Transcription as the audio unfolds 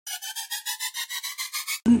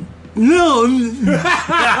No.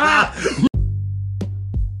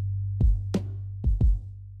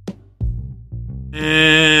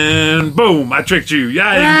 And boom, I tricked you.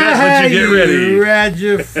 Yeah, that's what you get ready.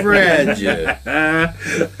 Radja.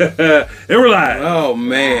 And we're live. Oh,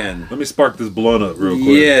 man. Let me spark this blunt up real quick.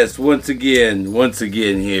 Yes, once again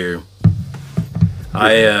here.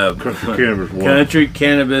 Country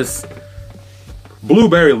Cannabis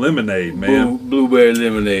Blueberry lemonade, man. Blueberry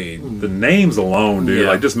Lemonade. The names alone, dude, Yeah.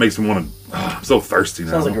 like just makes me want to. I'm so thirsty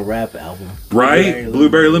now. Sounds like a rap album. Right?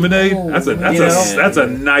 Blueberry Lemonade? That's Yeah. a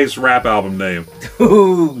nice rap album name.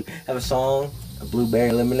 Ooh, have a song, a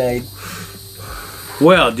Blueberry Lemonade.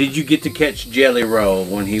 Well, did you get to catch Jelly Roll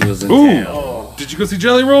when he was in Ooh. town? Did you go see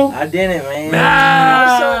Jelly Roll? I didn't, man.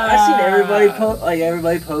 Nah. I seen everybody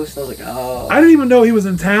post. I was like, oh. I didn't even know he was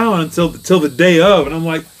in town until the day of, and I'm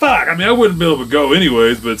like, fuck. I mean, I wouldn't be able to go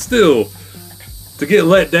anyways, but still, to get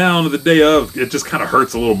let down to the day of, it just kind of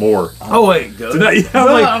hurts a little more. Oh, wait. Good.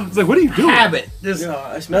 I was like, what are you doing? Habit. Just,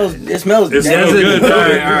 It smells. It It smells smells dang good. All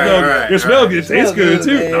right. It smells good. It tastes Smells good, good,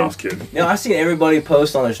 too. man. No, I was kidding. No, I seen everybody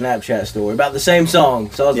post on their Snapchat story about the same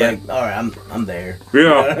song. So I was Yeah. like, all right, I'm there.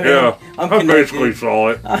 Yeah. I'm I connected. basically saw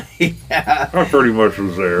it. Yeah. I pretty much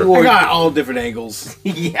was there. I got all different angles.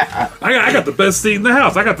 Yeah. I got the best seat in the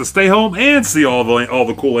house. I got to stay home and see all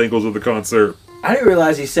the cool angles of the concert. I didn't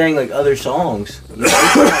realize he sang like other songs. You know, he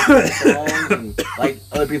sang, like, songs and, like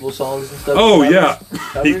other people's songs and stuff. Oh Covers. yeah,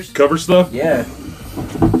 he Covers? covers stuff. Yeah.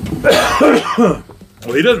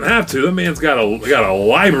 Well, he doesn't have to. That man's got a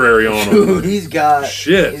library on him. Dude, he's got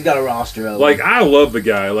Shit. He's got a roster of Like them. I love the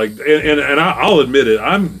guy. Like and I'll admit it.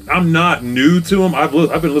 I'm not new to him. I've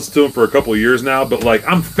been listening to him for a couple of years now. But like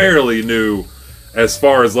I'm fairly new as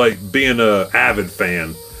far as like being a avid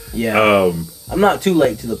fan. Yeah. I'm not too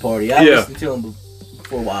late to the party. I Yeah. listened to him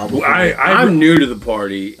for a while. Before. I'm new to the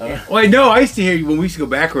party. Wait, no, I used to hear you when we used to go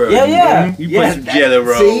back road. Yeah. You yeah, play some Jelly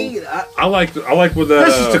Roll. See, I like with that.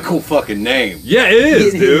 That's just a cool fucking name. Yeah, it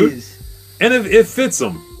is, it dude. is. And it fits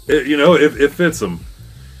him. It fits him.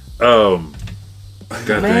 God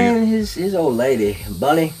dang Man, his old lady,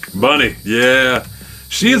 Bunny. it. Bunny, yeah.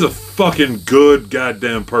 She is a fucking good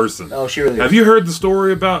goddamn person. Oh, she really Have is. you heard the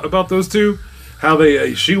story about those two? How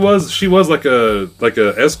they she was like a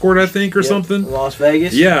escort, I think, or Yep. something. Las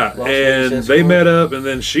Vegas. Yeah, Las and Vegas they escort. met up, and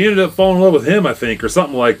then she ended up falling in love with him, I think, or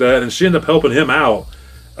something like that. And she ended up helping him out,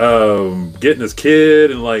 getting his kid,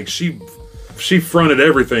 and like she fronted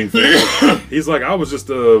everything for him. He's like, I was just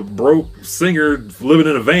a broke singer living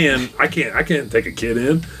in a van. I can't take a kid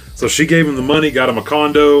in. So she gave him the money, got him a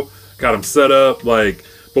condo, got him set up like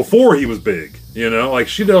before he was big. Like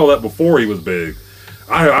she did all that before he was big.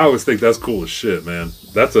 I always think that's cool as shit, man.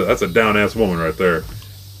 That's a down ass woman right there.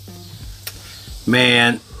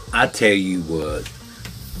 Man, I tell you what.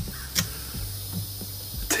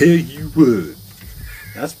 Tell you what.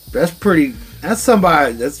 That's pretty. That's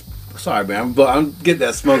somebody. That's sorry, man. I'm getting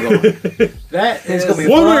that smoke on. That is gonna be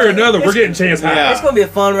One way or fun. another, we're getting chance high. Yeah. It's gonna be a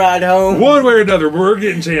fun ride home. One way or another, we're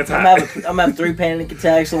getting chance high. I'm having 3 panic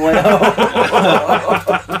attacks on the way home.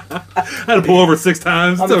 I had to pull over 6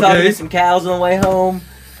 times. I'm It's talking okay. to some cows on the way home.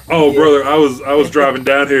 Oh, brother, I was driving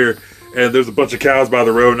down here, and there's a bunch of cows by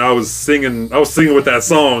the road, and I was singing with that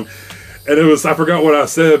song, and I forgot what I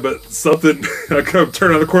said, but something. I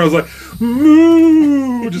turned on the corner, I was like,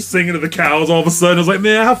 moo, just singing to the cows. All of a sudden, I was like,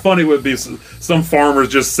 man, how funny would it be? Some farmer's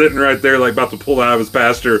just sitting right there, like about to pull out of his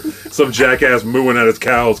pasture. Some jackass mooing at his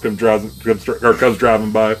cows comes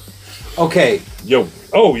driving by. okay. Yo,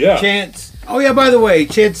 oh yeah, Chance. Oh yeah. By the way,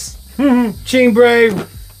 Chance. Ching Brave.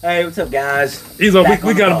 Hey, what's up, guys? he's on. Back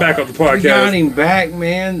We on got the him back on the podcast. We got him back,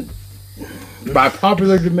 man. By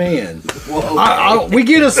popular demand. Whoa. We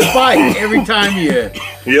get a spike every time you. Yep.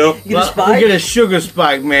 Get a We spike? get a sugar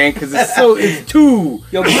spike, man, because it's too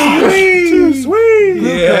Yo, Too sweet.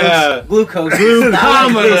 yeah. glucose.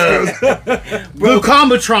 Glucometers.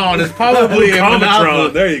 Glucometron is probably a Comatron.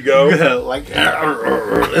 monopoly. There you go. Like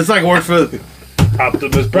it's like works for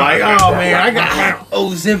Optimus like Prime. oh man I got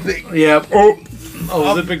Ozempic. yep Oh,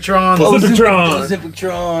 Ozempictron. Ozempictron.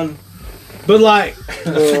 Ozempictron. But like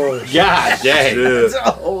Oh, God dang. Yeah. it's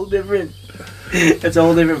a whole different. It's a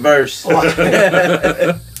whole different verse. Like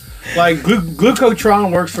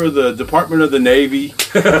Glucotron works for the Department of the Navy,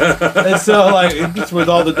 and so like it's with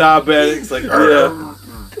all the diabetics. Like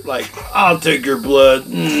like I'll take your blood.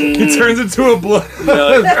 He turns into a blood.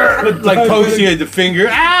 Like pokes you at the finger.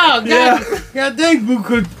 Ow! God dang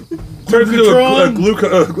Turns into a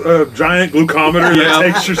Glucotron. giant glucometer that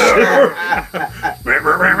takes your shit.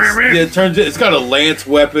 it turns. It's got a lance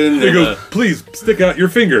weapon. He and goes, please stick out your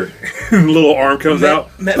finger. And the little arm comes out.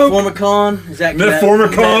 Metformicon? Is that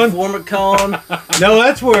Metformicon? Metformicon. no,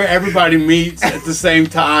 that's where everybody meets at the same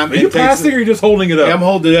time. Are you passing or are you just holding it up? I'm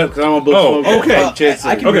holding it up because I'm on both. Oh, okay.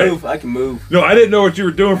 I can Okay. move. I can move. No, I didn't know what you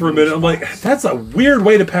were doing for a minute. I'm like, that's a weird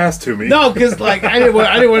way to pass to me. No, because like I didn't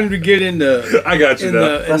want him to get into. I got you In now.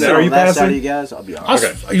 the- in If I the- sit Are on you that side of passing? you guys, I'll be alright.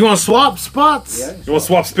 Okay. You want to swap spots? Yeah. You want to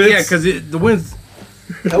swap spits? Yeah, because the wind's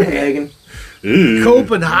Copenhagen. Ew.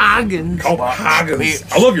 Copenhagen. Copenhagen.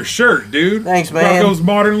 I love your shirt, dude. Thanks, man. Rocco's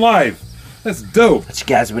Modern Life. That's dope. You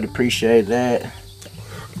guys would appreciate that.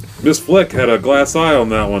 Miss Fleck had a glass eye on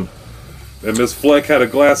that one. And Miss Fleck had a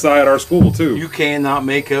glass eye at our school, too. You cannot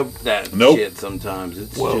make up that Nope. shit sometimes.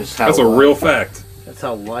 It's just how That's a real fact. That's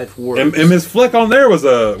how life works. And Miss Fleck on there was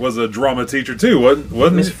a drama teacher, too,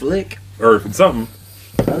 wasn't Miss it? Flick. Or something.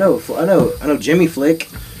 I know Jimmy Flick.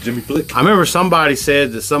 Jimmy Flick. I remember somebody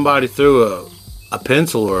said that somebody threw a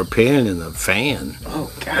pencil or a pen in the fan.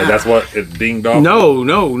 Oh God. And that's what it dinged off. No.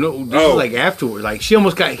 This Oh. is like afterward. Like she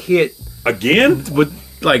almost got hit Again? with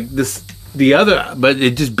like the other, but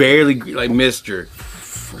it just barely like missed her.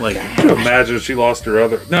 Like Imagine if she lost her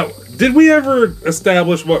other. Now, did we ever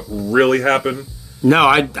establish what really happened? no,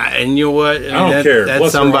 I and you know what? I don't care. That's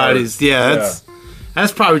Bless her somebody's. heart. Yeah,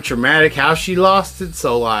 that's probably traumatic how she lost it.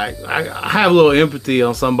 So like, I have a little empathy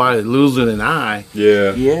on somebody losing an eye,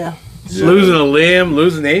 Yeah. Yeah. losing a limb,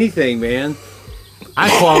 losing anything, man. I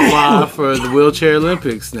qualify for the wheelchair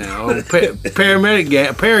Olympics now.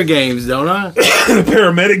 Para games, don't I?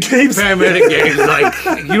 Paramedic games? Paramedic games,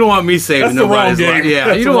 like you don't want me saving That's the wrong nobody's life. game. Yeah,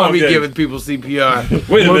 That's you the don't want wrong me game. giving people CPR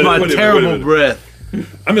Wait a with minute, my wait a minute, terrible wait a minute. breath.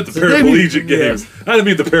 I meant the paraplegic Yeah. games. I didn't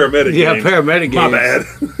mean the paramedic Yeah, games. paramedic My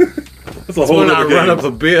games. bad. That's a whole When I other game. run up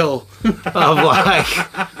a bill of like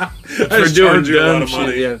for just doing charge you a lot dumb of shit.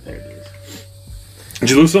 money. Yeah. There it is. Did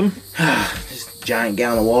you lose some? Just a giant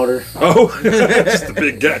gallon of water. Oh, just a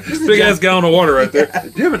big guy. Just a big ass gallon of water right there.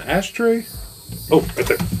 Do you have an ashtray? Oh, right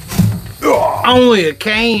there. Only a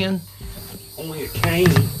can. Only a cane.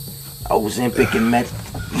 Ozempic and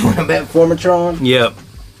Metformitron. Yep.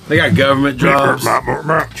 They got government jobs.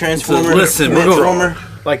 Transformer. So listen, we're Transformer.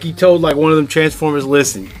 Like you told like one of them Transformers,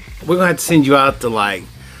 listen, we're gonna have to send you out to like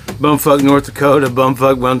bumfuck North Dakota,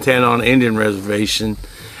 bumfuck Montana on an Indian reservation,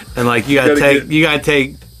 and like you gotta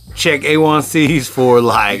take check A1Cs for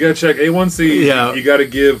like. You gotta check A1C. Yeah. You gotta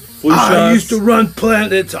give flu shots. I used to run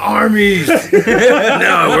planets armies.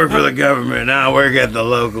 Now I work for the government. Now I work at the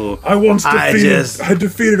local. I once I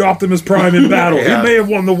defeated Optimus Prime in battle. Yeah. He may have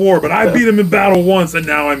won the war, but I beat him in battle once, and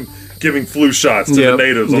now I'm giving flu shots to Yep. the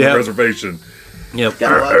natives on Yep. the reservation. Yep.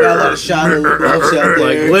 Got a lot of shot of gloves out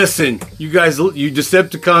Like, there. listen, you guys, you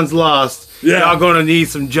Decepticons lost. Yeah. Y'all gonna need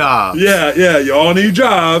some jobs. Yeah, y'all need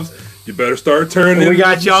jobs. You better start turning. And we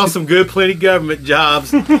got y'all some good, plenty government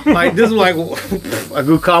jobs. Like this is like a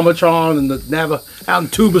Gucamatron and the out in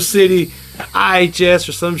Tuba City, IHS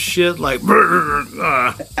or some shit like.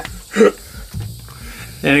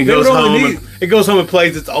 And it goes would only home. need- It goes home and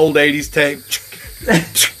plays its old '80s tape.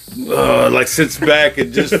 Like sits back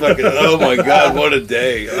and just fucking. Oh my god, what a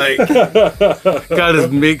day! Like got his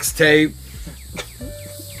mixtape.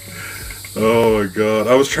 Oh my god!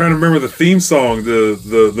 I was trying to remember the theme song,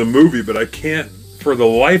 the movie, but I can't for the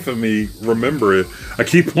life of me remember it. I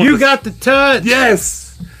keep wanting You got the touch.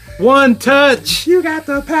 yes. One touch. You got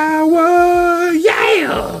the power.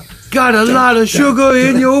 Yeah. Got a lot of sugar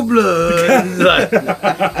in your blood. Like,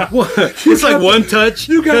 what? It's like one touch.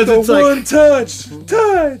 You got 'cause the it's like- one touch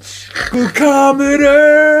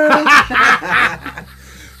glucometer.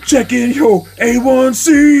 Checking your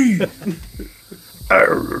A1C.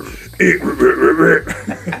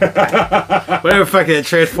 whatever fucking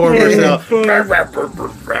Transformers out.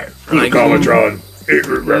 Glucometron.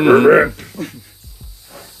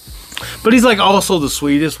 But he's like also the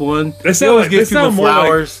sweetest one. They He sound always like, gives they people sound more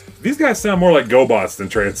flowers. like these guys sound more like GoBots than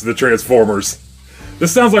the Transformers.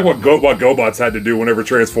 This sounds like what GoBots had to do whenever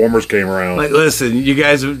Transformers came around. Like, listen, you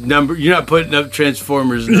guys are you're not putting up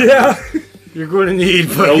Transformers. Numbers. yeah. You're going to need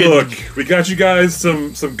Now fucking. look, we got you guys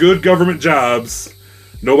some good government jobs.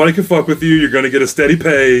 Nobody can fuck with you. You're going to get a steady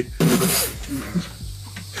pay.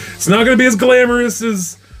 It's not going to be as glamorous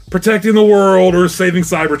as protecting the world or saving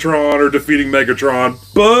Cybertron or defeating Megatron,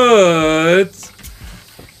 but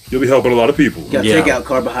you'll be helping a lot of people. Gotta Yeah. take out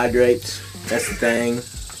carbohydrates. That's the thing.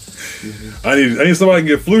 I need somebody to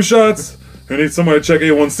get flu shots. I need somebody to check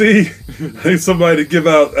A1C. I need somebody to give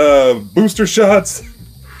out booster shots.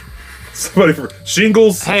 Somebody for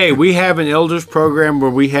shingles. Hey, we have an elders program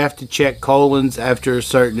where we have to check colons after a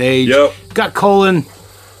certain age. Yep. Got colon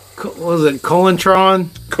what was it, Colantron?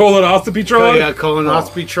 Colonoscopy-tron? Yeah,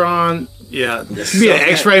 colonoscopy-tron. Yeah, be an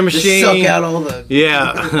X-ray machine. Suck out all the.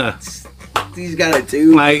 Yeah. He's got it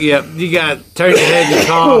too. Like, yeah, you got turn your head and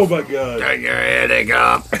cough. Oh my god. Turn your head and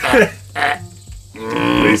cough.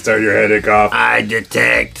 Please turn your headache off. I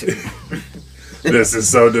detect. This is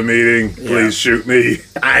so demeaning. Please shoot me.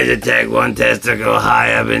 I detect one testicle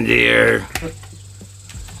high up into your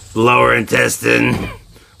lower intestine.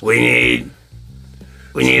 We need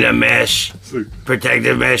a mesh.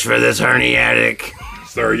 Protective mesh for this herniatic.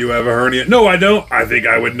 Sir, you have a hernia? No, I don't. I think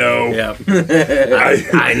I would know. Yeah.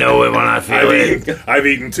 I know it when I feel it. I've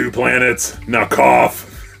eaten 2 planets. Now cough.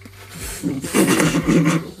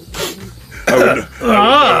 I would know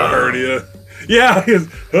a hernia. Yeah.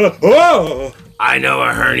 I know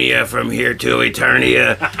a hernia from here to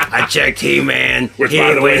Eternia. I checked He-Man. Which,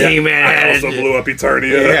 by the way, He-Man I also blew up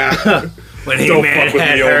Eternia. Yeah. When Don't He-Man fuck with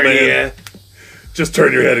had me, old hernia. man. Just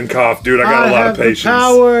turn your head and cough, dude. I got a lot of patience. I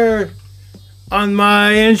have the power on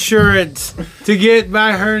my insurance to get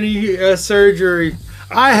my hernia surgery.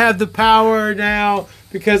 I have the power now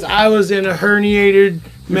because I was in a herniated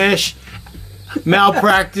mesh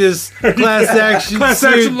malpractice class action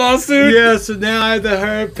lawsuit. Yeah, so now I have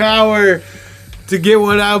the power to get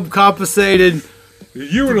what I'm compensated.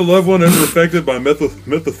 You were the loved one ever affected by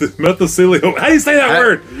methicillin. How do you say that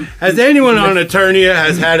word? Has anyone on Eternia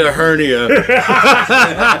has had a hernia?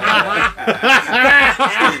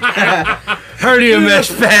 Hernia mesh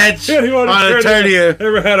patch on Eternia.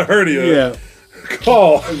 Ever had a hernia? Yeah.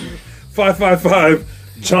 Call 555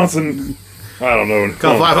 Johnson. I don't know.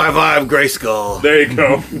 Call 555 Gray Skull. There you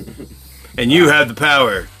go. And you have the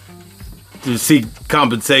power to seek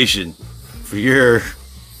compensation for your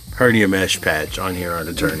hernia mesh patch on here on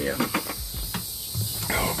Eternia.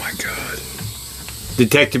 Oh my god.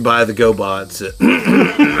 Detected by the GoBots.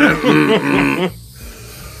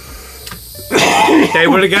 They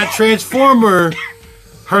would have got Transformer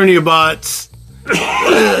hernia bots.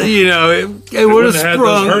 You know, it would have had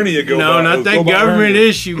sprung. those hernia GoBot, No, not those that GoBot government hernia.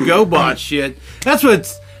 issue GoBot shit. That's what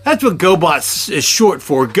GoBots is short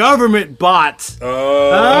for. Government bots.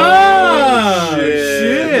 Oh,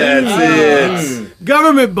 shit. That's it.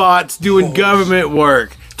 Government bots doing government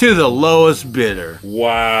work to the lowest bidder.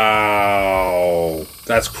 Wow.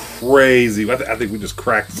 That's crazy. I think we just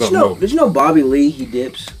cracked something open. Did you know Bobby Lee, he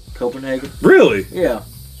dips Copenhagen? Really? Yeah.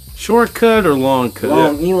 Shortcut or long cut?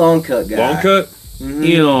 Long cut guy. Long cut? Mm-hmm.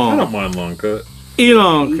 I Elon. don't mind long cut.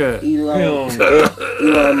 Elon cut.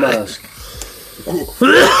 Elon Musk.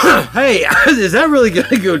 Hey, is that really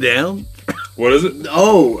gonna go down? What is it?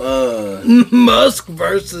 Musk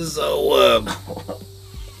versus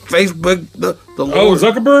Facebook. The Lord.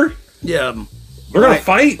 Zuckerberg? Yeah. They're gonna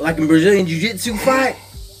fight? Like in Brazilian Jiu-Jitsu fight?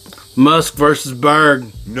 Musk versus Berg.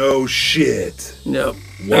 No shit. Yep.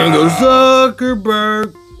 Wow. And go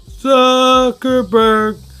Zuckerberg.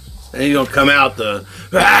 And he's gonna come out come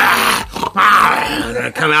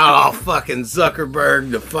out all fucking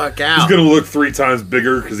Zuckerberg the fuck out. He's gonna look 3 times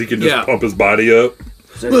bigger because he can just Yeah. pump his body up.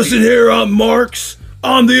 Listen here, I'm Marx.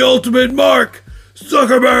 I'm the ultimate Mark.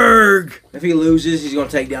 Zuckerberg. If he loses, he's gonna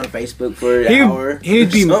take down Facebook for an He- hour. he'd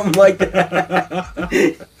or be- something like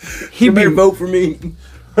that. He'd Better be vote for me.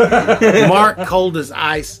 Mark cold as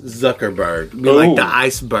ice Zuckerberg. Be like Ooh. the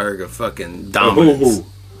iceberg of fucking dominance. Ooh.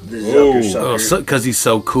 The Zucker Oh, sucker. Because he's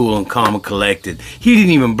so cool and calm and collected. He didn't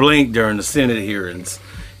even blink during the Senate hearings.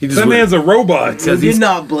 He just That went- man's a robot. He did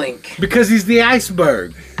not blink. because he's the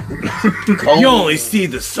iceberg. You only see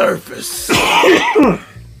the surface.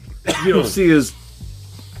 You don't see his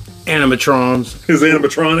animatrons. His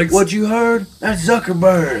animatronics. What you heard? That's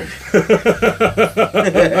Zuckerberg.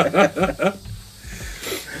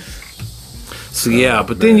 So yeah,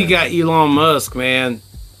 but then you got Elon Musk, man.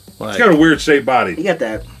 Like, He's got a weird shaped body. He got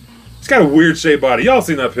that. He's got a weird shaped body. Y'all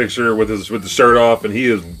seen that picture with the shirt off, and he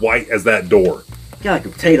is white as that door. He got like a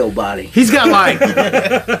potato body. he's got like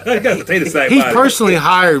He got a potato sack he's body. personally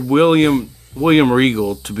hired William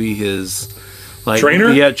Regal to be his like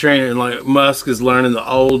Trainer? Yeah, trainer. And like Musk is learning the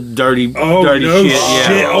old dirty Oh, dirty no shit. shit.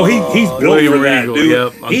 Yeah. Oh, he's built William for that, Regal, dude.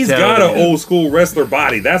 yep, I'm He's telling got an you. old school wrestler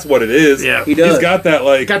body. That's what it is. Yeah. He does. He's got that,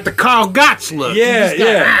 like... Got the Carl Gotch look. Yeah, He's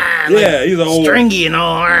got, yeah. He's an old... stringy and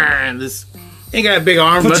all. This he got a big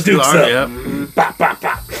arm, Put your muscular dukes arm. up. Yeah. Bop, bop,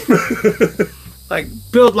 bop. Like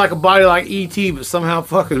built like a body like ET, but somehow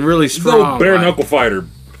fucking really He's an strong. old bare like, knuckle fighter.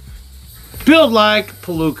 built like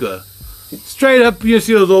Palooka. Straight up, you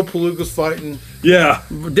see those old Palookas fighting Yeah.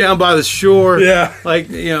 down by the shore. Yeah. Like,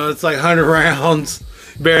 you know, it's like 100 rounds,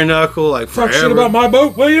 bare knuckle, like Talk forever. shit about my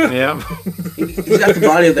boat, will you? Yeah. He's got the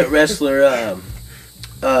body of that wrestler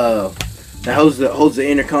that holds the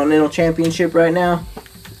Intercontinental Championship right now.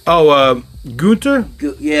 Oh, Gunther.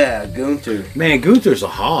 Yeah, Gunther. Man, Gunther's a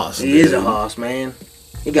hoss. He is a hoss, man.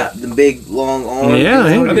 He got the big long arms. Yeah,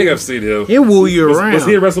 I think I've seen him. He'll woo you around. Was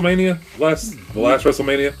he at WrestleMania? The last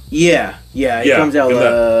WrestleMania? Yeah. He comes out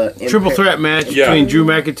triple threat match between Drew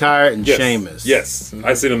McIntyre and Sheamus. Yes,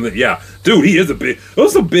 I seen him. Yeah, dude, he is a big.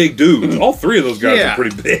 Those are big dudes. All three of those guys are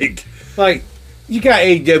pretty big. Like, you got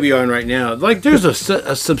AEW on right now. Like, there's a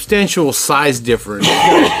substantial size difference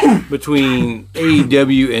between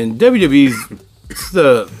AEW and WWE's.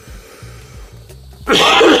 The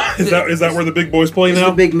is that where the big boys play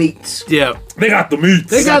now? The big meats. Yeah, they got the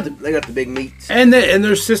meats. They got the big meats. And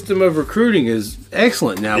their system of recruiting is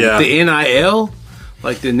excellent now. Yeah. With the NIL,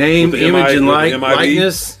 like the name, image, and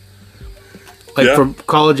likeness. Like for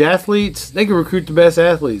college athletes, they can recruit the best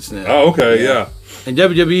athletes now. Oh, okay, yeah. And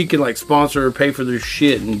WWE can like sponsor or pay for their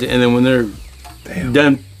shit, and then when they're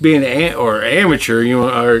done being amateur,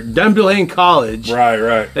 or done playing college,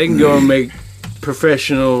 right, they can go and make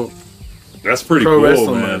professional. That's pretty pro cool,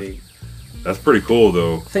 wrestling man. money. That's pretty cool,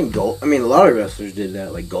 though. I think a lot of wrestlers did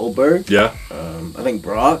that, like Goldberg. Yeah. I think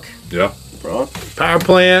Brock. Yeah. Power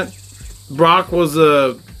Plant. Brock was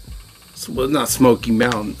not Smoky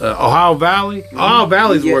Mountain. Ohio Valley. Ohio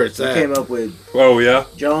Valley's where it's at. Came up with. Oh yeah.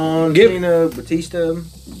 John Cena, Batista.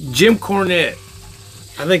 Jim Cornette.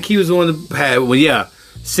 I think he was the one that had. Well, yeah.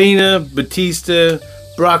 Cena, Batista,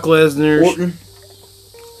 Brock Lesnar,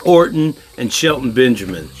 Orton, and Shelton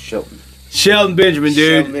Benjamin. Shelton Benjamin,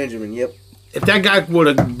 dude. Shelton Benjamin, yep. If that guy would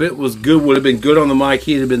have been good on the mic,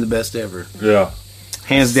 he'd have been the best ever. Yeah.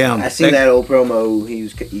 Hands down. I seen that old promo he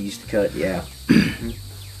used to cut, yeah.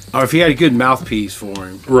 Or if he had a good mouthpiece for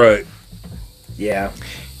him. Right. Yeah.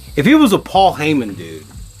 If he was a Paul Heyman dude.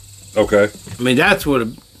 Okay. I mean, that's what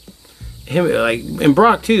him, like, and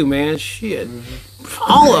Brock too, man. Shit.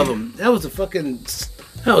 All of them. That was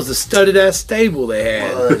a studded ass stable they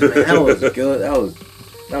had. That was good.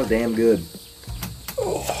 That was damn good.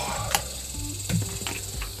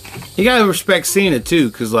 You gotta respect Cena too,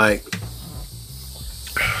 because like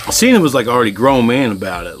Cena was like already grown man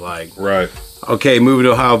about it. Like, right. Okay, moving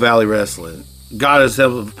to Ohio Valley Wrestling. Got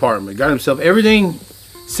himself an apartment. Got himself everything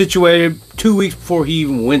situated 2 weeks before he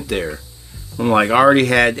even went there. I'm like, already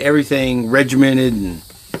had everything regimented, and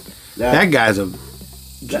that guy's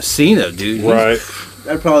Cena, dude. Right.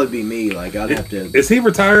 That'd probably be me. Like, I'd have to. Is he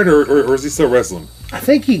retired or is he still wrestling? I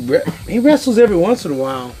think he wrestles every once in a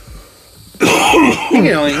while. he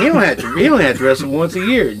don't have to wrestle once a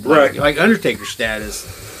year, like Undertaker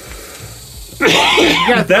status.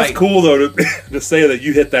 That's cool though to say that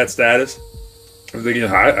you hit that status. I'm thinking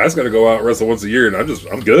I just got to go out and wrestle once a year, and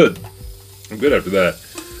I'm good. I'm good after that.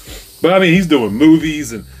 But I mean, he's doing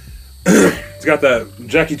movies, and he's got that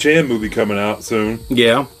Jackie Chan movie coming out soon.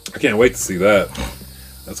 Yeah, I can't wait to see that.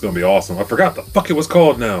 That's gonna be awesome. I forgot the fuck it was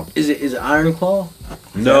called now. Is it Iron Claw?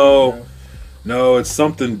 No, it's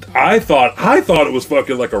something. I thought it was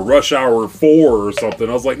fucking like a Rush Hour 4 or something.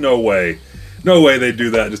 I was like, no way they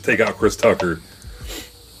do that. Just take out Chris Tucker.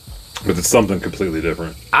 But it's something completely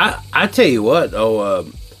different. I tell you what,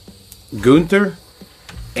 Gunther,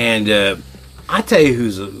 and I tell you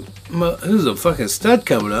who's a fucking stud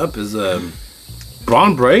coming up is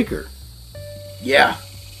Braun Breaker. Yeah.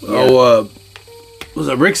 Was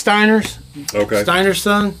it Rick Steiner's? Okay. Steiner's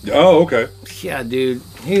son? Oh, okay. Yeah, dude.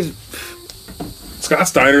 He's Scott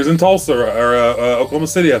Steiner's in Tulsa or Oklahoma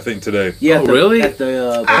City, I think, today. Yeah, really? At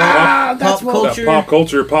the that's pop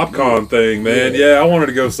culture. PopCon thing, man. Yeah, I wanted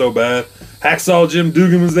to go so bad. Hacksaw Jim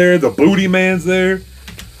Duggan was there. The Booty Man's there.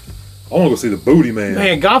 I want to go see the Booty Man.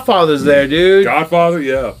 Man, Godfather's there, dude. Godfather,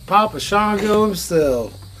 yeah. Papa Shango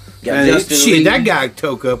himself. Man, shit, that guy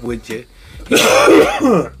took up with you.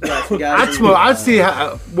 I'd see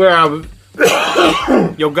where I would.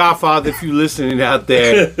 Yo, Godfather, if you listening out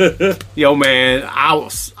there, yo, man, I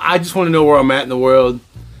just want to know where I'm at in the world.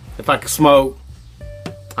 If I can smoke,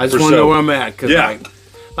 I just want to know where I'm at. Cause like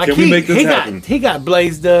can we make this happen? He got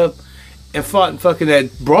blazed up and fought in fucking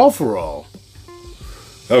that Brawl for All.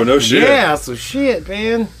 Oh no shit! Yeah, so shit,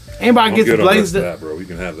 man. Anybody gets blazed up, bro. We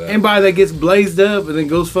can have that. Anybody that gets blazed up and then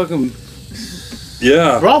goes fucking.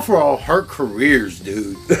 Yeah. Brawl for All hurt careers,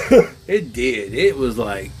 dude. It did. It was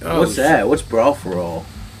like... What's that? What's Brawl for All?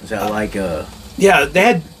 Is that like a... Yeah, they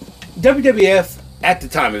had... WWF, at the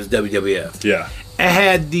time it was WWF. Yeah. It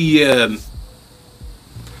had the...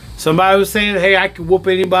 somebody was saying, hey, I could whoop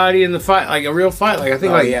anybody in the fight, like a real fight. Like I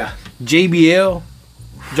think JBL,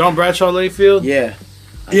 John Bradshaw Layfield. Yeah.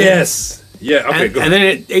 Yes. Yeah, okay, go and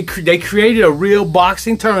then they created a real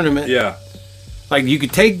boxing tournament. Yeah. Like, you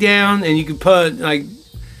could take down and you could put, like,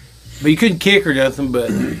 but you couldn't kick or nothing,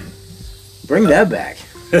 but... Bring that back.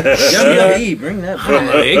 WWE, bring that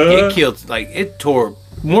back. It killed, like, it tore.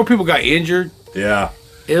 More people got injured. Yeah.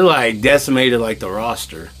 It, like, decimated, like, the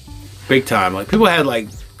roster. Big time. Like, people had, like,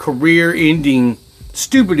 career-ending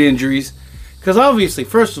stupid injuries. Because obviously,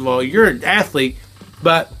 first of all, you're an athlete,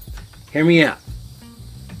 but hear me out.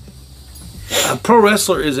 A pro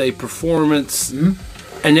wrestler is a performance,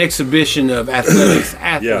 an exhibition of athletics.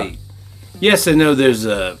 Athlete. Yeah. Yes, I know there's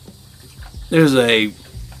an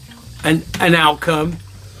outcome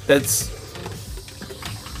that's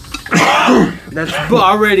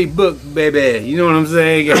already booked, baby. You know what I'm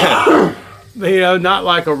saying? You know, not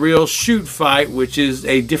like a real shoot fight, which is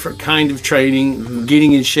a different kind of training,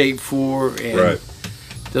 getting in shape for, and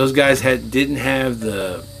those guys didn't have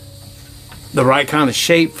the right kind of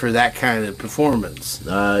shape for that kind of performance.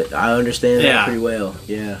 I understand that pretty well.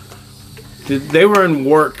 Yeah, they were in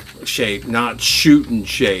work shape, not shooting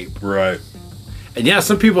shape. Right. And yeah,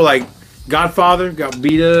 some people like Godfather got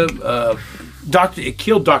beat up. It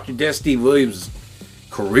killed Dr. Death Steve Williams'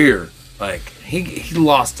 career. Like he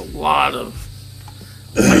lost a lot of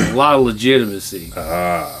legitimacy.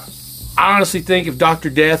 I honestly think if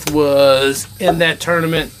Dr. Death was in that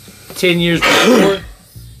tournament 10 years before,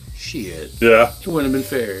 shit, yeah, it wouldn't have been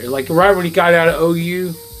fair. Like right when he got out of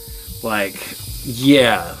OU, like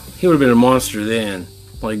yeah, he would have been a monster then.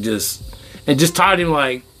 Like just taught him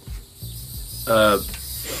like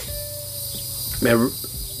man,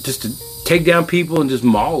 just to take down people and just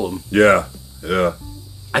maul them. Yeah, yeah.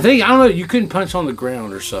 I don't know, you couldn't punch on the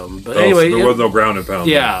ground or something. But anyway. There was no ground and pound.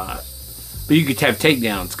 Yeah. But you could have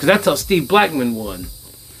takedowns. Because that's how Steve Blackman won.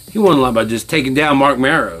 He won a lot by just taking down Mark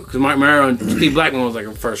Marrow. Because Mark Marrow and Steve Blackman was like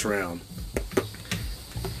a first round.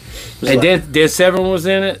 And Dan Severn was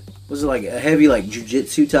in it. Was it like a heavy like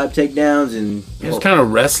jiu-jitsu type takedowns? And it was kind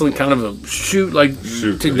of wrestling, kind of a shoot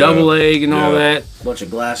to double leg and all that. Bunch of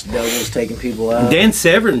glass devils taking people out. Dan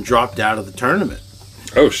Severn dropped out of the tournament.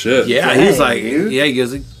 Oh shit! Yeah, he was like, dude. Yeah, he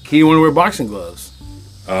goes, he didn't want to wear boxing gloves.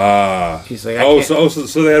 He's like, so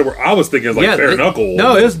they had. I was thinking like bare knuckle.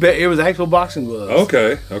 No, it was actual boxing gloves.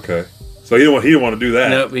 Okay. So he didn't want to do that.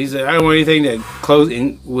 Nope. He said, I don't want anything to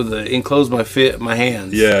enclose my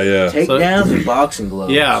hands. Yeah. Takedowns and boxing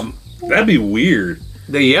gloves. Yeah, that'd be weird.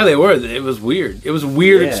 They were. It was weird. It was a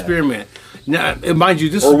weird experiment. Now, mind you,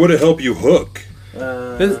 this. Or would it help you hook?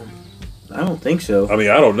 I don't think so. I mean,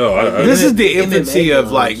 I don't know. This is the infancy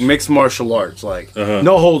of like mixed martial arts, like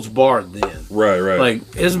no holds barred then. Right.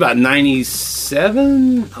 Like it was about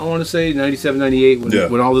 97, I want to say 97, 98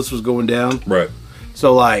 when all this was going down. Right.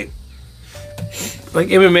 So like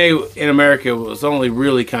MMA in America was only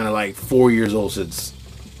really kind of like 4 years old since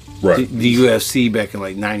the UFC back in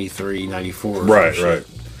like 93, 94. Right.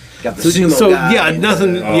 Got the sumo guy. Yeah,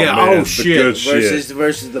 nothing. Shit.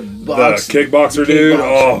 Versus the kickboxer dude.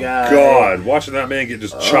 Oh guy. God, watching that man get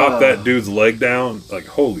just chop that dude's leg down, like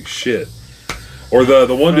holy shit. Or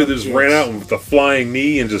the one dude that just ran out with the flying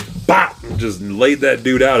knee and just just laid that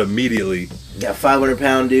dude out immediately. Got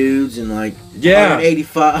 500-pound dudes and like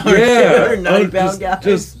 185, 190-pound guys.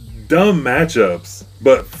 Just dumb matchups,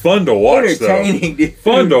 but fun to watch though. Dude.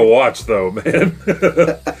 Fun to watch though, man.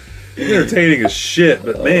 Entertaining as shit,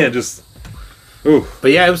 but man, just ooh.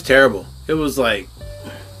 But yeah, it was terrible. It was like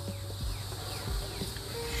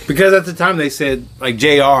because at the time they said like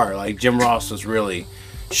JR, like Jim Ross was really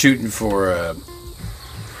shooting for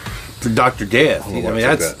Dr. Death. I'm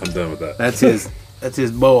done with that. That's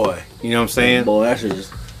his boy. You know what I'm saying? Boy, that's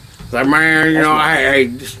just like man, you know,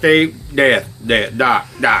 hey, Steve, Death, Doc,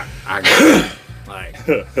 I got it. Like,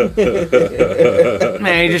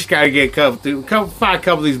 man, you just gotta get fight a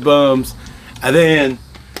couple of these bums, and then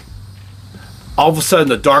all of a sudden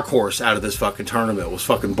the dark horse out of this fucking tournament was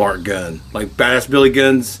fucking Bart Gunn, like Badass Billy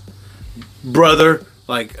Gunn's brother,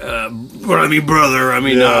 like kayfabe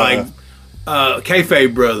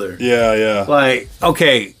brother. Yeah. Like,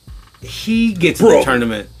 okay, he gets in the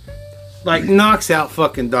tournament, like knocks out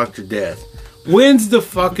fucking Dr. Death, wins the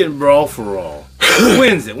fucking brawl for all.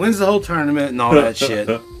 Wins the whole tournament and all that shit.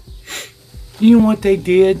 You know what they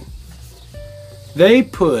did? They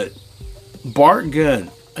put Bart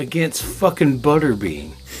Gunn against fucking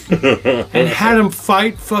Butterbean and had him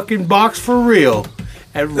fight fucking box for real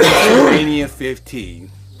at WrestleMania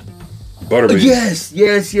 15. Butterbean. Yes.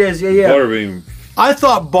 Butterbean. I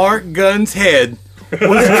thought Bart Gunn's head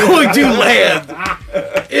was going to land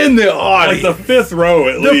in the audience. Like the fifth row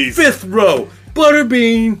at least. The fifth row.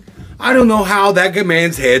 Butterbean. I don't know how that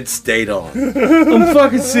man's head stayed on. I'm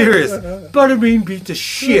fucking serious. Butterbean beat the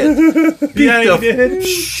shit.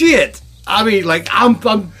 Shit. I mean, like, I'm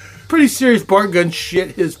pretty serious. Bart Gunn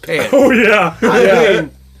shit his pants. Oh yeah. I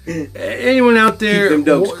mean, anyone out there? Keep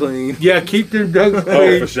them ducks clean. Yeah, keep them ducks Oh,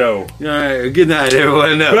 clean. for sure. All right, good night,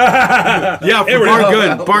 everyone.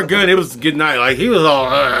 Yeah, for Bart Gunn, it was good night. Like he was all,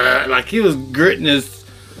 like he was gritting his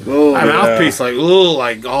mouthpiece,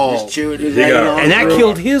 like all, Just chewing his He got- hanging on and that for-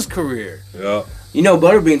 killed his career. Yeah. You know,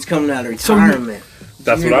 Butterbean's coming out of retirement.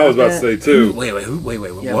 That's You what hear I was about to that? say too. Wait. Yeah,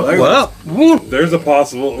 What? Butterbean. Well, There's a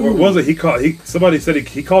possible, or was it somebody said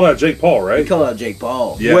he called out Jake Paul, He right? called out Jake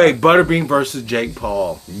Paul. Yeah. wait, Butterbean versus Jake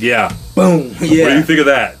Paul. Yeah. Boom. What do you Yeah. think of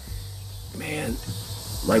that? Man,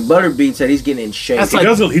 Like Butterbean said, he's getting in shape. That's He like-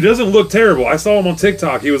 doesn't look terrible. I saw him on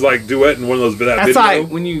TikTok. He was like duetting one of those that that's video. like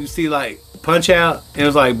when you see like Punch Out, and it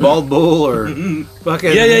was like Bald Bull or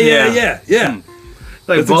fucking Yeah. like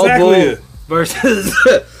That's Bald exactly Bull it. versus.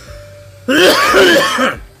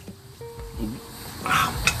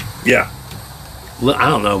 Yeah. I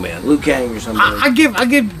don't know, man. Luke Kang or something. I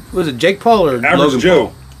give. Was it Jake Paul or Average Logan Joe.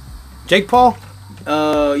 Paul? Jake Paul.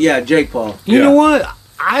 Yeah, Jake Paul. You Yeah. know what?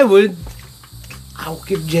 I'll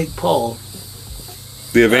give Jake Paul.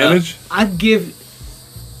 The advantage? I'd give.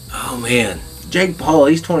 Oh man, Jake Paul,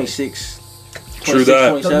 he's 26. True that.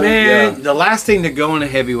 27. man! The last thing to go in a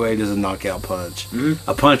heavyweight is a knockout punch.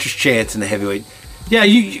 A puncher's chance in a heavyweight. Yeah,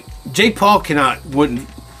 Jake Paul couldn't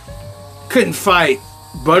fight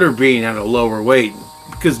Butterbean at a lower weight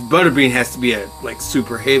because Butterbean has to be at like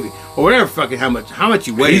super heavy or whatever. Fucking how much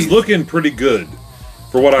you weigh. He's looking pretty good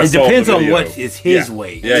for what I It saw. depends in the on video. what is his Yeah.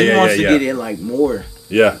 weight. Yeah, He wants to yeah. get in like more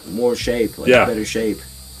shape, like Yeah. better shape.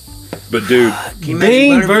 But dude, Can you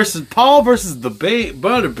Bean imagine versus Paul versus the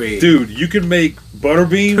Butterbean. dude, you can make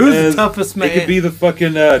Butterbean Who's the as toughest man? It could be the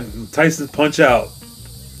fucking Tyson's Punch Out.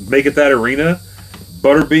 Make it that arena.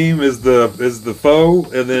 Butterbean is the foe,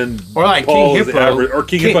 and then Or like Paul King is the Hippo. average, or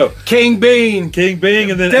King Hippo, King Bean. King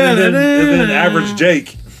Bing, and then average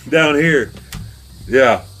Jake down here.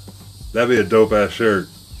 Yeah, that'd be a dope ass shirt.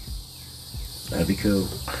 That'd be cool.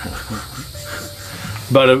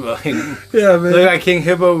 But Yeah, look like King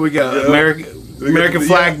Hippo. We got Yeah. American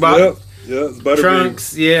flag box Yeah, it's Butterbean.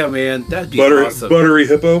 trunks. Yeah, man, that'd be awesome. Buttery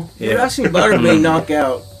Hippo. Dude, Yeah. I seen Butterbean knock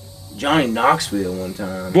out Johnny Knoxville one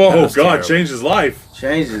time. Whoa, That was God, terrible. changed his life.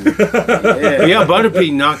 Changes. Yeah. Yeah,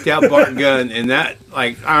 Butterbean knocked out Bart Gunn, and that,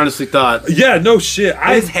 like, I honestly thought Yeah, no shit.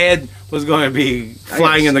 his head was going to be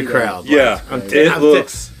flying in the see that. crowd. Yeah, it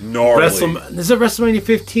looks gnarly. Is it WrestleMania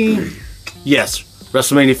 15? Yes,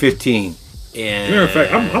 WrestleMania 15. And Matter of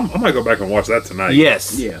fact, I might go back and watch that tonight.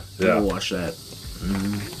 yes, Yeah. Yeah. We'll watch that.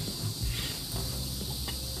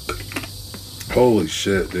 Holy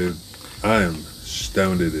shit, dude. I am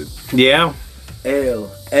stoned at it. yeah.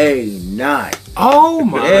 L.A. Knight. Oh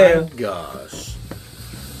my Yeah. gosh,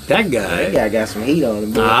 that guy. That guy got some heat on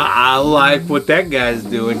him, boy. I like what that guy's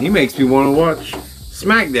doing. He makes me want to watch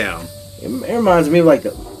SmackDown. It reminds me of like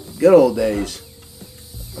the good old days.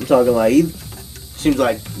 I'm talking like he seems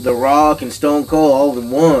like The Rock and Stone Cold all in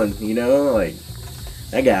one, you know? Like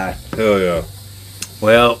that guy. Hell yeah.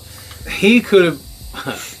 Well, he could have.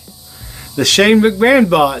 The Shane McMahon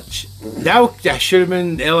botch. That should have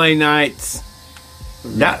been LA Knights.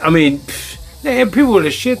 That, I mean, people would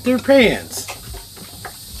have shit their pants.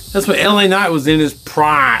 That's when LA Knight was in his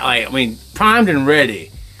prime. Like, I mean, primed and ready.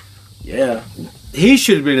 Yeah. He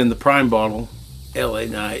should have been in the prime bottle. LA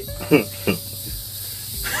Knight.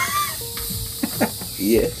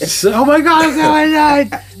 Yeah. So, oh my God, it's LA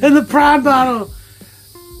Knight in the prime bottle.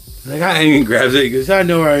 Like, I even grabs it. He goes, I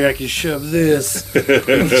know where I can shove this.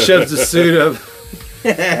 Shoves the suit up.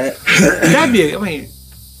 That'd be, I mean,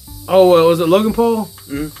 was it Logan Paul?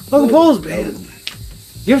 Logan Paul's, man.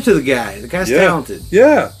 Give it to the guy. The guy's Yeah. talented.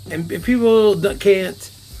 Yeah. And if people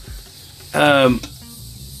can't,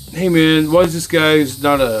 hey man, why is this guy who's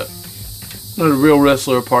not a real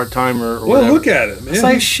wrestler, a part timer? Or Well, whatever? look at it, man. It's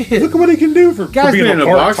like shit. Look at what he can do for Guy's being been in a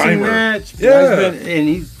boxing part-timer. match. Yeah. Guy's been, and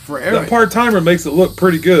he's forever. That part timer makes it look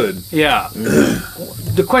pretty good Yeah.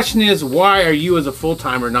 The question is, why are you as a full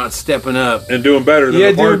timer not stepping up? and doing better than a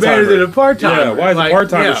Yeah, part doing better timer. than a part timer. Yeah, why is a part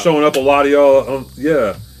timer showing up a lot of y'all?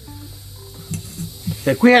 Yeah.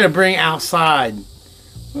 Like we had to bring outside.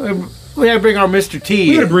 We had to bring our Mr. T.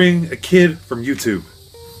 We gotta bring a kid from YouTube.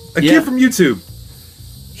 A Yeah. kid from YouTube.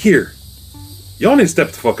 Here. Y'all need to step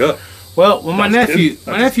the fuck up. Well, when my That's nephew, good.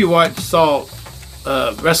 my nephew saw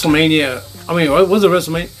WrestleMania. I mean, what was it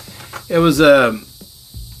WrestleMania? It was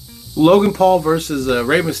Logan Paul versus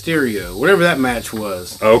Rey Mysterio, whatever that match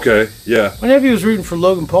was. Okay, yeah. My nephew was rooting for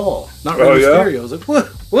Logan Paul, not Rey Oh, yeah? Mysterio. I was like, what?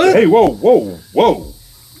 What? Hey, whoa.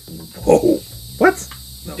 What?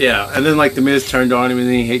 Yeah, and then like the Miz turned on him, and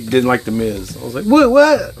then he didn't like the Miz. I was like,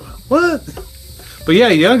 what? But yeah,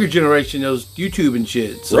 younger generation knows YouTube and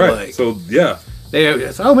shit. So right. like, So, yeah.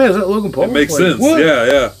 Oh man, is that Logan Paul? It makes Like, sense. what?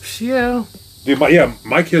 Yeah. Yeah. Dude,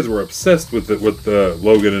 my kids were obsessed with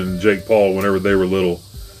Logan and Jake Paul whenever they were little.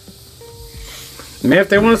 Man, if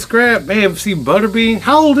they want to scrap, man, see Butterbean.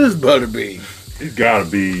 How old is Butterbean? He's got to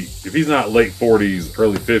be, if he's not late 40s,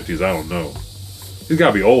 early 50s, I don't know. He's got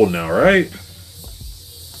to be old now, right?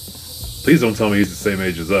 Please don't tell me he's the same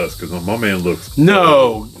age as us, because my man looks...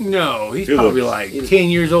 No, he's He probably looks- like 10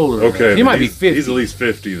 years older. Okay. He might be he's- 50. He's at least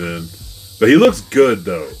 50 then. But he looks good,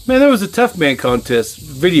 though. Man, there was a Tough Man contest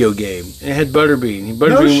video game, and it had Butterbean.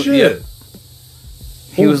 No shit.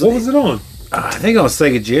 What was it on? I think on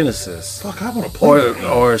Sega Genesis. Fuck, I want to play that.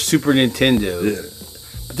 Or Super Nintendo. Yeah.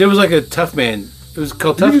 But there was like a Tough Man. It was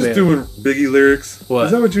called You Tough just Man. doing Biggie lyrics? What?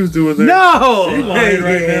 Is that what you was doing there? No! You lying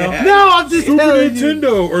right now? No, I'm just Super telling you.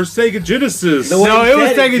 Nintendo or Sega Genesis. The way- No, it was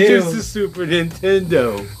said it, Sega too. Genesis Super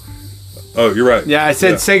Nintendo. Oh, you're right. Yeah, I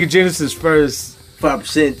said Sega Genesis first.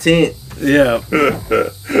 5% tint. Yeah.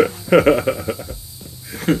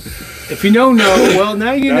 If you don't know, well,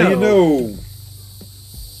 now you know. Now you know,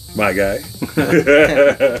 my guy.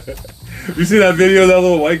 You see that video of that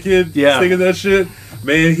little white kid singing that shit?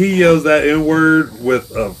 Man, he yells that N-word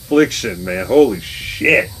with affliction, man. Holy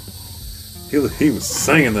shit. He was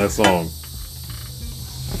singing that song.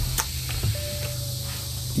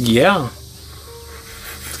 Yeah.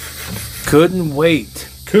 Couldn't wait.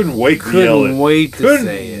 Couldn't wait to yell it. Couldn't wait to Couldn't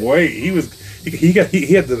say it. wait. He had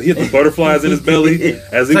the butterflies in his belly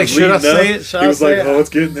as he Like, was should I leading up. say it? Should He I was say like, it? "Oh, it's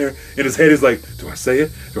getting there." In his head, he's like, "Do I say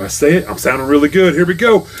it? Do I say it? I'm sounding really good. Here we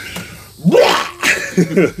go."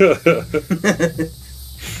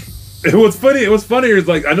 And what's funnier is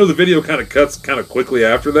like I know the video kind of cuts kind of quickly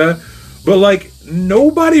after that, but like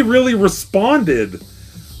nobody really responded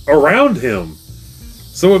around him,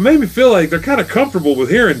 so it made me feel like they're kind of comfortable with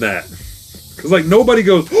hearing that, because like nobody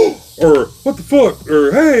goes oh, or what the fuck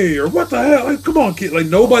or hey or what the hell, like come on kid, like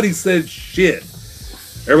nobody said shit.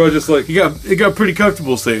 Everybody just like He got pretty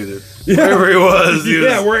comfortable saying it. yeah. Wherever he was.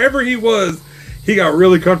 Yeah, wherever he was, he got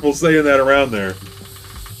really comfortable saying that around there.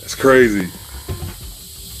 That's crazy.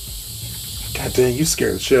 God dang, you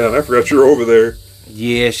scared the shit out of me. I forgot you were over there.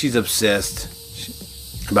 Yeah, she's obsessed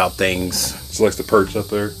about things. She likes to perch up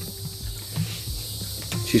there.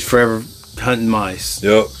 She's forever hunting mice.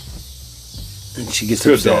 Yep. And she gets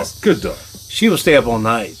Good dog. obsessed. Good dog. She will stay up all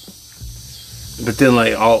night. But then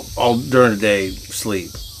like all during the day sleep.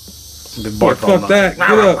 But bark all Fuck night. that.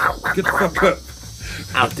 Get up. Get the fuck up.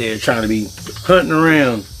 Out there trying to be hunting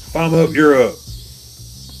around. I'm up, you're up.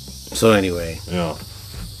 So anyway, Yeah.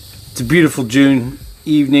 it's a beautiful June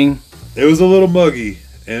evening. It was a little muggy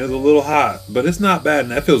and it was a little hot, but it's not bad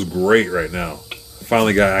and that feels great right now.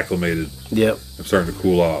 Finally got acclimated. Yep. I'm starting to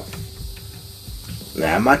cool off.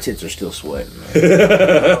 Nah, my tits are still sweating. Man.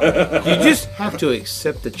 You just have to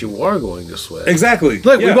accept that you are going to sweat. Exactly.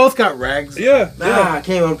 Look, yeah. we both got rags. Yeah. Nah, I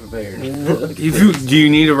came unprepared. Do you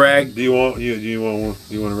need a rag? Do you want one? You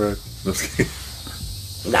want a rag? No, just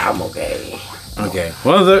kidding. Nah, I'm okay. Okay.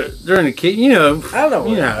 Well, they're in the kit. You know. I don't know.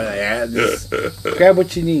 You know how they are. Just grab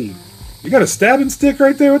what you need. You got a stabbing stick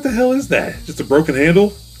right there? What the hell is that? Just a broken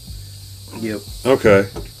handle? Yep. Okay.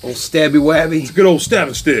 Old stabby wabby. It's a good old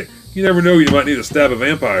stabbing stick. You never know, you might need to stab a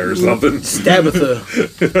vampire or something. Stabatha.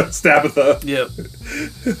 Stabitha. Yep.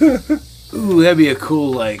 Ooh, that'd be a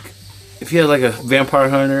cool, like, if you had like a vampire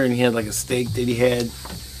hunter and he had like a stake that he had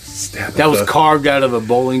Stabitha. that was carved out of a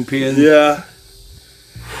bowling pin. Yeah.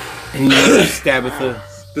 And you know, Stabatha.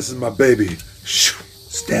 This is my baby.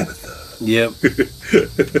 Stabitha. Yep.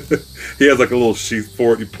 He has like a little sheath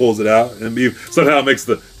for it. He pulls it out and somehow it makes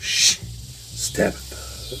the Stabitha.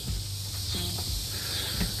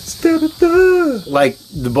 Stabitha. Like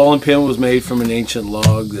the bowling pin was made from an ancient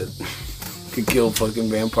log that could kill fucking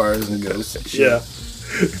vampires and ghosts. And shit. Yeah.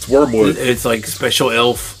 It's wormwood. It's like special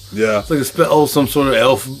elf. Yeah. It's like some sort of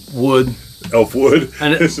elf wood. Elf wood.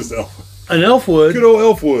 And It's just elf. An elf wood. Good old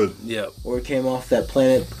elf wood. Yep. Or it came off that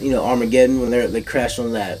planet, Armageddon, when they crashed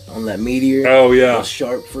on that meteor. Oh yeah. Those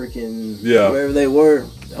sharp freaking Yeah. wherever they were.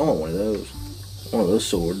 I want one of those. One of those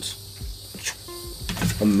swords.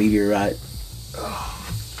 A meteorite.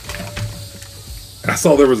 I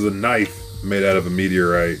saw there was a knife made out of a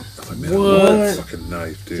meteorite. I was like, man, I What? love that fucking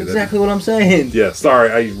knife, dude. That's exactly what I'm saying. Yeah,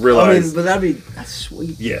 sorry, I realized. but that's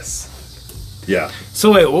sweet. Yes. Yeah.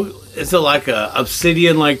 So wait, is it like a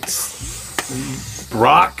obsidian like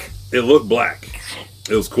rock? It looked black.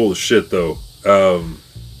 It was cool as shit though.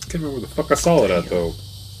 Can't remember where the fuck I saw it at though.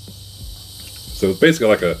 So it's basically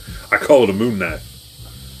like I call it a moon knife.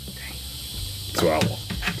 That's what I want.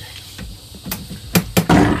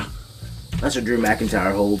 That's what Drew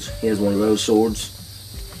McIntyre holds. He has one of those swords.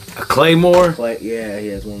 A claymore? Yeah, he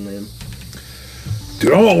has one of them.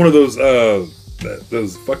 Dude, I want one of those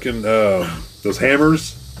fucking those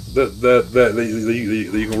hammers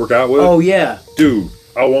that you can work out with. Oh yeah. Dude,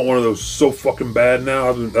 I want one of those so fucking bad now.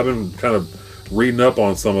 I've been kind of reading up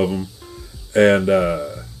on some of them, and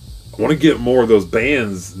I want to get more of those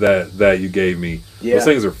bands that you gave me. Yeah. Those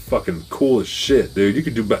things are fucking cool as shit, dude. You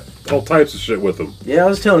can do all types of shit with them. Yeah, I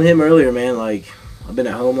was telling him earlier, man. Like, I've been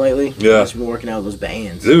at home lately. Yeah. I've been working out with those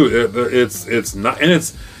bands. Dude, it's not, and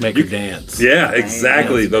it's Make her dance. yeah,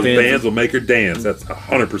 exactly. Bands. Those bands will make her dance. That's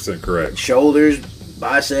 100% correct. Shoulders,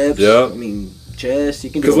 biceps. Yeah. I mean, chest.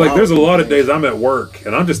 You can do Because like, there's a lot of things. days I'm at work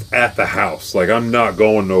and I'm just at the house. Like, I'm not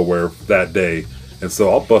going nowhere that day, and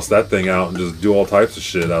so I'll bust that thing out and just do all types of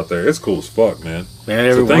shit out there. It's cool as fuck, man.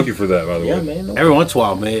 Man, So thank you for that, by the Yeah, way. man. No Every once in a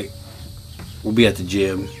while, Mick, we'll be at the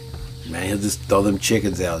gym. Man, he'll just throw them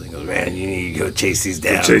chickens out. He goes, man, you need to go chase these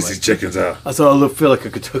down. Chase I'm these like, chickens out. I thought I look feel like a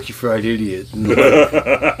Kentucky Fried Idiot. And like,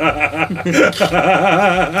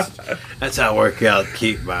 that's how I work out.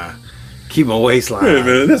 Keep my waistline. Wait a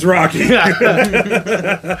minute, that's Rocky. Wait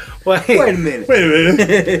Wait a minute. Wait a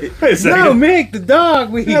minute. Wait a second. No, Mick, the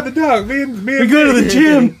dog. We Yeah, the dog. Me and we go to the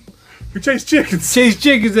gym. We chase chickens. Chase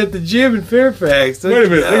chickens at the gym in Fairfax. Wait a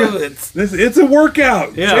minute. No, Look at it's a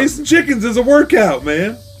workout. Yeah. Chasing chickens is a workout,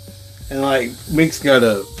 man. and like Mick's got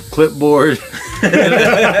a clipboard and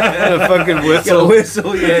a fucking Got a whistle.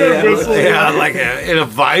 whistle, yeah. Whistle. Yeah, like in a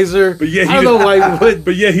visor. But yeah, I don't know why you would.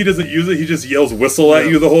 But yeah, he doesn't use it. He just yells "whistle" at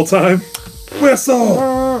you the whole time.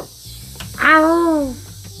 Whistle.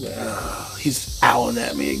 He's owling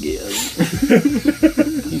at me again.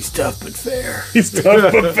 He's tough but fair. He's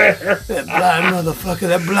tough but fair. That blind motherfucker,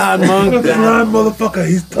 that blind monk. The blind motherfucker.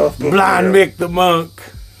 He's tough but Blind fair. Mick the monk.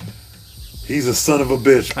 He's a son of a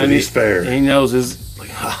bitch, but And he's fair. He knows his. Like,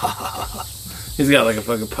 he's got like a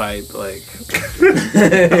fucking pipe. Like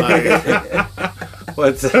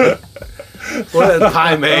what's what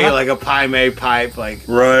pie may like a pie may pipe like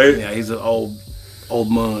Right? yeah he's an old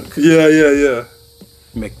monk. Yeah, yeah, yeah.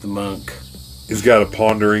 Mick the monk. He's got a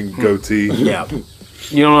pondering goatee. Yeah.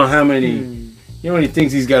 You don't know how many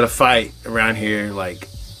things he's got to fight around here. Like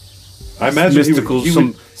I imagine mystical, he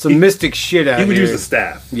would some mystic shit out he would here. use a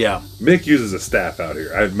staff. Yeah, Mick uses a staff out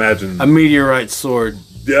here. I imagine. a meteorite sword.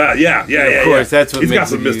 Yeah. Of course, that's what he's Mick got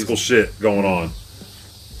some would mystical shit going on.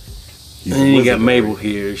 He's And then you wizard, got Mabel baby.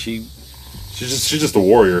 here. She's She's just a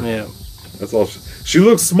warrior. yeah. That's all. She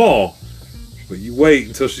looks small, but you wait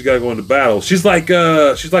until she's got to go into battle. She's like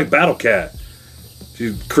Battle Cat.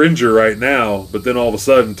 She's Cringer right now, but then all of a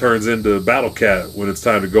sudden turns into Battle Cat when it's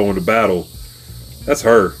time to go into battle. That's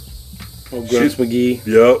her. Old Grunts McGee.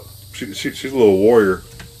 Yep. She's a little warrior.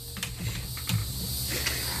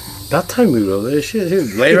 About time we moved over there. Shit, he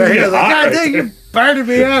was lay right here. I was like, God dang, you burning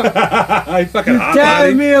me up. I fucking hot,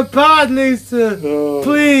 Tearing buddy. me apart, Lisa. Oh.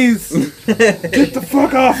 Please. Get the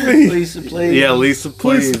fuck off me. Lisa, please. Yeah, Lisa,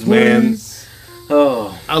 please, man.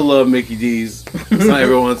 Oh, I love Mickey D's. It's not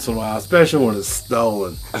every once in a while, especially when it's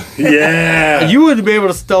stolen. Yeah. You wouldn't be able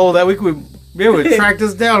to steal that. We could be able to track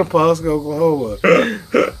this down in Pulaski, Oklahoma.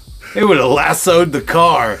 They would have lassoed the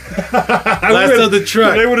car, lassoed the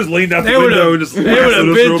truck. They would have leaned out the They would window and have. just They would lassoed have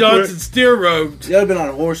us Ben real Johnson steer roped. you would have been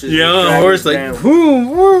on horses. Yeah, on a dragging horse us like down. whoo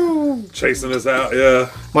woo. quick. Chasing us out, yeah.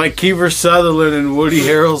 Like Kiefer Sutherland and Woody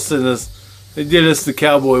Harrelson. They did us the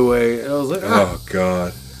cowboy way. And I was like, oh, Oh,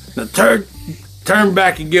 God. now turn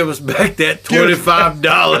back and give us back that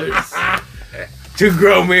 $25. To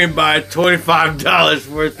grow me and buy $25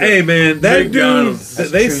 worth of Hey, man, that dude, McDonald's. That's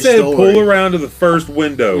a they true said story. pull around to the first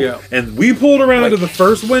window. Yeah. And we pulled around to the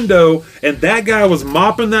first window, and that guy was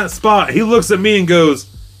mopping that spot. He looks at me and goes,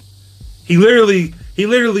 he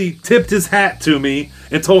literally tipped his hat to me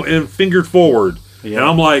and fingered forward. Yeah. And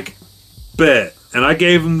I'm like, bet. And I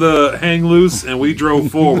gave him the hang loose, and we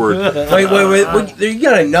drove forward. Wait. You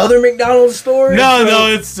got another McDonald's story? No,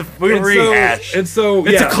 it's we And rehash. So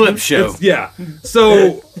It's a clip show. Yeah.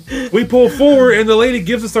 So we pull forward, and the lady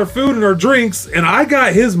gives us our food and our drinks, and I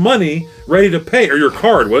got his money ready to pay, or your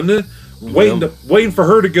card, wasn't it? Waiting for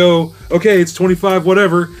her to go. Okay, it's 25,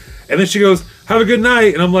 whatever. And then she goes, "Have a good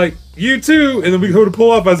night," and I'm like, "You too." And then we go to pull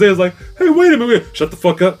off. Isaiah's like, "Hey, wait a minute! Shut the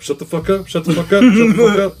fuck up! Shut the fuck up! Shut the fuck up! Shut the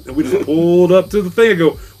fuck up!" And we just pulled up to the thing. I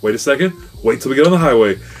go, "Wait a second! Wait till we get on the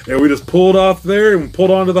highway." And we just pulled off there and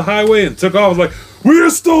pulled onto the highway and took off. I was like, "We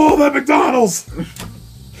just stole that McDonald's."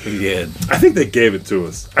 We did. I think they gave it to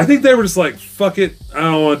us. I think they were just like, "Fuck it! I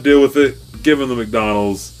don't want to deal with it. Give them the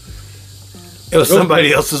McDonald's." It was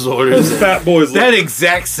somebody else's order. Those fat boys. That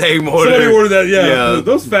exact same order. Somebody ordered that. Yeah. Yeah.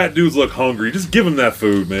 Those fat dudes look hungry. Just give them that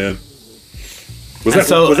food, man. Was And that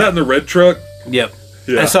so- was that in the red truck? Yep.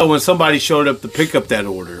 Yeah. And so when somebody showed up to pick up that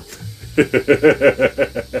order,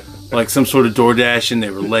 Like some sort of DoorDash, and they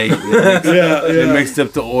were late. They mixed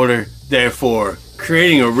up the order, therefore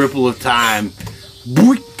creating a ripple of time.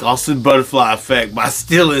 Boink, also the butterfly effect by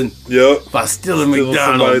stealing. Yep. By stealing Somebody's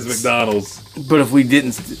McDonald's. McDonald's. But if we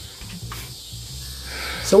didn't,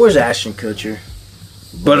 So where's Ashton Kutcher?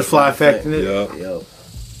 butterfly effect in it. Yeah. Yo.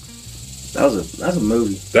 That's a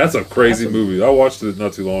movie. That's a crazy movie. I watched it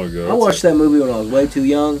not too long ago. I watched that movie when I was way too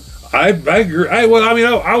young. I agree. I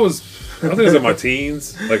think it was in my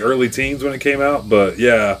teens, like early teens when it came out. But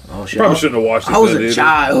yeah, Oh, shit. probably shouldn't have watched it. I was then a either.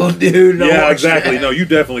 child, dude. and I Yeah, watched exactly. that. No, you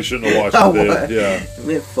definitely shouldn't have watched I it then. was. Yeah.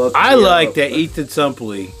 Man, fuck I me like up. that Ethan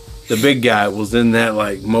Suplee, the big guy, was in that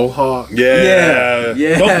like mohawk. Yeah.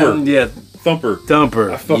 Yeah. Thumper. Yeah,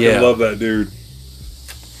 Thumper. I fucking love that dude.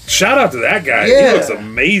 Shout out to that guy. Yeah. He looks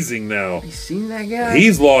amazing now. You seen that guy?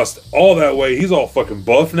 He's lost all that weight. He's all fucking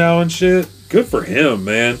buff now and shit. Good for him,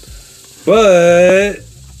 man. But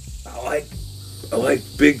I like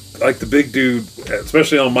the big dude,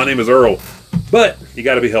 especially on My Name Is Earl. But you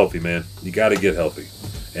got to be healthy, man. You got to get healthy,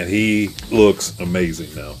 and he looks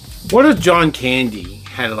amazing now. What if John Candy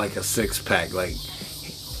had like a 6-pack? Like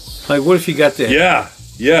what if he got that?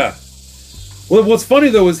 Yeah. Well, what's funny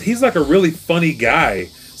though is he's like a really funny guy.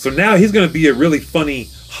 So now he's gonna be a really funny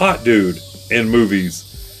hot dude in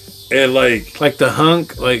movies, and like Like the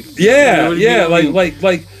hunk, like yeah, you know what I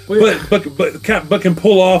mean? but can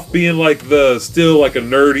pull off being like the still like a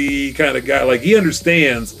nerdy kind of guy. Like he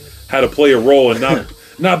understands how to play a role and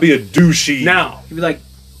not be a douchey. Now, He'd be like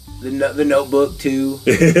the Notebook 2.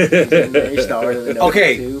 He starred in the Notebook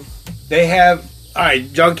Okay. 2. they have all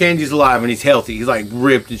right. John Candy's alive and he's healthy. He's like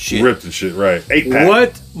ripped and shit. ripped and shit, right? 8-pack.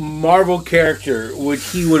 What Marvel character would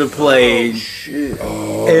he would have played Shit.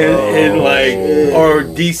 in like or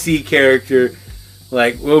DC character?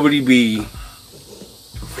 Like what would he be?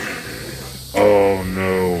 Oh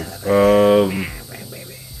no.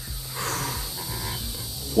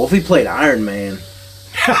 What if he played Iron Man?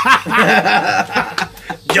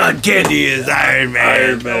 John Candy is Iron Man.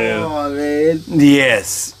 Iron Man. Come on, man.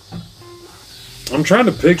 Yes. I'm trying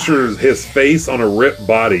to picture his face on a ripped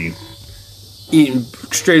body, Eating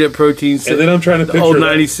straight up protein. and then I'm trying to picture old that-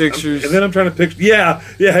 96ers. And then I'm trying to picture. Yeah.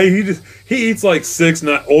 He eats like 6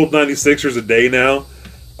 old 96ers a day now.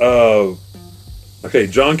 Okay,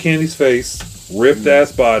 John Candy's face, ripped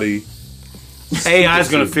ass body. AI's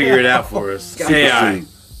gonna figure it out for us. AI.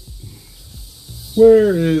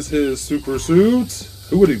 Where is his super suit?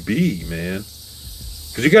 Who would he be, man?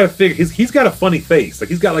 Because you got to figure he's got a funny face. Like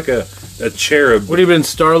he's got like a cherub. Would he been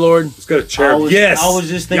Star Lord? He's got a cherub. I was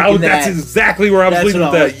just thinking That's that. exactly where I was That's leading with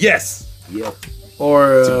what I that. Yes, Yep. Or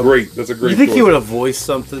that's a great. you think he choice. would have voiced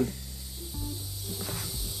something?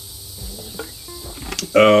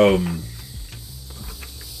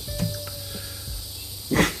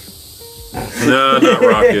 No, not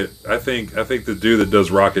Rocket. I think the dude that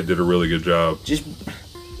does Rocket did a really good job. Just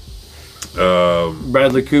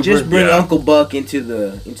Bradley Cooper. Just bring Yeah. Uncle Buck into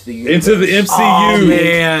the universe. Into the MCU. Oh,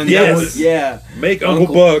 man. Yes. Yeah. Make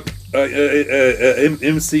Uncle Buck a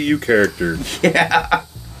MCU character. Yeah.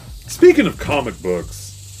 Speaking of comic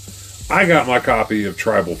books, I got my copy of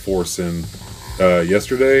Tribal Force in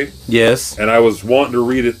yesterday, Yes. and I was wanting to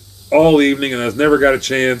read it all evening, and I just never got a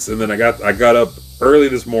chance. And then I got up early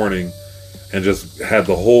this morning and just had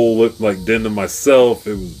the whole den to myself.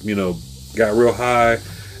 It was got real high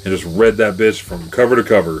and just read that bitch from cover to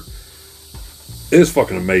cover. It is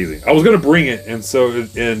fucking amazing. I was gonna bring it and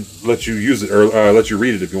let you use it or let you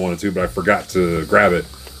read it if you wanted to, but I forgot to grab it.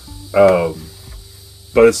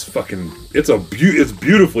 But it's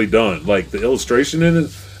beautifully done. Like the illustration in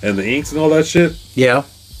it and the inks and all that shit Yeah.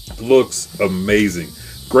 looks amazing.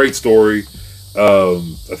 Great story. I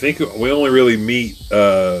think we only really meet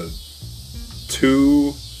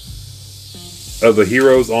 2 of the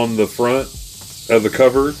heroes on the front of the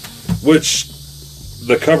cover, which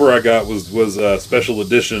the cover I got was a special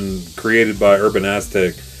edition created by Urban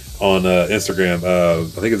Aztec on Instagram. I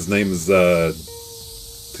think his name is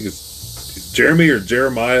it's Jeremy or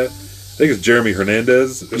Jeremiah. I think it's Jeremy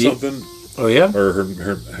Hernandez or something. Oh yeah. Or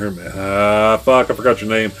fuck, I forgot your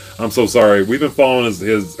name. I'm so sorry. We've been following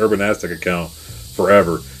his Urban Aztec account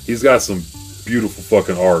forever. He's got some beautiful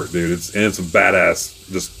fucking art, dude. And some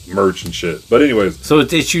badass just merch and shit. But anyways, So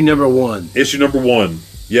it's issue number 1. issue number 1.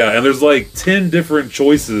 Yeah, and there's like 10 different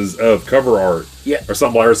choices of cover art. Yeah. Or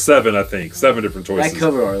something, or 7, I think. 7 different choices. That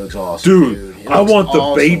cover art looks awesome, Dude, It I looks want the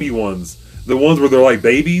awesome. baby ones. The ones where they're like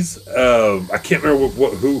babies. I can't remember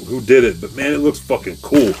who did it, but man, it looks fucking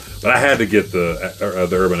cool. But I had to get the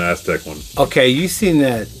Urban Aztec one. Okay, you seen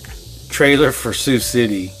that trailer for Sioux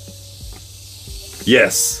City?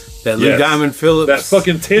 Yes. That Lou Diamond Phillips. That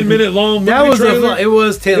fucking 10-minute long movie that was trailer. It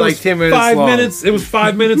was 10 minutes 5 long. minutes. It was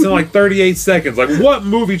 5 minutes and like 38 seconds. Like, what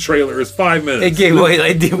movie trailer is 5 minutes? It gave away.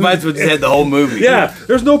 Like, might as well just had the whole movie. Yeah,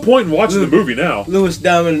 there's no point in watching the movie now. Louis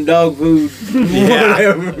Diamond Dog Food.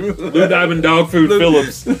 Whatever. Lou Diamond Dog Food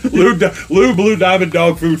Phillips. Lou Blue Diamond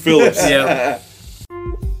Dog Food Phillips. Yeah.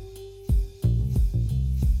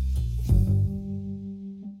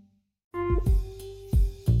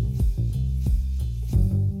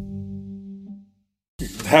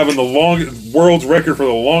 Having the world's record for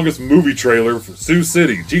the longest movie trailer for Sioux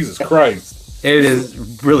City. Jesus Christ. It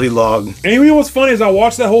is really long. And you know what's funny is I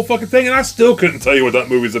watched that whole fucking thing and I still couldn't tell you what that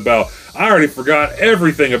movie's about. I already forgot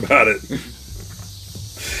everything about it.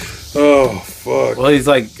 Oh, fuck. Well, he's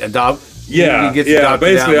like adopted. Yeah, he gets yeah. adopted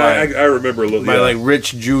Basically, out I remember a little. by like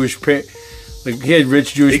rich Jewish parents. Like he had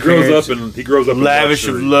rich Jewish. He grows parents, up and he grows up lavish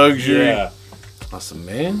in of luxury. Yeah. Awesome,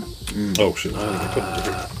 man. Oh shit.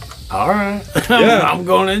 All right. Yeah. I'm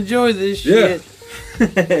going to enjoy this Yeah. shit.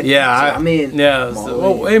 Yeah. Yeah.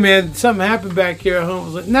 So, hey, man, something happened back here at home. I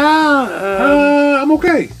was like, nah. I'm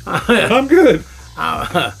okay. I'm good.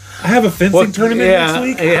 I have a fencing tournament next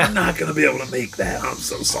week. Yeah. I'm not going to be able to make that. I'm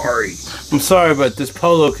so sorry. I'm sorry about this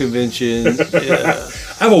polo convention. Yeah.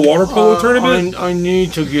 I have a water polo tournament. I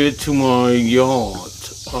need to get to my yacht.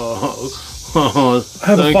 I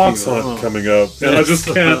have a fox hunt coming up, and I just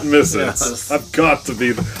can't miss it. Yes. I've got to be.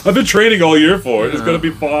 I've been training all year for it. It's gonna be.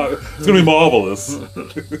 It's gonna be marvelous.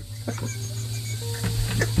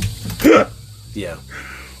 Yeah.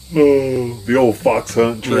 Oh, the old fox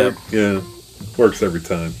hunt trick. Yeah, works every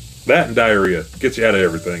time. That and diarrhea gets you out of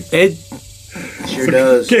everything. It sure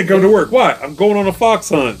does. Can't come to work. Why? I'm going on a fox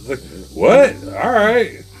hunt. Like, what? All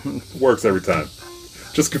right. Works every time.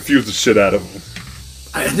 Just confuse the shit out of them.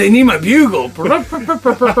 They need my bugle. I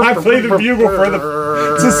played the bugle for them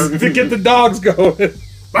to get the dogs going. If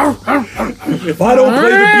I don't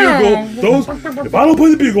play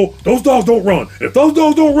the bugle, those dogs don't run. If those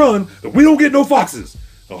dogs don't run, then we don't get no foxes.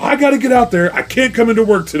 So I got to get out there. I can't come into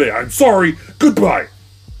work today. I'm sorry. Goodbye.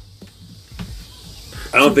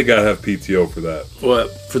 I don't think I'd have PTO for that.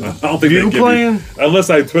 What? For the I don't think bugle they'd give playing? me, unless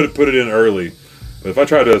I put it in early. But if I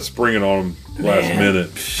try to spring it on them last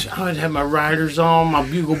minute. I would have my riders on, my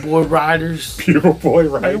bugle boy riders. Bugle boy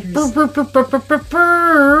riders. Hold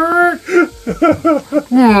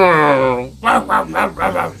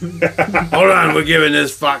on, we're giving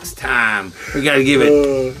this fox time. We gotta give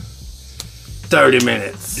it 30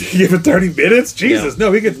 minutes. You give it 30 minutes? Jesus, Yeah.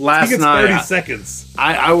 no, he gets Last 30 night, seconds.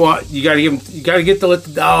 I want you gotta give him. You gotta get to let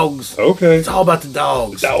the dogs. Okay. It's all about the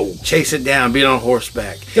dogs. Dog. Chase it down, being on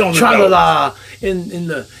horseback. Get on the Tra-la-la in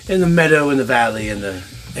the meadow, in the valley,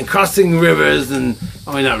 and crossing rivers and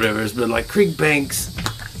not rivers, but like creek banks.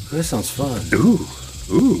 Oh, this sounds fun. Ooh.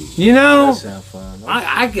 You know, That sounds fun.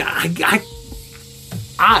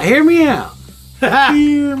 I hear me out.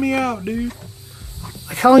 Hear me out, dude.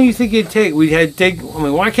 Like, how long do you think it'd take? We'd had to take. I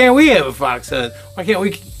mean, why can't we have a fox hunt? Why can't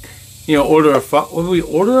we, order a fox? Would we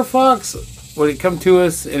order a fox? Would it come to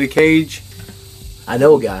us in a cage? I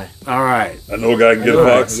know a guy. All right. I know a guy who can get a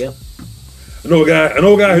fox. Yeah. I know a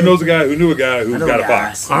guy who knows a guy who knew a guy who got a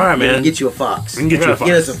fox. All right, man. Get you a fox. We can get you a fox.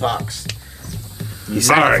 Get us a fox. You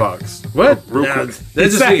sack a fox. What? Real No, quick.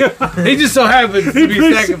 he just so happens to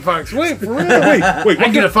be sack a fox. Wait, for real? Wait, I what,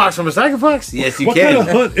 can get a fox from a sack of fox? Yes, you what can. kind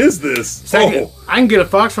of hunt is this? I can get a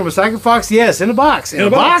fox from a sack of fox? Yes, in a box. In a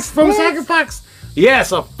box from a sack of fox?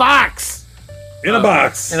 Yes, a fox. In a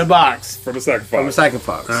box. In a box. From a sack of fox. From a sack of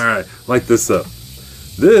fox. All right, light this up.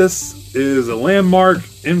 This is a landmark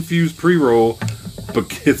infused pre-roll,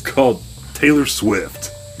 but it's called Taylor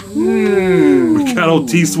Swift. We got old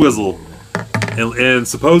T Swizzle, and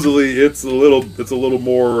supposedly it's a little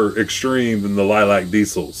more extreme than the Lilac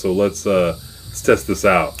Diesel. So let's test this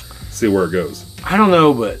out, see where it goes. I don't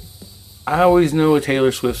know, but I always know a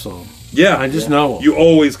Taylor Swift song. Yeah, I just know 'em. You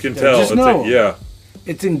always can tell. just know 'em. Yeah,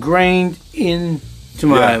 It's ingrained into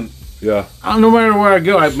my. yeah. No matter where I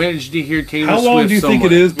go, I've managed to hear Taylor Swift. How long do you think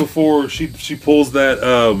somewhere. it is before she pulls that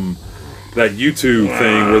that YouTube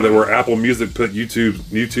thing where Apple Music put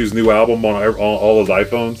YouTube's new album on all his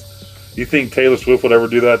iPhones? You think Taylor Swift would ever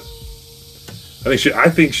do that? I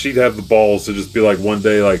think she'd have the balls to just be like one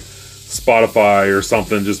day like Spotify or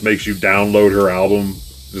something just makes you download her album.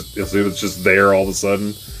 Just it's just there all of a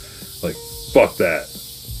sudden. Like fuck that.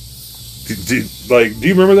 Do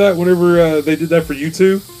you remember that whenever they did that for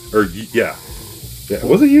YouTube? Or yeah,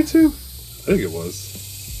 was it YouTube? I think it was.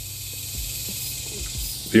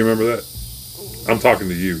 Do you remember that? I'm talking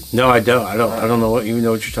to you. No, I don't. I don't know what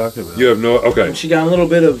you're talking about. You have no. Okay. She got a little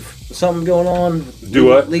bit of something going on? Do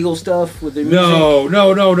what? Legal stuff with their music? No.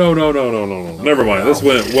 Never mind. This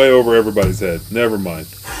went way over everybody's head. Never mind.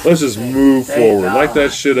 Let's just move forward. God. Light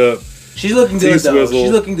that shit up. She's looking good though. T-Swizzle.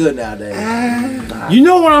 She's looking good nowadays. You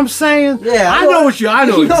know what I'm saying? Yeah, I know what you. I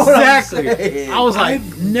know you know what I'm exactly. saying. I was like, I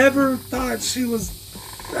never thought she was.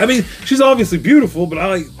 I mean, she's obviously beautiful, but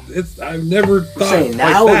I've never thought saying like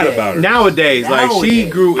that nowadays. about her. nowadays, like she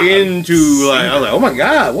Nowadays. grew into like I was like, oh my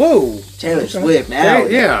god, whoa, Taylor Swift now.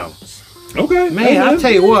 yeah. Okay, Man, I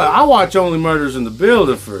tell you what, I watch Only Murders in the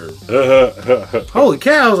Building for holy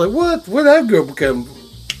cow. I was like, what? Where that girl become?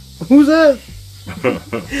 Who's that?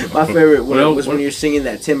 My favorite one Well, was when you were singing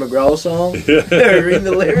that Tim McGraw song. Reading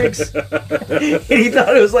the lyrics. And he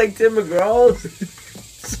thought it was like Tim McGraw's.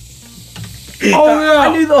 Oh yeah.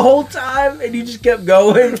 I knew the whole time, and you just kept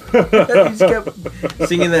going. You just kept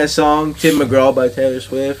singing that song, Tim McGraw by Taylor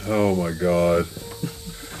Swift. Oh my god.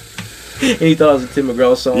 And he thought it was a Tim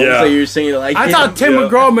McGraw song. Yeah. So you were singing it like I him. thought Tim Yeah.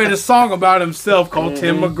 McGraw made a song about himself called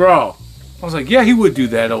Tim McGraw. I was like, yeah, he would do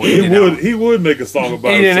that. Oh, He would make a song about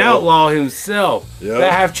And an himself. outlaw himself, Yeah.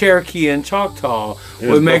 that half Cherokee and Choctaw, In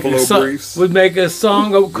would his make, buffalo briefs. would make a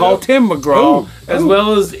song called Tim McGraw, as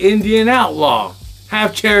well as Indian Outlaw,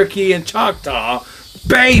 half Cherokee and Choctaw,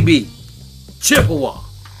 baby, Chippewa.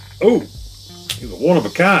 Oh, he's a one of a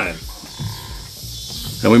kind.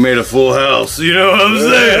 And we made a full house. You know what I'm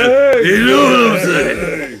saying? You know what I'm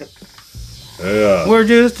saying? Yeah. We're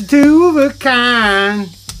just a two of a kind.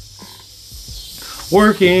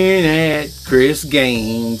 Working at Chris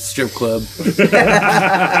Gaines strip club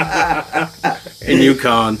in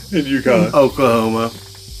Yukon, In Yukon. Oklahoma.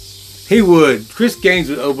 He would. Chris Gaines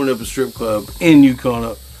would open up a strip club in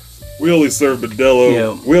Yukon. We only serve Modelo.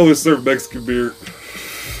 Yeah. We only serve Mexican beer.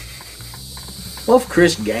 What if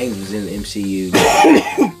Chris Gaines was in the MCU?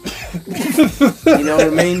 You know what I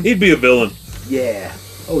mean? He'd be a villain. Yeah.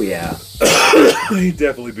 Oh, yeah. He'd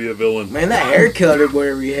definitely be a villain. Man, that haircut or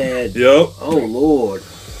whatever he had. Yep. Oh, Lord.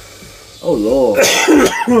 Oh, Lord.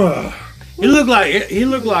 He looked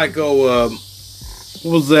like what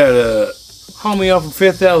was that? Homie off of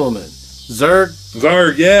Fifth Element, Zerg.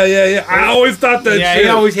 Zarg, yeah. I always thought that Yeah, shit. he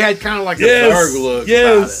always had kind of like a yes. Zerg look.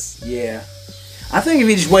 Yes. Yeah. I think if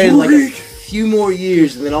he just waited like a few more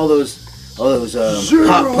years and then all those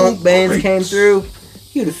pop punk bands came through,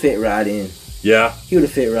 he would have fit right in. Yeah. He would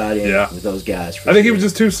have fit right in Yeah. with those guys. I think he was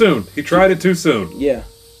just too soon. He tried it too soon. Yeah.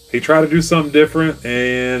 He tried to do something different,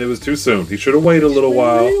 and it was too soon. He should have waited a little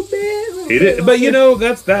while. He did, but you know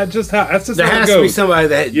that's just There how it has goes. to be somebody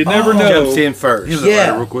that You never know. jumps in first. Here's a Yeah.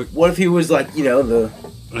 lighter real quick. What if he was like, you know,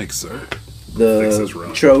 Thanks, sir. Fix the this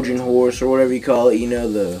run. Trojan horse or whatever you call it, you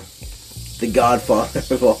know, the Godfather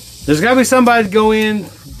of all. There's got to be somebody to go in.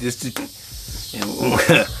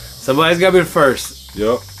 Somebody's got to be the first.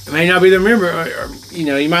 Yep. It may not be the member, or, you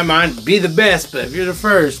know, you might be the best, but if you're the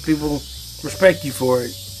first, people respect you for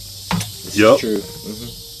it. Yep. True.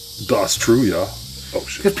 That's true, yeah. Oh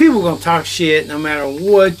shit. Because people gonna talk shit no matter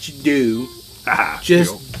what you do.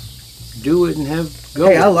 Just do it and go.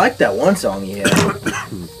 Hey, I like that one song he had.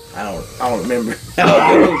 I don't remember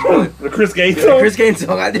how it goes, The Chris Gaines but song? Chris Gaines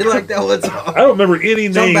song. I did like that one I song. don't remember any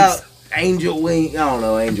Something names. about Angel Wing. I don't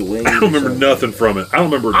know, Angel Wing. I don't remember nothing from it. I don't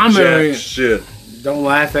remember I'm jack very- shit. Don't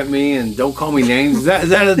laugh at me and don't call me names. Is that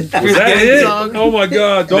a Was Chris that Gaines it? song? Oh my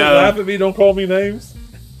god! Don't No. laugh at me. Don't call me names.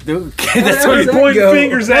 Dude, that's Where where does You're that pointing go?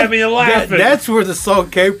 fingers at me and laughing. that's where the song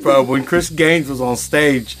came from. When Chris Gaines was on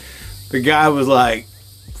stage, the guy was like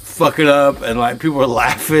fucking up and like people were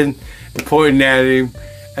laughing and pointing at him,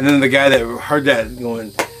 and then the guy that heard that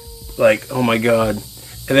going like, "Oh my god."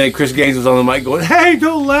 And then Chris Gaines was on the mic going, "Hey,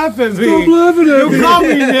 don't laugh at me. Stop laughing at Don't me. call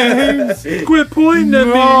me names. Quit pointing at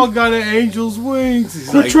We me. all got an angel's wings."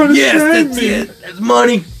 He's They're like, trying to "Yes, shame that's me." it. That's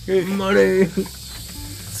money. Money.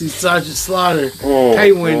 See Sergeant Slaughter, Oh,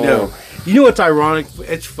 pay window. You know what's ironic?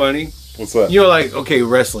 It's funny. What's that? You know, like, okay,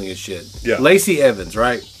 wrestling and shit. Yeah. Lacey Evans,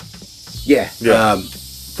 right? Yeah. Yeah.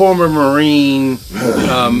 Former Marine.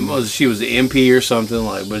 She was the MP or something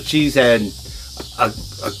like. But she's had a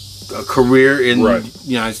career in Right. the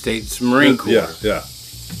United States Marine Corps. Yeah.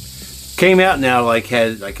 Came out now, like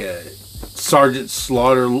had like a Sergeant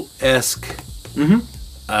Slaughter-esque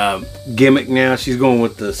gimmick. Now she's going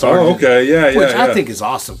with the sergeant. Oh, okay. Yeah. Which Yeah. I think is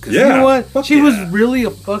awesome because you Yeah. know what? Fuck She yeah. was really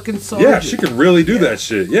a fucking soldier. Yeah, she could really do that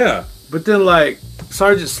shit. Yeah. But then, like,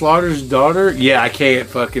 Sergeant Slaughter's daughter, yeah, I can't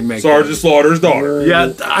fucking make Sergeant that. Slaughter's daughter.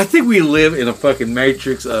 Yeah, I think we live in a fucking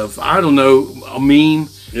matrix of, I don't know, a meme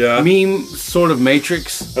sort of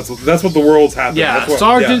matrix. That's what the world's happening. Yeah, That's what,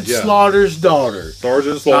 Sergeant yeah. Slaughter's daughter.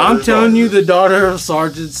 Sergeant Slaughter's I'm telling you, daughter. the daughter of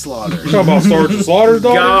Sergeant Slaughter You talking about Sergeant Slaughter's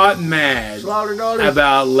daughter? got mad Slaughter daughter.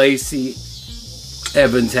 about Lacey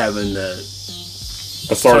Evans having the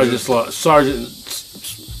A sergeant. Sergeant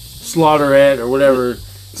Slaughterette or whatever.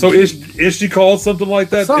 So is she called something like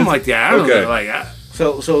that? Something like that. I don't know. Like,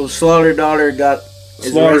 So Slaughter daughter got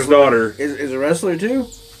Slaughter's daughter is a wrestler too.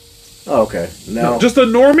 Oh, okay. No, just a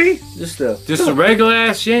normie. just a regular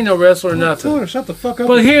ass. She ain't no wrestler or nothing. Tell her, shut the fuck up.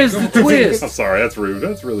 But here's the twist. I'm sorry, that's rude.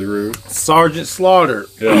 That's really rude. Sergeant Slaughter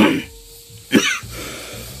Yeah.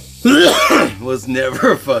 was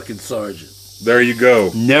never a fucking sergeant. There you go.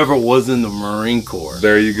 Never was in the Marine Corps.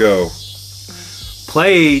 There you go.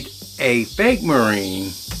 Played a fake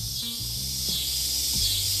Marine.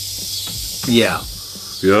 Yeah.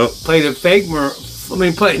 Yep. Played a fake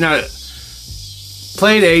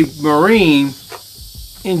played a Marine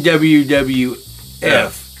in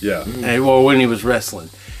WWF. Yeah. And, well, when he was wrestling.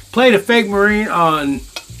 Played a fake Marine on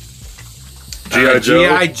G.I. Joe.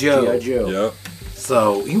 G.I. Joe. Yeah.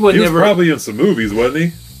 So he He was was never. probably in some movies, wasn't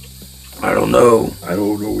he? I don't know. I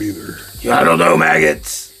don't know either. I don't know,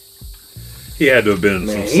 maggots. He had to have been in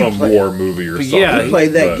Man, some he played- war movie or But something. yeah, He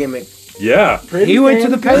played that but- gimmick. Yeah. Pretty He went to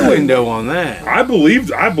damn the pay good. window on that. I believed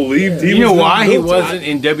he You know was why he built to- wasn't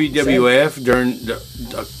in WWF during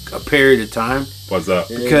a period of time? What's that?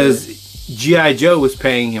 Because G.I. Joe was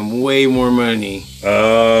paying him way more money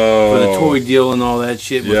Oh. for the toy deal and all that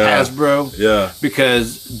shit with Yeah. Hasbro. Yeah.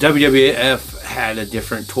 Because WWF had a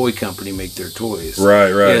different toy company make their toys.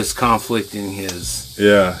 Right, right. His conflict in his.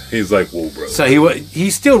 Yeah. He's like, whoa, brother. So he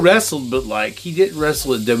still wrestled, but like he didn't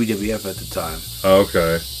wrestle at WWF at the time.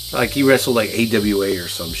 Okay. Like he wrestled like AWA or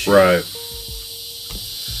some shit. Right.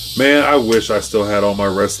 Man, I wish I still had all my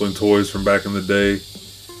wrestling toys from back in the day.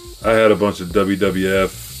 I had a bunch of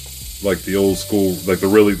WWF, like the old school, like the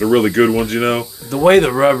really good ones, you know. The way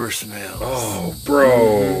the rubber smells. Oh,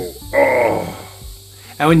 bro. Oh.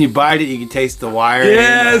 And when you bite it, you can taste the wire.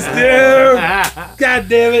 Yes, dude. God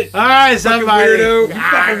damn it. All right, somebody. Weirdo. You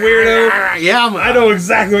fucking weirdo. Yeah, I know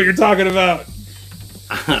exactly what you're talking about.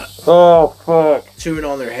 Oh, fuck. Chewing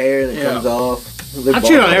on their hair that comes off. I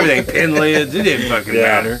chewed on everything. Pin lids. It didn't fucking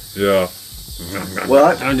matter. Yeah.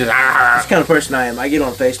 Well, I'm just. that's the kind of person I am. I get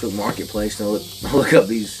on Facebook Marketplace and I look up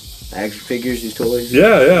these action figures, these toys.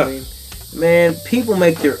 Yeah, yeah. I mean, man, people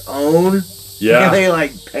make their own. Yeah. And they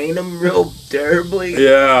like paint them real terribly.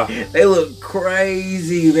 Yeah. They look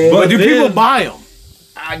crazy, man. But do then- people buy them?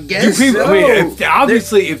 I Do guess people? so. I mean,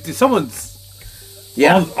 obviously, if someone's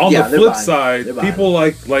yeah, On yeah, the they're flip buying. side, They're buying. people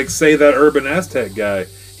like say that Urban Aztec guy.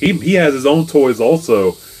 He has his own toys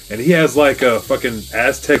also, and he has like a fucking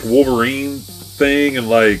Aztec Wolverine thing, and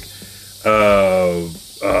like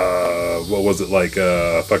what was it, like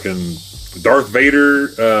fucking Darth Vader,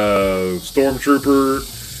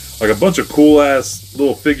 Stormtrooper, like a bunch of cool ass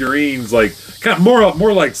little figurines, like kind of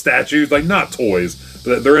more like statues, like not toys,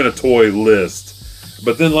 but they're in a toy list.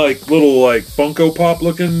 But then like little like Funko Pop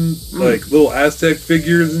looking like little Aztec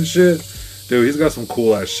figures and shit. Dude, he's got some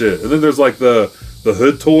cool ass shit. And then there's like the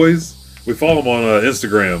Hood toys. We follow him on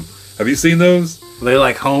Instagram. Have you seen those? they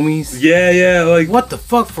like homies. Yeah, yeah. Like What the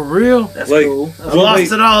fuck, for real? That's like- cool. I well, lost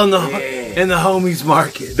they- it all in the homies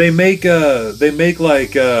market. they make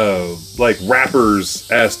like rappers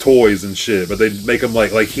as toys and shit. But they make them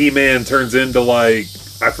like He-Man turns into like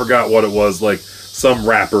I forgot what it was, like some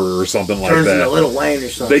rapper or something like Turns that. into Little Wayne or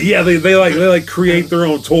something. They create their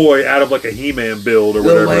own toy out of like a He-Man build or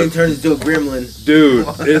Little whatever. Wayne turns into a gremlin. Dude,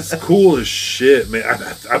 it's cool as shit, man.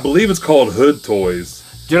 I believe it's called Hood Toys.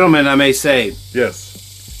 Gentlemen, I may say,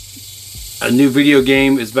 Yes. a new video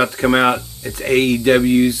game is about to come out. It's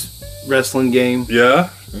AEW's wrestling game. Yeah.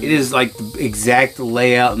 It is like the exact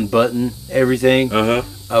layout and button, everything Uh huh.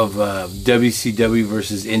 of WCW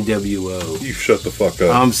versus NWO. You shut the fuck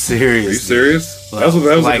up. I'm serious. Are you serious? That was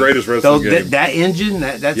Like, the greatest wrestling game. That engine,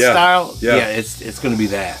 that Yeah. style, Yeah. yeah, it's going to be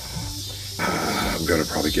that. I'm gonna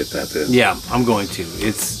probably get that then. Yeah, I'm going to.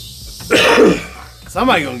 It's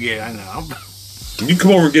somebody gonna get it. I know. You can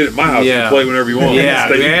come over and get it at my house Yeah. and play whenever you want. Yeah,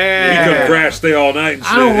 Stay, yeah. You come crash, stay all night and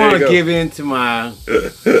shit. I don't There want you to go. give in to my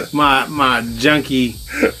junkie,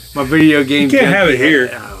 my video game. You can't have it junkie. here.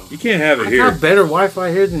 Oh. You can't have it I here. got better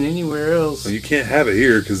Wi-Fi here than anywhere else. You can't have it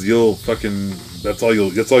here because you'll fucking. That's all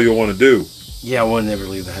you'll want to do. Yeah, I will never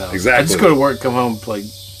leave the house. Exactly. I just go to work, come home, and play.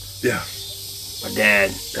 Yeah. My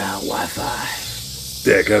dad. Wi-Fi.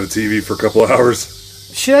 Dick, have a TV for a couple hours.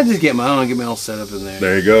 Should I just get my own? Get my own setup in there.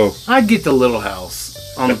 There you go. I'd get the little house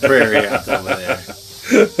on the prairie out over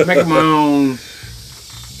there. Make my own.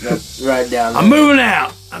 Right down there. I'm moving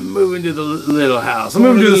out. I'm moving to the little house. I'm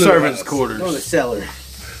moving to the servants' Go to the quarters. cellar.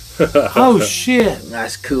 Oh shit!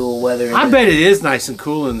 Nice cool weather. in I there. bet it is nice and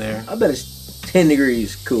cool in there. I bet it's 10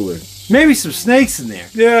 degrees cooler. Maybe some snakes in there,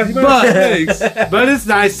 Yeah, you But- better thanks. but it's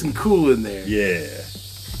nice and cool in there. Yeah.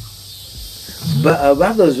 But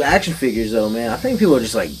about those action figures, though, man, I think people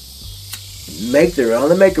just like make their own.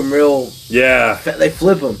 They make them real. Yeah. They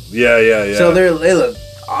flip them. Yeah. So they look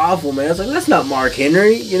awful, man. It's like that's not Mark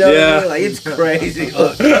Henry, you know? Yeah. What I mean? Like it's crazy.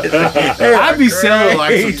 Look, I'd be selling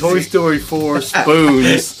like some Toy Story 4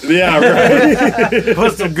 spoons. Yeah, right.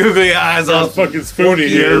 Put some googly eyes on. Fucking Spoonie Yeah,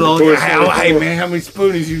 here. like, Toy hey, Story hey 4. man, how many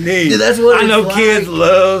spoonies you need? Dude, that's what I it's know like. kids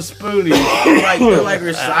love spoonies. they're like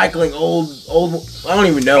recycling old. I don't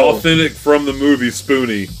even know. Authentic from the movie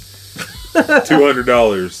Spoonie.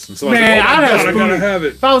 $200. And someone's Man, like, oh my I'd have God, I gotta Spoonie. have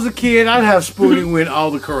it. If I was a kid, I'd have Spoonie win all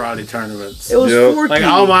the karate tournaments. It was Yep. Forky. Like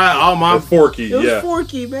all my Or Forky, It was yeah.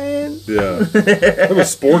 Forky, man. Yeah. It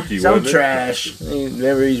was Sporky, Some wasn't it? trash.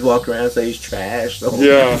 Remember, he's walking around and say he's trash. The whole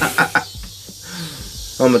Yeah.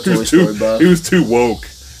 I'm a He Toy was, Story buff. he was too woke.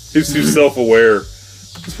 He was too self-aware.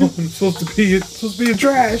 I'm supposed to be in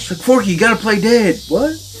trash. Like, Forky, you gotta play dead.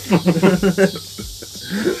 What?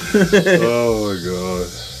 Oh my god.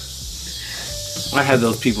 I had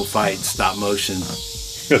those people fight in stop motion.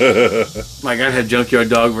 Like I'd have Junkyard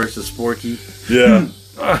Dog versus Sporky. Yeah.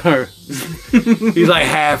 He's like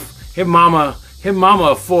half his mama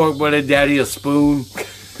a fork, but his daddy a spoon.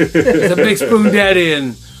 It's a big spoon daddy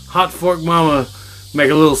and hot fork mama make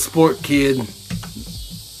a little sport kid.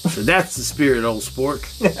 So that's the spirit of old Spork.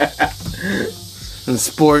 And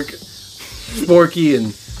Sporky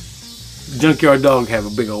and Junkyard Dog have a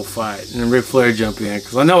big old fight, and then Ric Flair jump in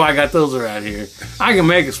because I know I got those around here. I can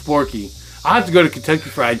make a Sporky. I have to go to Kentucky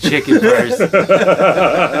Fried Chicken first.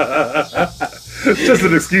 Just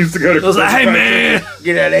an excuse to go to I was like, hey Kentucky Fried man,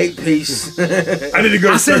 Get that 8-piece. Chicken. I need to go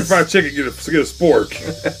to I said- Kentucky Fried Chicken get a spork.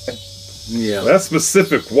 yeah, That's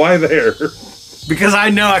specific. Why there? because I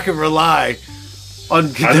know I can rely on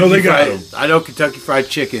Kentucky I know they got Fried. 'em. I know Kentucky Fried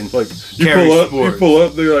Chicken. Like you Carry pull up, spork. you pull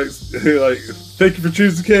up. They're like, thank you for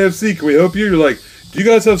choosing KFC. Can we help you? You're like, do you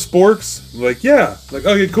guys have sporks? I'm like, yeah. Like,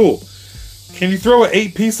 okay, cool. Can you throw an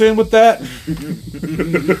 8-piece in with that? I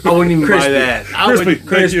wouldn't even buy Crispy. that. Crispy,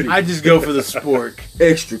 thank you. I just go for the spork.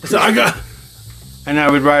 Extra. So I got, and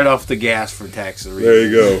I would write off the gas for tax reasons. There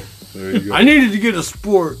you go. There you go. I needed to get a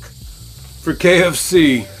spork for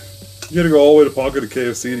KFC. You gotta go all the way to Ponca to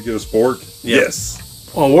KFC to get a spork? Yep. Yes.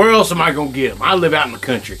 Well, where else am I gonna get them? I live out in the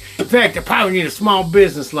country. In fact, I probably need a small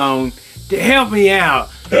business loan to help me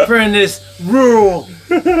out for in this rural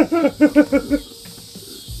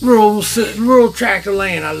tract of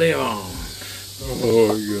land I live on. Oh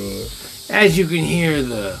my god. As you can hear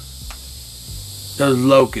the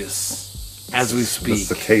locusts as we The speak.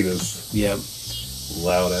 cicadas. Yep.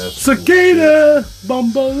 Loud ass. Cicada,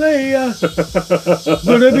 bambalea,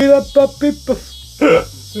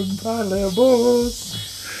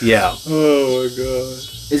 yeah. Oh my god.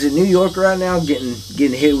 Is it New York right now getting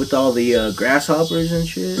hit with all the grasshoppers and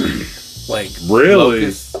shit? Like Really?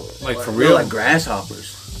 locusts, like for They're real. like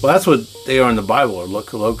grasshoppers. Well, that's what they are in the Bible, or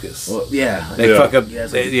locusts. Well, yeah. They Yeah. fuck up. Yeah,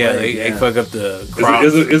 it's They, like yeah, plague, they yeah. fuck up the crops.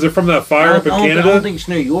 Is it from that I fire up in don't Canada? think it's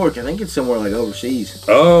New York. I think it's somewhere like overseas.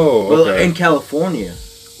 Oh, Well, okay. in California,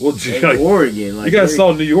 Well, gee, in like, Oregon. Like you guys they're-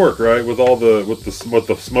 saw New York, right? With all the with the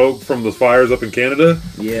smoke from the fires up in Canada.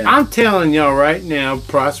 Yeah. I'm telling y'all right now,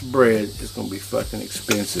 price of bread is gonna be fucking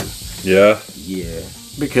expensive Yeah. Yeah.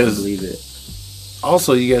 I because believe it.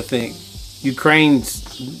 also you gotta think Ukraine's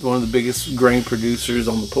one of the biggest grain producers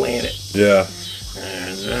on the planet. Yeah.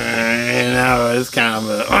 And now it's kind of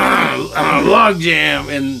a log jam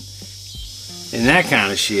and that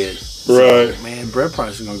kind of shit. Right. Man, bread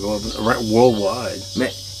prices are gonna go up worldwide. Man,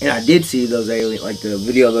 and I did see those aliens, like the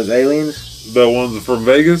video of those aliens. The ones from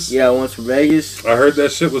Vegas. Yeah, once from Vegas. I heard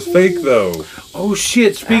that shit was fake though. Oh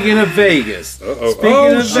shit! Speaking of Vegas, Uh-oh. Speaking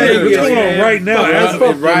Oh of shit! Vegas, What's going on man. right now? As we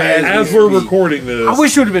we're speak. recording this. I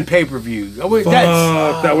wish it would have been pay per view. Fuck,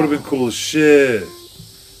 that would have been cool as shit.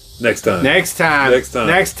 Next time. Next time,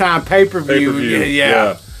 pay per view. Pay-per-view.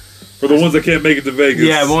 Yeah. For the ones that can't make it to Vegas.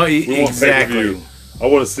 Yeah, well, we want exactly. pay-per-view. I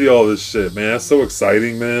want to see all this shit, man. That's so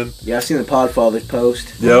exciting, man. Yeah, I seen the Podfathers post.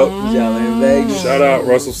 Yep. He's out there in Vegas. Shout out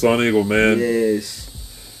Russell Sun Eagle, man. Yes.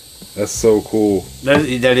 That's so cool.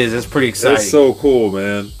 That's pretty exciting. That's so cool,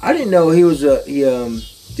 man. I didn't know he was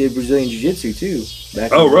did Brazilian Jiu Jitsu too.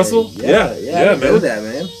 Back Oh, in the Russell? day. Yeah, I didn't know man. that,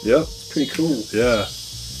 man. Yep. It's pretty cool. Yeah.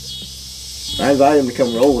 I invited him to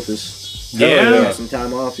come roll with us. Hell Yeah. yeah. Got some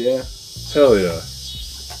time off, yeah. Hell yeah.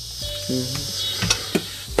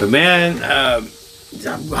 But man, I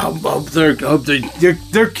hope they're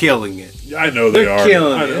killing it. I know they They're are.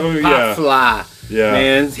 killing I it. know, Pop yeah. fly, Yeah.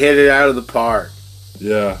 man, it's headed out of the park.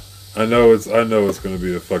 Yeah. I know it's going to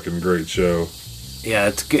be a fucking great show. Yeah,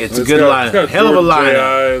 it's good. It's a good lineup. It's got Hell of a Jordan lineup.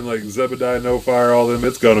 J.I. and like Zebediah No Fire, all them.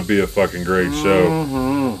 It's going to be a fucking great show.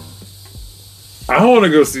 Mhm. I want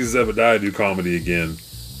to go see Zebediah do comedy again.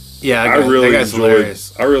 Yeah, I really that guy's enjoyed.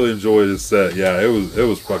 hilarious. I really enjoyed his set. Yeah, it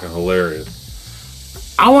was fucking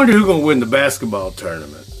hilarious. I wonder who's gonna win the basketball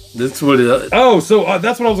tournament. That's what it is. Oh, so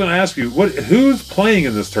that's what I was going to ask you. Who's playing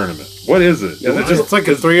in this tournament? What is it? Is it just It's like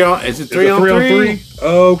a 3-on? Is it 3 on 3?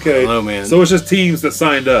 Okay. I don't know, man. So it's just teams that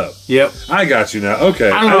signed up. Yep. I got you now.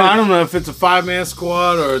 Okay. I don't know if it's a 5-man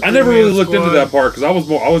squad or. I never really looked into that part because I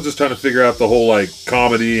was just trying to figure out the whole like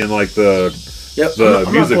comedy and like the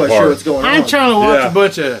I'm music not quite part. sure what's going on. I'm trying to watch Yeah. a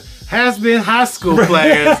bunch of has-been high school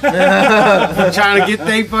players trying to get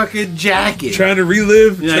their fucking jacket. Trying to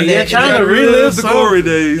relive. Yeah, trying to relive the some- glory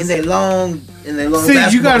days. in their long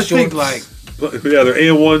See, you got to think like Yeah, they're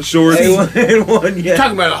A1 shorts. A1, yeah.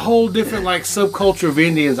 talking about a whole different like subculture of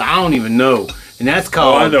Indians. I don't even know, and that's Oh,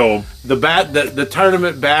 called I know 'em. the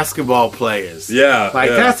tournament basketball players. Yeah,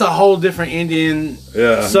 like yeah. that's a whole different Indian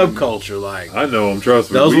Yeah. subculture. Like I know them.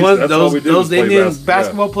 Trust me. those We- ones, that's all we did was those play Indian yeah.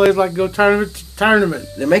 basketball players like go tournament.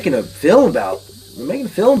 They're making a film about. They're making a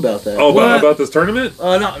film about that. Oh, What? about this tournament?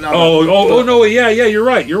 no. Oh, no, yeah, you're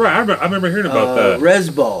right. I remember hearing about that.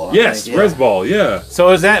 Resball. I Yes, think, yeah. Resball, yeah. So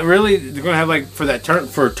is that really they're gonna have like for that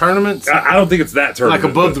for tournaments I don't think it's that tournament.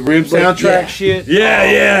 like above the rim But, soundtrack yeah. shit?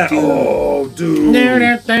 Yeah. dude. Oh, dude.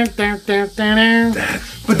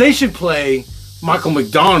 But they should play Michael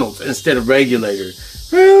McDonald's instead of Regulator.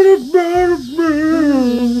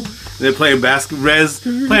 They're playing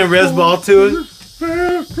playing res ball to it.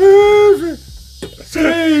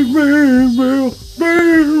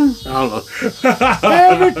 I don't know.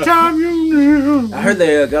 Every time you knew. I heard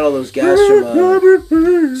they got all those guys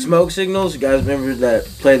from Smoke Signals. You guys remember that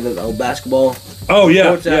played the old basketball? Oh, yeah.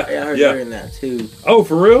 Courts out? I heard they're in that too. Oh,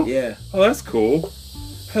 for real? Yeah. Oh, that's cool.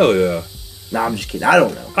 Hell yeah. Nah, I'm just kidding. I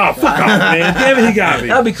don't know. Oh, fuck off, man. Damn it, he got me.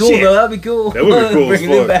 That'd be cool, Shit. though. That'd be cool. That would be cool as Bringing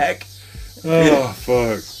fuck. it back. Oh,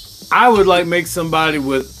 fuck. I would like make somebody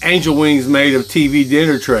with angel wings made of TV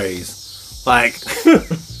dinner trays. Like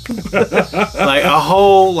like a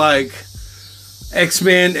whole like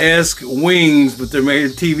X-Men-esque wings, but they're made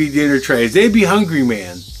of TV dinner trays. They'd be Hungry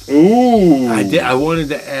Man. Ooh. I wanted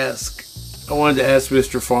to ask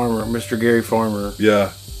Mr. Farmer, Mr. Gary Farmer,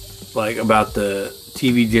 Yeah. like about the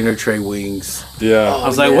TV dinner tray wings. Yeah. I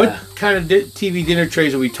was like, yeah. what kind of TV dinner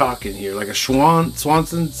trays are we talking here? Like a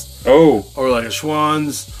Swanson's Oh. or like a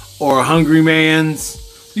Schwann's or a Hungry Man's?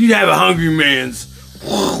 You'd have a Hungry Man's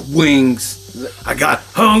wings. I got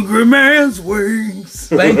Hungry Man's wings.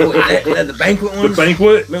 The banquet The ones.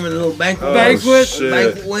 banquet? Remember the little banquet Oh, Banquet? shit.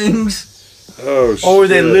 banquet wings? Oh, shit. Or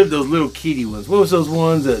they lived those little kitty ones. What was those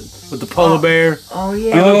ones that with the polar bear? Oh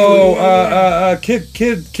yeah. Oh, kids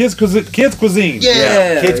cuisine.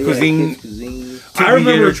 Yeah. Kids Cuisine. Kids Cuisine. TV I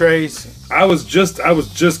remember- dinner trays. I was just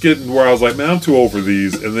getting where I was like, man, I'm too old for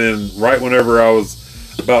these. And then right whenever I was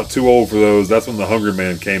about too old for those, that's when the Hungry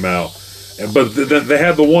Man came out. But they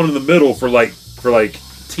had the one in the middle for like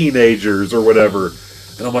teenagers or whatever.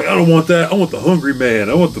 And I'm like, I don't want that. I want the Hungry Man.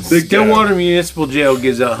 I want the big guy. Stillwater Municipal Jail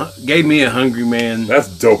gave me a Hungry Man. That's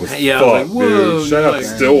dope as Yeah, I fuck, was like, whoa, dude. Shout out like- to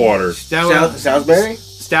Stillwater. Salisbury?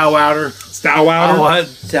 Stowouter. Stowouter? Oh, what?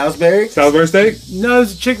 Salisbury? Salisbury steak? No,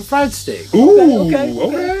 it's a chicken fried steak. Ooh,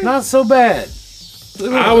 okay. Not so bad.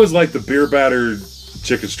 I always like the beer battered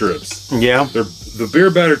chicken strips. Yeah. The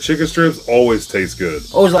beer battered chicken strips always taste good.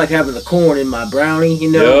 Always like having the corn in my brownie,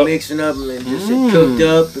 Yep. mixing up and then just it cooked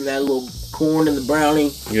up and that little corn in the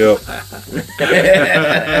brownie. Yep.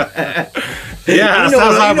 Yeah, You know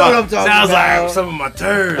what I'm talking sounds about. like some of my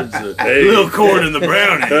turds. Hey. Little corn in the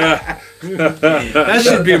brownie. That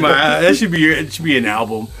should be it should be an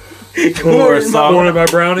album. Or a song. Corn in my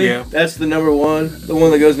brownie? Yeah. That's the number one. The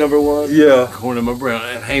one that goes number one. Yeah. Corn in my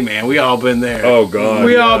brownie. Hey man, we all been there. Oh, God.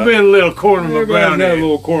 We all been a little corn in my Everybody's brownie. got a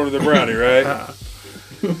little corn in the brownie, right?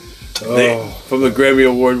 From the Grammy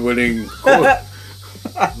Award winning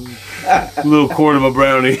little corn in my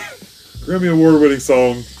brownie. Grammy Award winning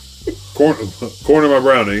song, corn in my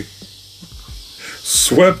brownie,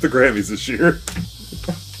 swept the Grammys this year.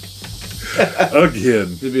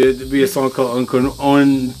 Again. There'd be a song called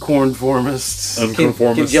Unconformists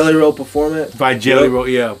Unconformist. Can Jelly Roll perform it? by Jelly Yep. Roll.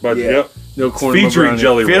 Yeah. But, Yeah. Yep. No corn in my Featuring brownie.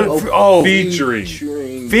 Jelly Roll. Featuring.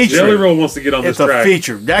 Jelly Featuring. Roll wants to get on this It's a track.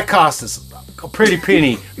 feature. That cost us a pretty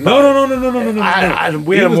penny. No. We He had a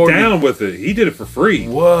was more down with it. He did it for free.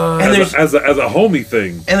 What? And As a homie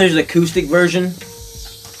thing. And there's an acoustic version.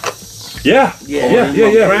 Yeah. Yeah.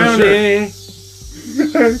 Yeah. for Brownie.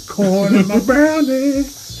 sure. Corn in my brownie.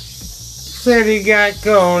 Said he got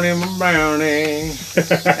corn in my brownie.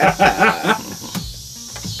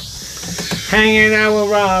 Hanging out with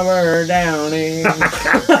Robert Downey.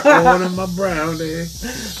 Corn in my brownie.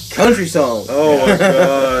 Country song. Oh my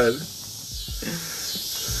god.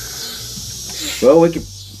 Well, we could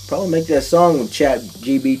probably make that song with Chat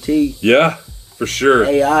GBT. Yeah, for sure.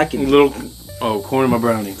 AI can. Corn in my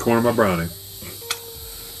brownie. Corn in my brownie.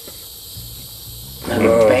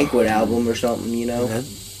 A banquet album or something, you know.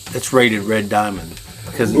 That's rated Red Diamond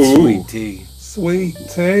because it's sweet tea. Sweet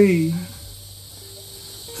tea.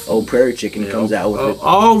 Old Prairie Chicken comes out with it.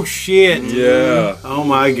 Oh shit! Yeah. Oh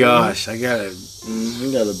my gosh! I gotta.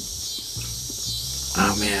 You gotta.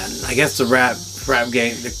 Oh man! I guess the rap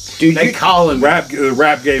game. Dude, Rap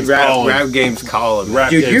game's calling. Rap game's calling.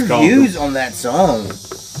 Dude, your views on that song.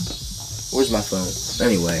 Where's my phone?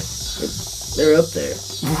 Anyway, they're up there.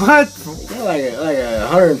 What? They're like a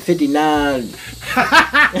 159,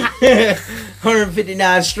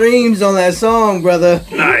 159 streams on that song, brother.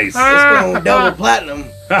 Nice. It's going double platinum.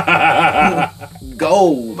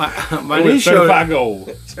 Gold. My niece showed it.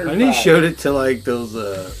 Gold. My niece showed it to like those.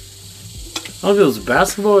 I don't know if it was a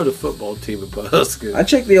basketball or the football team at Husker. I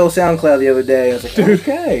checked the old SoundCloud the other day. I was like,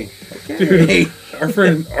 okay. Dude, our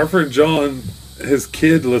friend John, his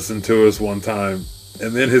kid listened to us one time,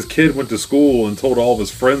 and then his kid went to school and told all of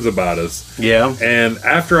his friends about us. Yeah. And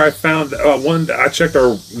after I found I checked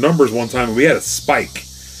our numbers one time, and we had a spike,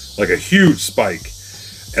 like a huge spike.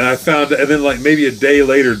 And I found, and then like maybe a day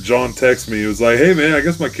later, John texted me. He was like, "Hey man, I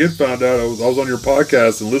guess my kid found out I was on your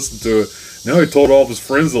podcast and listened to it. Now he told all of his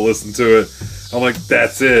friends to listen to it." I'm like,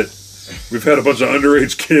 "That's it. We've had a bunch of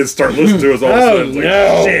underage kids start listening to us all of a sudden." It's like,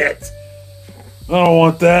 no. shit. I don't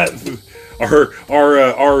want that.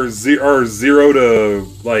 Our 0 to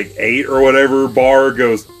like 8 or whatever bar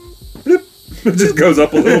goes, bloop. It just goes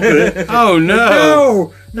up a little bit. Oh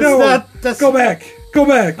no! No! Go back!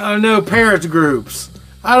 Oh no! Parent groups.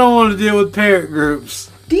 I don't want to deal with parent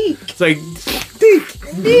groups. Deek. It's like Deek.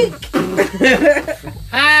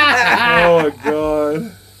 Oh my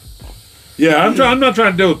god. Yeah, I'm not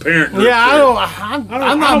trying to deal with parent groups. Yeah, I'm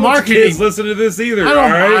not marketing. Kids listen to this either.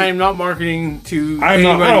 I'm not marketing to. I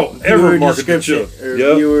don't ever market to Description children. or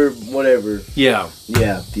Yep. viewer, whatever. Yeah.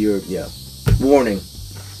 Yeah, viewer. Yeah. Warning.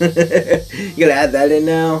 You gotta add that in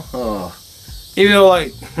now. Oh. Even though,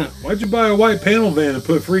 like, Why'd you buy a white panel van and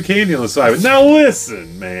put free candy on the side of it? Now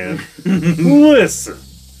listen, man. Listen.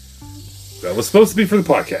 That was supposed to be for the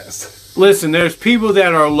podcast. listen, there's people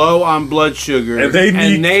that are low on blood sugar And they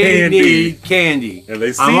need candy. And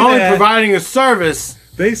they see I'm only that. providing a service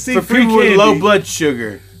They see for free people candy. with low blood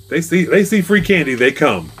sugar. They see free candy. They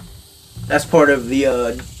come. That's part of the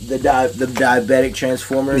diabetic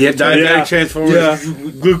transformer. Yeah, diabetic Yeah. transformers. Yeah.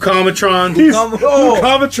 Glucometron. Oh.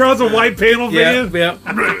 Cometron's a white panel Yeah, van.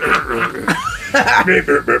 yeah.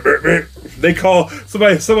 They call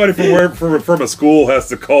somebody from a school has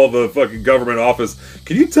to call the fucking government office.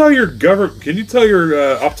 Can you tell your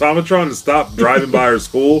optometron to stop driving by our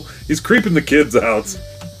school? He's creeping the kids out.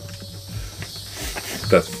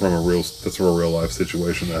 That's from a real life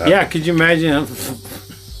situation that happened. Yeah, could you imagine?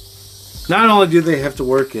 Not only do they have to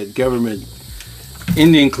work at government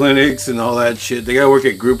Indian clinics and all that shit, they got to work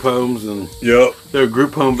at group homes and Yep. they're a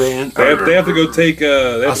group home band. They have to go take.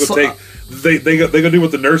 They go do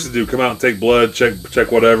what the nurses do. Come out and take blood, check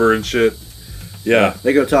whatever and shit. Yeah.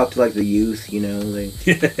 They go talk to like the youth, you know. They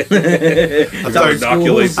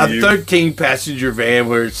Inoculate A the youth. 13-passenger van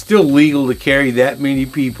where it's still legal to carry that many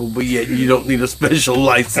people, but yet you don't need a special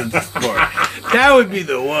license for it. That would be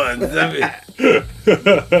the one.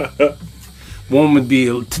 One would be,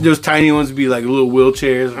 those tiny ones would be like little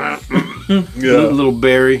wheelchairs. Little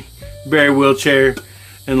Barry wheelchair.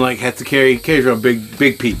 And like have to carry around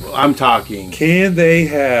big people. I'm talking. Can they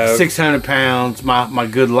have 600 pounds, my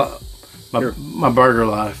good my burger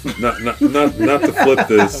life. not to flip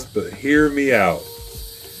this, but hear me out.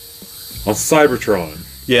 On Cybertron,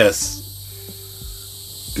 Yes.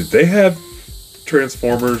 did they have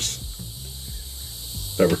Transformers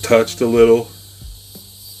that were touched a little?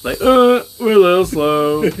 Like, we're a little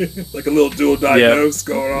slow. Like a little dual diagnose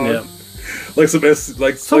going on? Yeah. Like some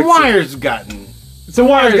Wires gotten. Some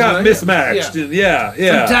wires got yeah. mismatched. Yeah.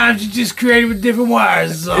 Sometimes you just created with different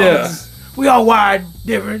wires. So Yeah. We all wired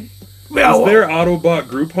different. Is there Autobot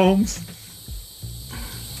group homes?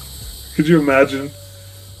 Could you imagine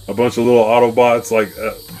a bunch of little Autobots? Like,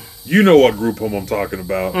 you know what group home I'm talking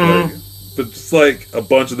about. Like, but it's like a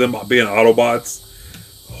bunch of them being Autobots.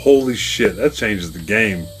 Holy shit, that changes the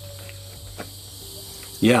game.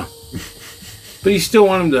 Yeah. But you still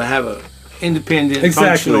want them to have a independent,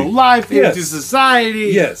 Exactly. functional life Yes. into society.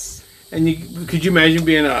 Yes. And could you imagine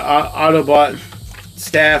being an Autobot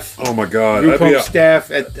staff, Oh my god. group home staff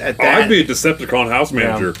at that? I'd be a Decepticon house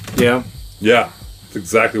manager. Yeah. Yeah. That's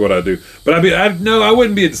exactly what I'd do. But I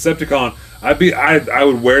wouldn't be a Decepticon. I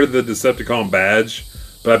would wear the Decepticon badge,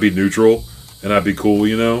 but I'd be neutral and I'd be cool,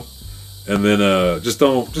 you know? and then just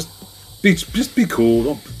be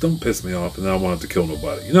cool. Don't piss me off, and then I want to kill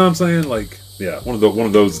nobody. You know what I'm saying? Like, yeah, one of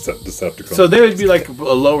those Decepticons. So there would be like a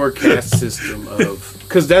lower caste system of,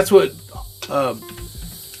 because that's what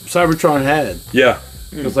Cybertron had. Yeah,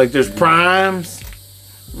 It's like there's primes,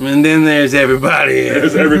 and then there's everybody else.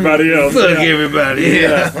 there's everybody else. Fuck everybody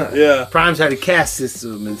else. Yeah, Primes had a caste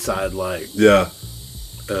system inside, like yeah.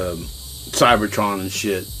 Cybertron and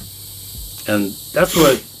shit, and that's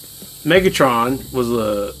what Megatron was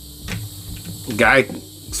a guy.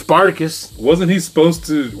 Spartacus. Wasn't he supposed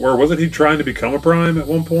to, or wasn't he trying to become a Prime at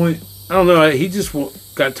one point? I don't know. He just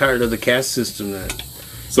got tired of the caste system.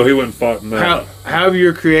 So he went and fought in that. However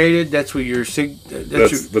you're created, that's what your That's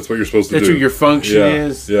what you're supposed to do. That's what your function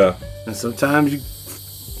is. Yeah. And sometimes you.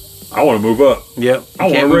 I want to move up. Yep. I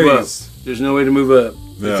want to raise. There's no way to move up.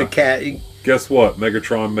 Yeah. It's a cat. Guess what?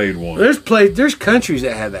 Megatron made one. There's countries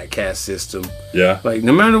that have that caste system. Yeah. Like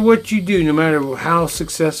no matter what you do, no matter how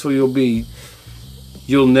successful you'll be,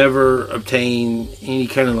 you'll never obtain any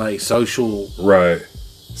kind of like social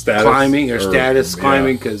status climbing or status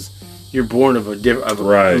climbing because you're born of a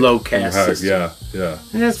low caste system. Yeah.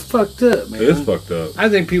 And that's fucked up, man. It is fucked up. I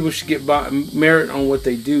think people should get merit on what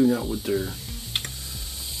they do, not what they're.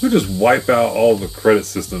 We just wipe out all the credit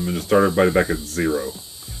system and just start everybody back at zero.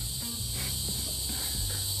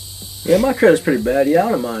 Yeah, my credit's pretty bad. Yeah, I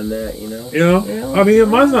don't mind that. You know. I mean,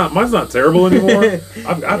 mine's not terrible anymore.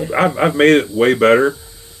 I've made it way better.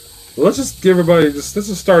 But let's just give everybody let's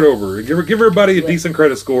just start over. Give everybody a decent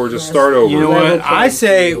credit score. Just start over. You know what? I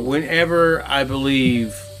say whenever I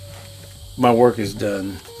believe my work is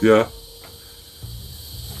done, yeah,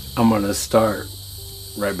 I'm gonna start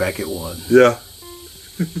right back at 1. Yeah.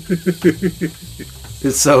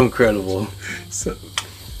 It's so incredible. It's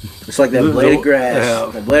like that blade of grass. Yeah.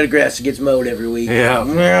 That blade of grass that gets mowed every week. Yeah.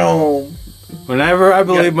 No. Whenever I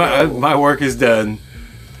believe my work is done,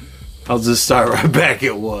 I'll just start right back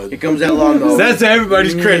at 1. Here comes that lawnmower. That's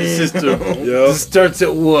everybody's credit system. Yeah. It starts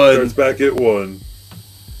at 1. Starts back at 1.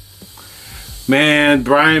 Man,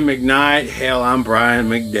 Brian McKnight. Hell, I'm Brian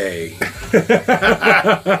McDay.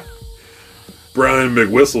 Brian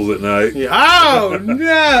McWhistles at night. Yeah. Oh no!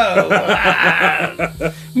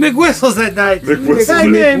 McWhistles at night. McWhistles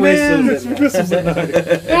at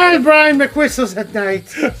night. Hi, Brian McWhistles at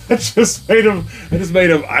night. I just made him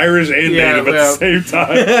Irish and Native at the same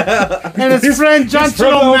time. And his friend Johnson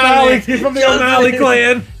O'Malley. He's from the O'Malley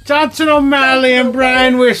clan. Johnson O'Malley and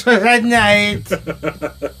Brian Whistles at night.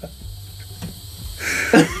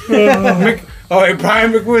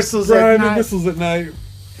 Brian McWhistles Brian at night. McWhistles at night.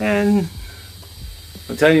 And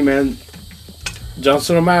I'm telling you, man,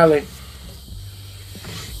 Johnson O'Malley.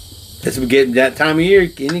 It's getting that time of year.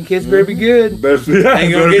 Any kids better be good. Ain't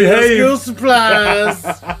gonna get no school supplies.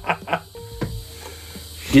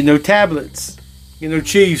 Get no tablets. Get no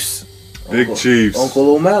Chiefs. Big Chiefs.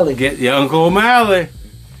 Uncle O'Malley. Get your Uncle O'Malley.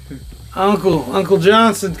 Uncle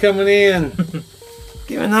Johnson coming in.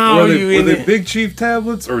 Giving all you Were they Big Chief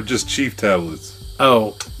tablets or just Chief tablets?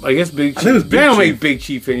 Oh, I guess Big Chief. They don't make Big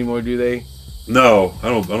Chief anymore, do they? No, I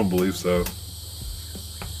don't believe so.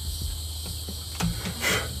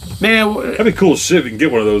 Man, that'd be cool shit if you can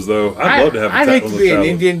get one of those though. I'd love to have. I'd hate to be an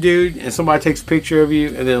Indian dude and somebody takes a picture of you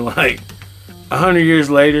and then like 100 years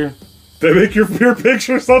later they make your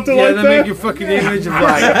picture something like that. Yeah, they make your fucking image of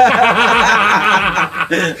like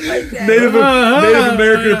Native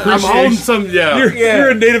American appreciation. I'm holding some.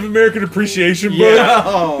 You're a Native American appreciation book. Yeah.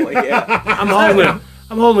 Oh yeah.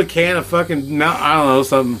 I'm holding a can of fucking I don't know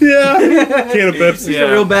something. Yeah, can of Pepsi. Yeah.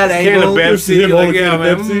 A real bad angle. Can of Pepsi. Like, yeah,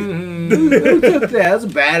 man. Who took that? That's a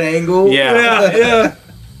bad angle. Yeah.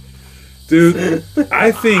 Dude,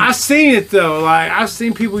 I think I've seen it though. Like I've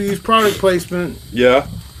seen people use product placement. Yeah.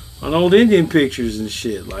 On old Indian pictures and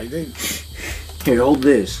shit. Like they. Here, hold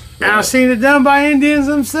this. And I've seen it done by Indians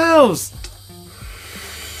themselves.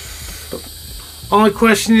 Only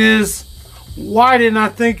question is, why didn't I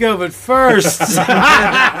think of it first? Damn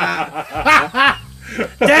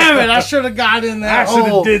it! I should have got in that hole. I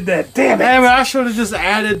should have did that. Damn it! I should have just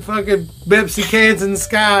added fucking Pepsi cans in the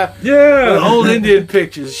sky. Yeah. With old Indian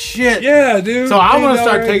pictures. Shit. Yeah, dude. So I want to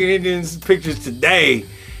start taking Indian pictures today.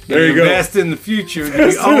 There you go. Invest in the future.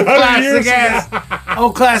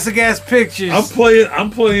 Old classic ass pictures. I'm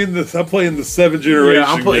playing the 7th generation.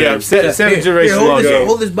 Yeah, I'm playing 7th generation.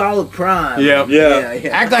 Hold this bottle of Prime. Yeah.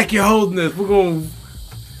 Act like you're holding this. We're going.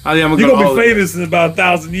 You're gonna be famous in about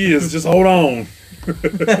 1,000 years. Just hold on.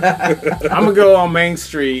 I'm gonna go on Main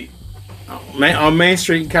Street. On Main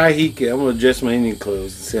Street in Kahika. I'm gonna dress my Indian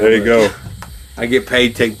clothes. There you go. I get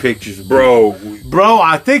paid to take pictures of Bro, Bro,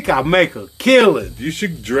 I think I make a killing. you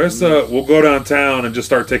should dress up. We'll go downtown and just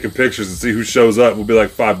start taking pictures and see who shows up. We'll be like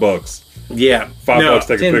 $5. Yeah. $5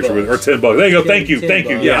 take a 10 picture with, or bucks. $10. There you go. Thank you. 10 Thank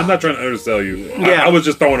you. bucks. Yeah, I'm not trying to undersell you. Yeah. I was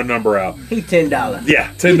just throwing a number out. He $10. Yeah,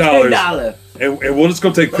 He $10. And we'll just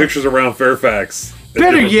go take pictures around Fairfax. at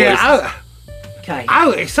Better different yet,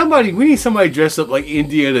 places. we need somebody dressed up like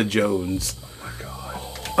Indiana Jones. Oh my god.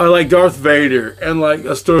 Or like Darth Vader and like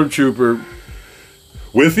a stormtrooper.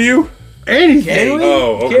 With you? Anything. Can we?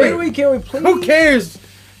 Oh, okay. Can we please? Who cares?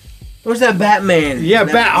 Where's that Batman? Yeah,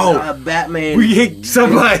 Batman. We hit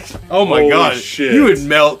somebody. Oh my Holy god. shit. You would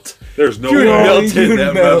melt. There's no You would way. melt in would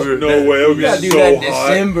that melt. rubber. No way. It would You gotta be do so that in hot.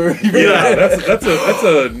 December. Yeah, that's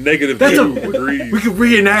a negative That's 2 a- degrees. We could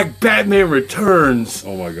reenact Batman Returns.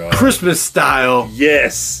 Oh my god. Christmas style.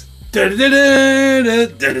 Yes.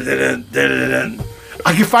 Dun-dun-dun-dun-dun-dun-dun-dun.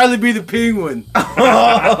 I can finally be the penguin.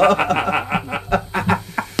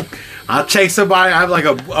 I'll chase somebody. I have like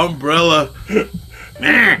a umbrella.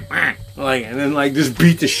 Like, and then like just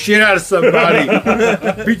beat the shit out of somebody.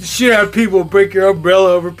 Beat the shit out of people. Break your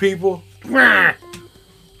umbrella over people.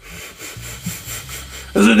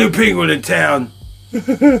 There's a new penguin in town. Oh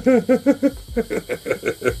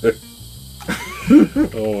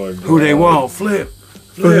my god. Who they want? Flip.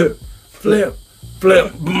 Flip. Flip.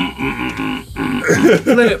 Flip. Flip.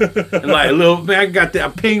 And like a little man, I got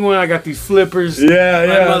that penguin. I got these flippers. Yeah,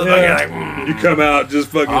 Motherfucker, yeah. like, You come out just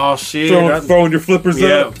fucking oh shit. throwing your flippers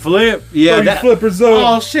Yeah, up. flip. Yeah, Throw your flippers up.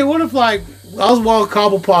 Oh shit! What if like I was walking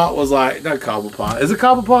Cobblepot was like not Cobblepot? Is it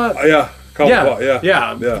Cobblepot? Yeah. Cobblepot,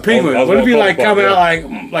 yeah. Yeah. Penguin. I was What if he like Cobblepot, coming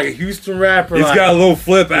yeah. out like a Houston rapper? He's like, got a little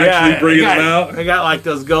flip actually bringing him out. I got like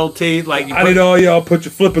those gold teeth. Like you I need all y'all put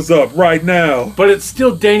your flippers up right now. but it's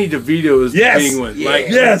still Danny DeVito as Yes. the penguin. Yeah. Like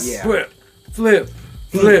Yes. Yeah. flip,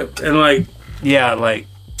 and like like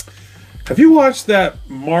Have you watched that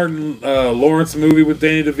Martin Lawrence movie with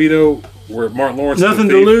Danny DeVito where Martin Lawrence is Nothing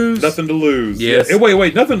the to thief? Lose? Nothing to lose. Yes. Yeah.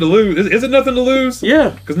 Wait, Nothing to Lose. Is it Nothing to Lose? yeah.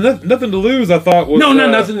 Because Nothing to Lose, I thought was No,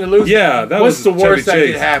 nothing to lose. Yeah, that What's was the worst Chevy that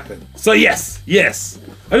Chase. could happen? So yes.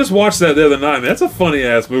 I just watched that the other night, man. That's a funny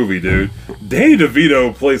ass movie, dude. Danny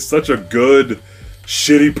DeVito plays such a good,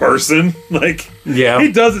 shitty person. Like, Yeah. he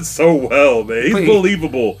does it so well, man. He's He-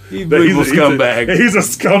 believable. he's a that believable scumbag. He's a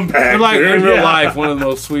scumbag. Like dude. in real Yeah. life, one of the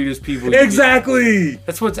most sweetest people. you Exactly. get.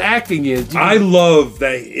 That's what acting is. dude. I love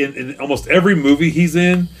that in almost every movie he's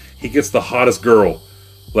in, he gets the hottest girl.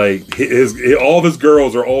 Like all of his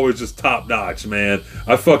girls are always just top notch, man.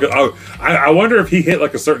 I wonder if he hit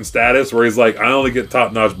like a certain status where he's like, I only get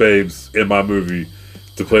top notch babes in my movie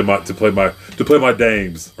to play my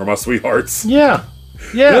dames or my sweethearts. Yeah.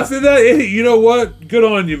 Yeah. That's that. You know what? Good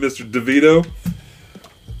on you, Mr. DeVito.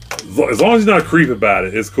 As long as he's not a creep about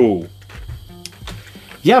it, it's cool.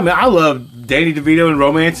 Yeah, man, I love Danny DeVito in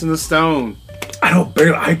Romance in the Stone.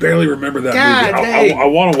 I barely remember that God movie. dang. I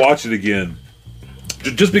want to watch it again,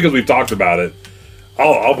 just because we've talked about it.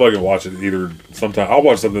 I'll fucking watch it either sometime. I'll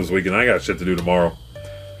watch something this weekend. I got shit to do tomorrow.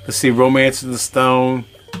 Let's see, Romance in the Stone,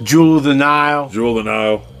 Jewel of the Nile, Jewel of the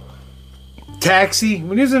Nile. Taxi.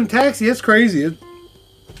 When he was in Taxi, that's crazy.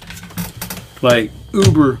 Like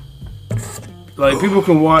Uber. Like people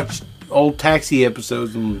can watch old Taxi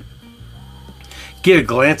episodes and get a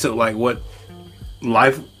glance at like what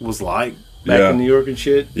life was like back Yeah. in New York and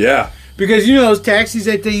shit. Yeah, Because you know those taxis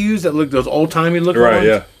that they use that look those old timey looking Right, ones?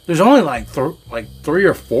 yeah. There's only like 3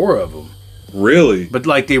 or 4 of them. really. But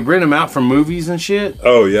like they rent them out for movies and shit.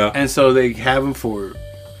 Oh yeah, And so they have them for,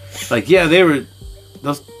 like, yeah,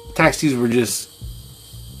 those taxis were just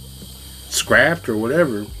scrapped or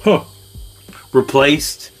whatever, huh?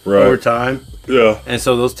 replaced Right. over time. Yeah, And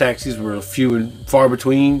so those taxis were few and far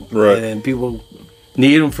between. Right. And people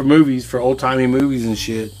needed them for movies, for old timey movies and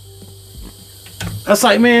shit. That's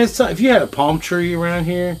like, man, if you had a palm tree around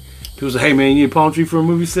here, people say, hey, man, you need a palm tree for a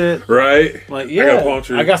movie set? right. Like, I yeah, got a palm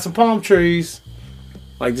tree. I got some palm trees.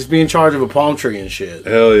 Like, just be in charge of a palm tree and shit.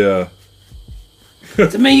 Hell yeah.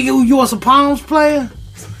 So, man, you want some palms, player?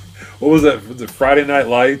 What was that? Was it Friday Night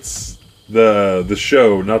Lights? The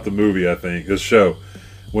show, not the movie. I think the show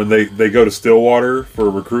when they go to Stillwater for a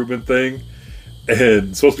recruitment thing, and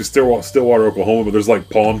it's supposed to be Stillwater, Oklahoma, but there's like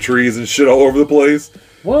palm trees and shit all over the place.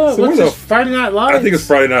 What? So What's where this? Friday Night Lights? I think it's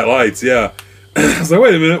Friday Night Lights. Yeah. I was like,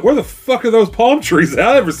 wait a minute, where the fuck are those palm trees? I've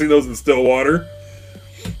never seen those in Stillwater.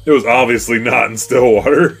 It was obviously not in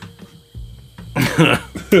Stillwater.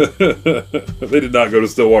 They did not go to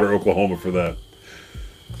Stillwater, Oklahoma for that.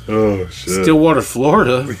 Oh shit! Stillwater,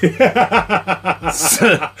 Florida. You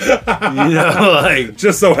know, like,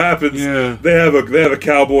 Just so happens Yeah. they have a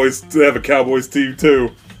Cowboys team too.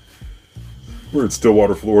 We're in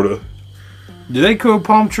Stillwater, Florida. Do they grow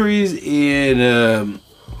palm trees in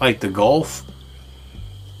like the Gulf?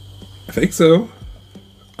 I think so.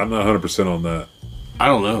 I'm not 100% on that. I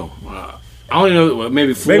don't know. I only know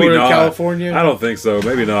maybe Florida, Maybe not. California. I don't think so.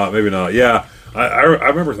 Maybe not. Maybe not. Yeah. I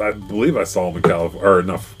remember. I believe I saw them in California, or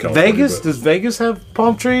not California. Vegas? But... Does Vegas have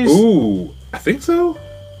palm trees? Ooh, I think so.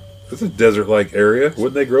 It's a desert-like area.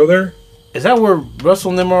 Wouldn't they grow there? Is that where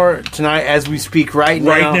Russell and them are tonight as we speak right now?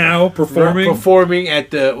 Right now, performing? Performing at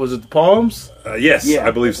the, was it the Palms? Yes, Yeah.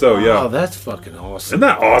 I believe so, yeah. Oh, that's fucking awesome. Isn't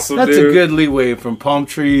that awesome, That's dude? a good leeway from palm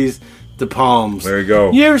trees to palms. There you go.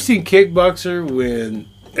 You ever seen Kickboxer when...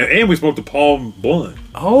 And we smoked a palm blunt.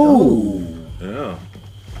 Oh. Yeah.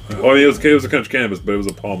 Oh, it was a country cannabis, but it was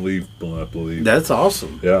a palm leaf blunt, I believe. That's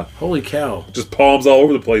awesome. Yeah. Holy cow. Just palms all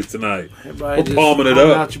over the place tonight. Everybody We're just palming it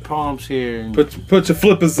palm up. out your palms here. And Put your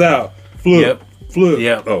flippers out. Flip. Yep. Flip.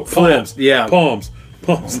 Yep. Oh, Flip. palms. Yeah. Palms.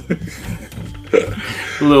 Palms.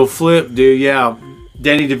 a little flip, dude. Yeah.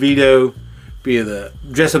 Danny DeVito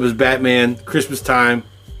dress up as Batman, Christmas time.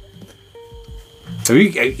 Have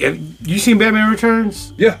you seen Batman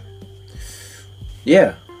Returns? Yeah.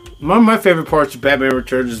 Yeah. One of my favorite parts of Batman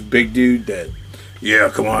Returns is big dude that, yeah,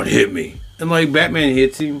 come on, hit me. And like Batman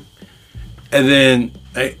hits him, and then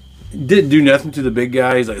didn't do nothing to the big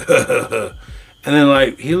guy. He's like, and then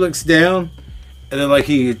like he looks down, and then like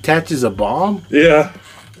he attaches a bomb Yeah.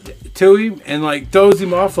 to him and like throws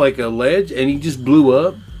him off like a ledge, and he just blew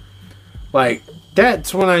up. Like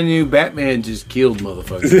that's when I knew Batman just killed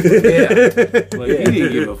motherfuckers. Yeah. Like he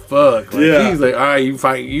didn't give a fuck. Like, Yeah. he's like, all right,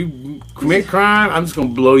 you commit crime, I'm just gonna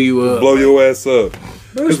blow you up. Blow your ass up.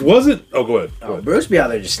 Because wasn't... Oh, go ahead. Go ahead. Bruce be out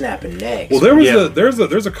there just snapping necks. Well, there was Yeah.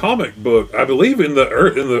 there's a comic book, I believe in the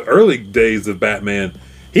early days of Batman,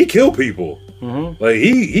 he killed people. Mm-hmm. Like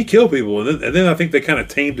he killed people, and then I think they kind of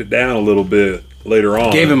tamed it down a little bit later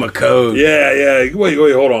on. Gave him a code. Yeah. Wait,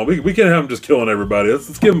 hold on. We can't have him just killing everybody.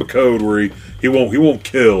 Let's give him a code where he won't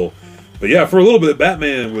kill. But yeah, for a little bit,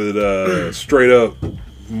 Batman would straight up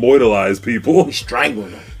mortalize people. He strangled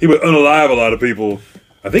him. He would unalive a lot of people.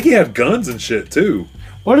 I think he had guns and shit too.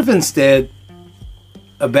 What if instead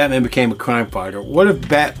a Batman became a crime fighter? What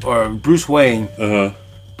if Bruce Wayne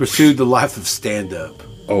pursued the life of stand-up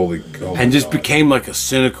Holy and just became like a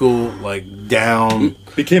cynical, like down,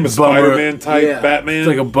 became a bummer. Spider-Man type Yeah. Batman. it's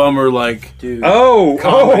like a bummer, like Dude.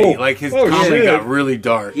 comedy. Like his comedy shit. got really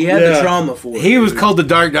dark. He had Yeah. the trauma for it. He was called the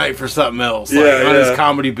Dark Knight for something else. Like, Yeah, on his yeah.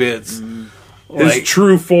 comedy bits. His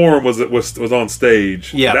true form was on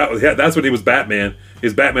stage. Yeah. That's when he was Batman. He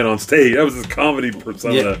was Batman on stage. That was his comedy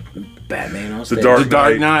persona. Yeah. Batman on The stage. Dark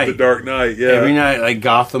Dark Knight. Knight. The Dark Knight. Yeah. Every night, like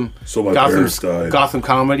Gotham. So my parents died. Gotham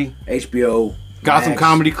comedy. HBO. Gotham Max.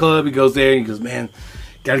 Comedy Club. He goes there and he goes, man,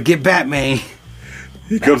 gotta get Batman.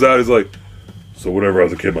 He comes out. He's like, so whenever I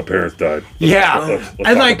was a kid, my parents died. Yeah, Let's and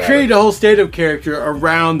talk like about created it. a whole stand-up character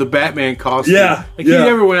around the Batman costume. Yeah, like yeah. he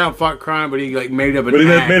never went out and fought crime, but he like made up an But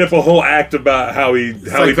he act. made up a whole act about how he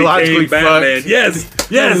Psychologically became Batman. fucked.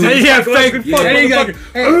 Yes. And he had fake. Psychologically fucked And he got,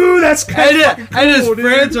 motherfucker. Ooh, that's and his cool, dude.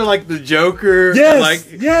 friends are like the Joker. Yes, and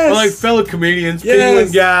like yes. or like fellow comedians. Yes.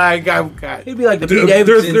 Penguin guy. He'd be like the Dude, Pete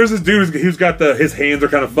Davidson. there's this dude who's got his hands are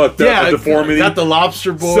kind of fucked up Yeah, with deformity. got the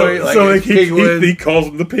lobster boy. so like Penguin. he calls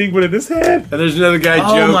him the penguin in his head. And there's another guy,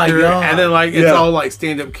 Oh Joker, my God. and then like it's Yeah. all like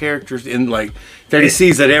stand-up characters in like that he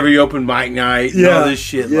sees at every open mic night and all this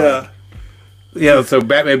shit. Yeah. Like, so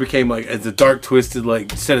Batman became like it's a dark, twisted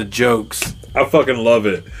like set of jokes. I fucking love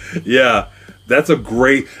it. Yeah. That's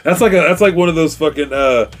like one of those fucking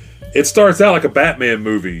it starts out like a Batman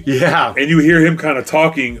movie. Yeah, And you hear him kind of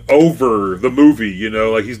talking over the movie,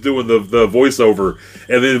 like he's doing the voiceover.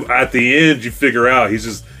 And then at the end you figure out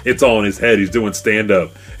it's all in his head. He's doing stand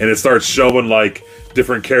up. And it starts showing like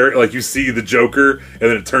different character, like you see the Joker and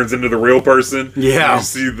then it turns into the real person. Yeah.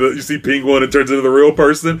 You see Penguin, it turns into the real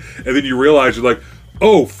person, and then you realize you're like,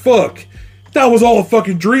 "Oh fuck. That was all a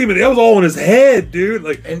fucking dream, and that was all in his head, dude.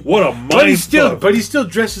 Like, what a mind but he still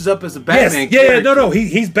dresses up as a Yes, Batman. yeah, character. no,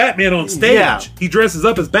 he's Batman on stage. Yeah. He dresses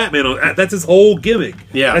up as Batman on. That's his whole gimmick.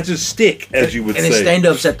 Yeah. That's his shtick, as you would and say. his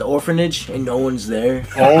stand-up's at the orphanage, and no one's there.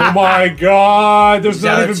 Oh my God! There's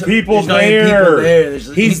not even people there's not even there. people there.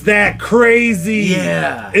 There's- He's that crazy.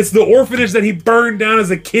 Yeah. It's the orphanage that he burned down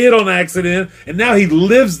as a kid on accident, and now he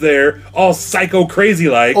lives there, all psycho crazy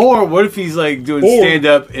like. Or what if he's like doing Or-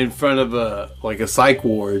 stand-up in front of a psych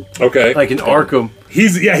ward, Okay. like in Arkham?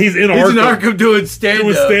 He's in He's Arkham. in Arkham doing stand-up.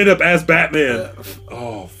 Doing stand up as Batman.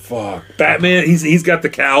 Oh fuck. Batman, he's got the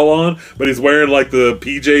cowl on, but he's wearing like the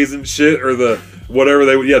PJs and shit, or the whatever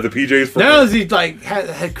the PJs from Not only does he like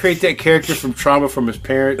had create that character from trauma from his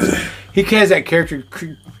parents, he has that character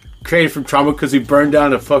created from trauma because he burned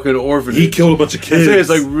down a fucking orphanage. He killed a bunch of kids. So it's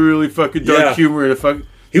like really fucking dark humor and a fucking.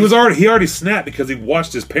 He already snapped because he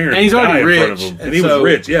watched his parents and he's die already in rich, front of him, and he was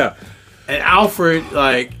rich. Yeah, and Alfred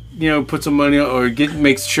like puts some money on, or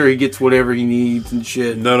makes sure he gets whatever he needs and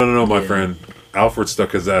shit. No, my friend. Alfred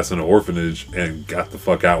stuck his ass in an orphanage and got the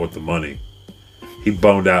fuck out with the money. He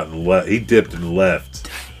boned out and left. He dipped and left.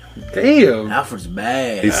 Damn. Alfred's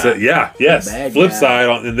bad. He said, yes. Bad Flip guy.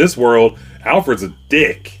 side, in this world, Alfred's a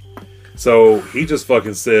dick. So he just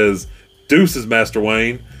fucking says, deuces, Master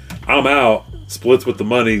Wayne. I'm out. Splits with the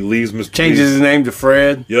money, leaves Mr. Changes his name to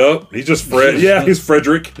Fred. Yup. He's just Fred. Yeah, he's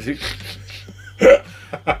Frederick.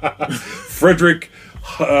 Frederick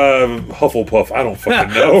Hufflepuff. I don't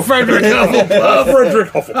fucking know. Frederick Hufflepuff. Frederick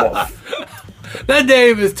Hufflepuff. That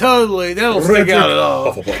name is that'll stick out at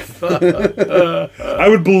all. Hufflepuff. I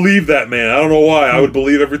would believe that man. I don't know why. I would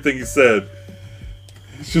believe everything he said.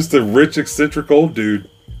 He's just a rich, eccentric old dude.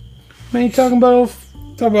 Man, you talking about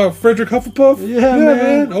Frederick Hufflepuff? Yeah,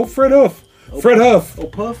 man. Oh, Fred Huff. Fred Huff. Oh,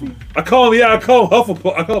 Puffy? I call him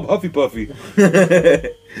Hufflepuff. I call him Huffy Puffy.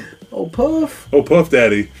 Oh, Puff? Oh, Puff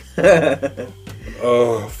Daddy.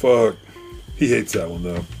 Oh, fuck. He hates that one,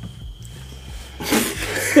 though.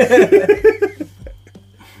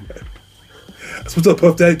 What's up,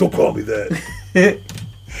 Puff Daddy? Don't call me that.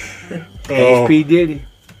 P. Diddy.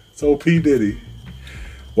 It's old P. Diddy.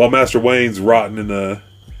 While Master Wayne's rotting away.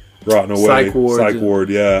 Psych ward,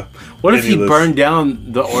 yeah. What if he burned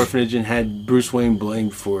down the orphanage and had Bruce Wayne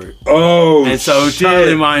blamed for it? Oh, and so shit.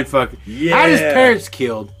 totally mindfucking. Yeah. Had his parents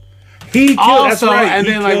killed. He killed. Also, that's right. and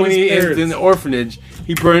then like when he is in the orphanage,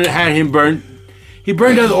 he burned down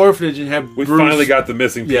the orphanage and had We Bruce. finally got the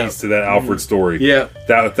missing piece to that Alfred story. Yeah,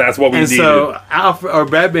 that's what we and needed. so Alfred or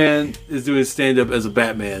Batman is doing stand up as a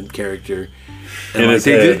Batman character and in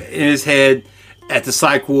his head. At the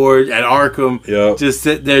psych ward at Arkham. Yep. Just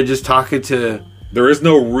sit there, just talking to. There is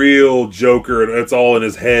no real Joker. It's all in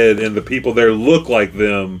his head, and the people there look like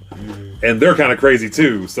them, and they're kind of crazy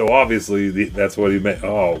too. So obviously, that's what he meant.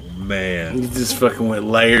 Oh man, He just fucking went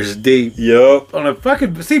layers deep. Yup. On a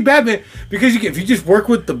fucking Batman, because if you just work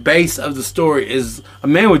with the base of the story, is a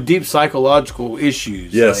man with deep psychological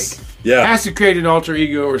issues. Yes. Like, Yeah. has to create an alter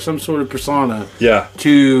ego or some sort of persona. Yeah.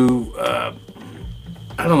 To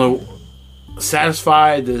I don't know,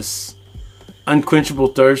 satisfy this unquenchable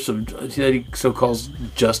thirst of that he so calls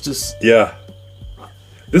justice. Yeah.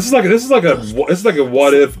 This is like a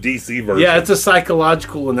what if DC version. Yeah, it's a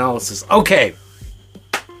psychological analysis. Okay,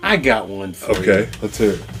 I got one for you. Okay, let's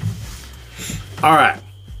hear it. All right.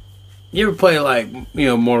 You ever play like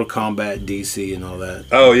Mortal Kombat, DC, and all that?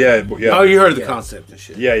 Oh yeah. Oh, you heard of the concept and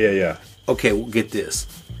shit. Yeah. Okay, well, get this.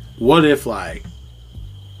 What if like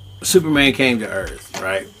Superman came to Earth,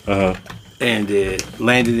 right? Uh huh. And it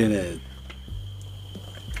landed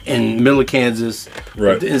in middle of Kansas.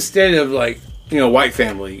 Right. Instead of like white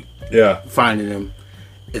family Yeah. finding him,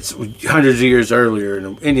 it's hundreds of years earlier, and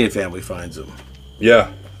an Indian family finds him.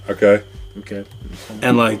 Yeah. Okay. Okay.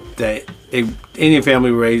 And like that, Indian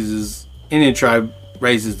tribe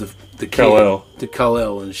raises the kid, Kal-El. the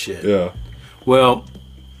Kal-El and shit. Yeah. Well,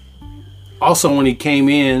 also when he came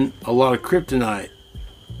in, a lot of kryptonite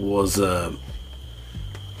was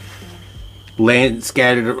land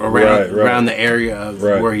scattered around the area of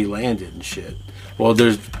where he landed and shit. Well,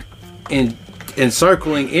 there's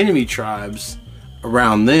encircling enemy tribes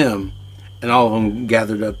around them, and all of them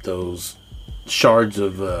gathered up those shards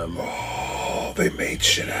of. They made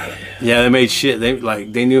shit out of it. Yeah, they made shit.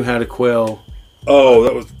 They knew how to quell. Oh,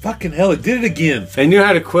 that was fucking hell. It did it again. They knew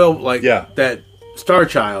how to quell Yeah. that Star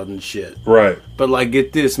Child and shit. Right. But like,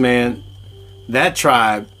 get this, man. That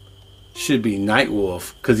tribe should be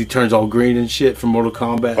Nightwolf because he turns all green and shit from Mortal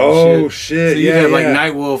Kombat. Oh and shit! So you yeah, have like yeah.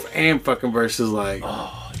 Nightwolf and fucking versus like.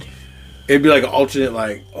 Oh, dude. It'd be like an alternate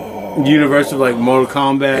like universe of like Mortal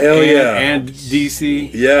Kombat Hell yeah. and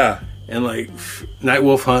DC Yeah. and like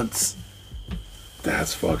Nightwolf hunts.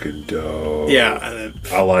 That's fucking dope. Yeah,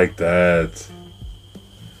 I like that.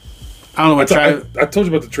 I don't know what tribe. I told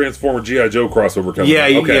you about the Transformer G.I. Joe crossover coming. Yeah,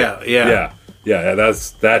 out. yeah.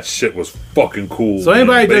 That shit was fucking cool. So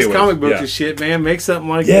anybody man. does Anyways, comic books yeah. and shit, man, make something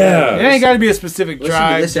like Yeah. that. It ain't got to be a specific Listen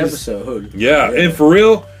tribe. to this just- episode. Yeah, and for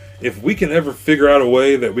real, if we can ever figure out a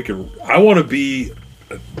way that we can, I want to be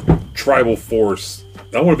a tribal force.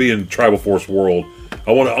 I want to be in tribal force world.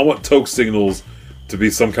 I want Toke Signals to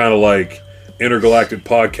be some kind of like intergalactic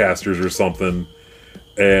podcasters or something,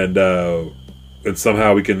 and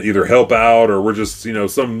somehow we can either help out or we're just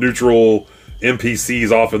some neutral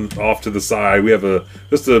NPCs off to the side. We have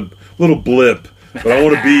just a little blip, but I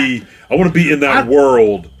want to be in that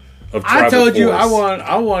world. of I tribal told you I force.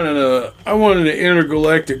 wanted an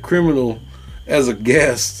intergalactic criminal as a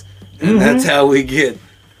guest, and that's how we get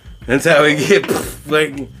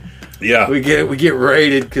like Yeah. we get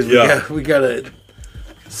raided because we got a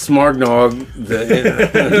Smargnog,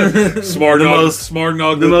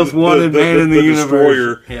 Smargnog, the most wanted man in the universe.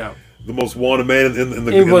 Destroyer, Yeah, the most wanted man in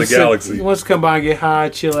the galaxy. He wants to come by and get high,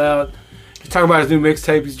 chill out. He's talking about his new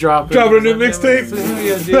mixtape he's dropping. Dropping a new mixtape?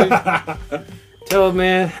 Yeah, dude. Tell him,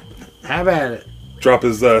 man, have at it. Drop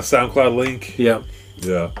his SoundCloud link. Yep.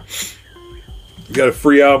 Yeah. We got a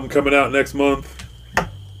free album coming out next month.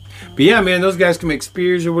 But yeah, man, those guys can make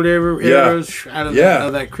spears or whatever, arrows out of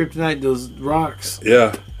that kryptonite, those rocks.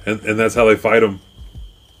 Yeah, and that's how they fight him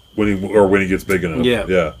when he gets big enough.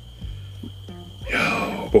 Yeah.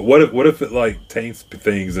 Yo, but what if it like taints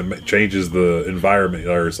things and changes the environment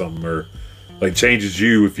or something, or like changes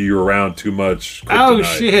you if you're around too much kryptonite? Oh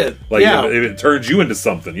shit! Like yeah. if it turns you into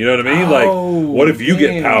something, you know what I mean? Oh, like what if you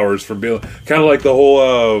get powers from being kind of like the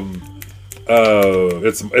whole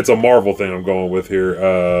it's a Marvel thing I'm going with here.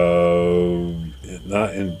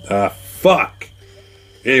 Not in fuck.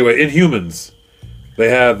 Anyway, Inhumans, they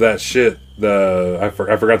have that shit. I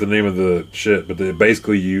forgot the name of the shit, but they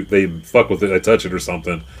fuck with it, they touch it or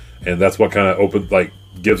something, and that's what kind of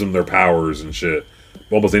gives them their powers and shit.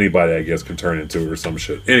 Almost anybody, I guess, can turn into it or some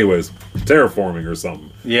shit. Anyways, terraforming or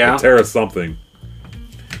something. Yeah. Terra something.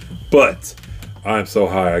 But I'm so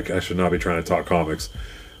high, I should not be trying to talk comics.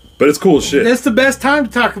 But it's cool as shit. That's the best time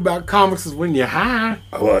to talk about comics is when you're high.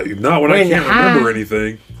 Well, not when I can't remember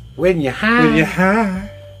anything. When you're high. When you're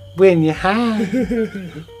high. When you're high.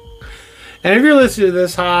 And if you're listening to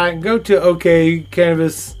this high, go to OK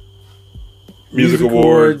Cannabis Music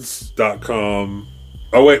Awards.com.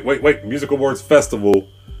 Oh, wait. Music Awards Festival.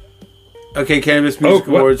 OK Cannabis Music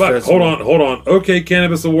Awards Festival. Hold on. OK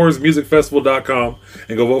Cannabis Awards Musicfestival.com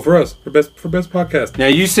and go vote for us for best podcast. Now,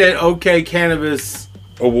 you said OK Cannabis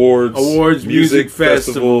Awards Music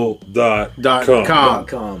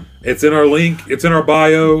Festival.com. It's in our link. It's in our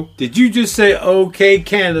bio. Did you just say OK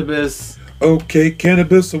Cannabis? OK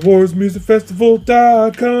Cannabis Awards Music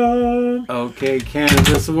Festival.com. OK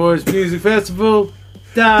Cannabis Awards Music Festival.com.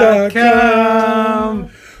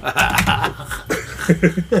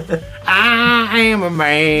 I am a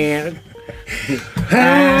man.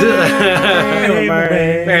 I am a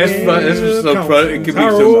man. That's fun. This was so fun. It could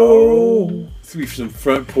be some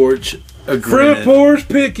front porch agreement. Front porch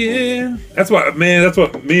picking. That's what me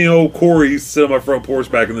and old Corey used to sit on my front porch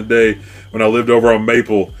back in the day when I lived over on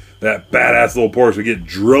Maple. That badass little porch. We'd get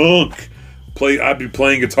drunk. I'd be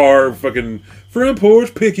playing guitar, fucking front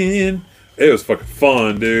porch picking. It was fucking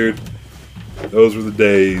fun, dude. Those were the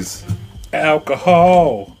days.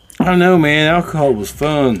 Alcohol. I don't know, man. Alcohol was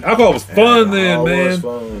fun. Alcohol was fun then, man. Was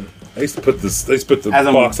fun. They used to put the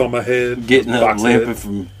box on my head. Getting up limping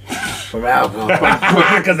from alcohol.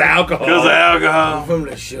 Because of alcohol. From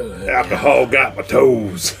the sugar. Alcohol got my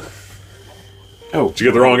toes. Oh, did you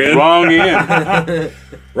get the wrong end? Wrong end.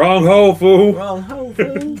 Wrong hole, fool. Wrong hole,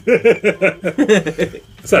 fool.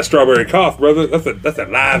 That's that strawberry cough, brother. That's that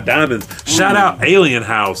live diamonds. Shout out Alien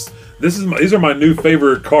House. These are my new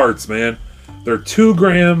favorite carts, man. They're 2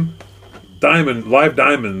 gram live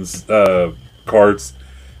diamonds carts.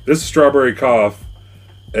 This is strawberry cough,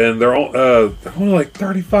 and they're only like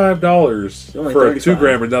 $35 for a 2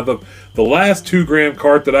 grammer. Now the last 2 gram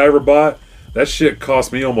cart that I ever bought, that shit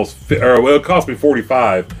cost me it cost me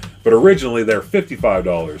 $45, but originally they're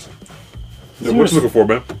 $55. What you looking for,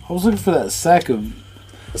 man? I was looking for that sack of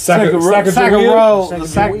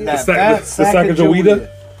Sacagawea.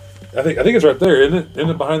 I think it's right there, isn't it?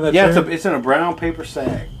 Isn't it behind that chair? Yeah, it's in a brown paper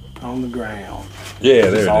sack on the ground. Yeah,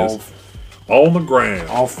 there it is. On the ground.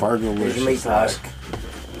 All Fargo. There's a meat pie.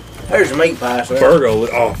 There's a meat pie. Fargo.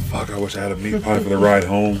 Oh, fuck. I wish I had a meat pie for the ride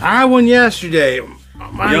home. I had one yesterday.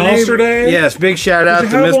 Yesterday? Yes, big shout out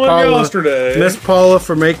to Miss Paula. Yesterday? Miss Paula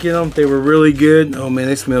for making them. They were really good. Oh man,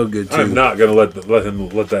 they smell good too. I'm not gonna let him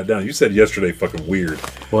let that down. You said yesterday fucking weird.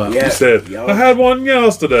 Well, yeah. You said I had one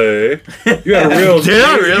yesterday. You had a real You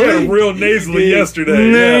had a real nasally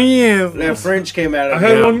yesterday. Yeah. That French came out of I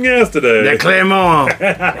had one yesterday. That Clermont.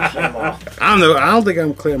 I don't think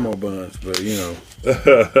I'm Clermont buns, but you know.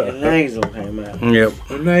 The nasal came out. Yep.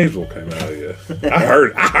 The nasal came out of you. I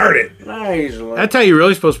heard it. Nasal. That's how you're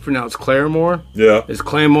really supposed to pronounce Claremore. Yeah. It's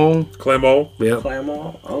Clermont. Claymo. Yep.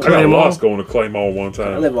 Claymore. I got lost going to Claymo one I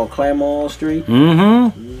time. live on Claymore Street.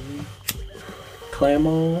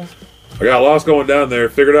 Claymore. I got lost going down there,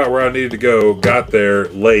 figured out where I needed to go, got there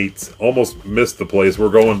late, almost missed the place. We're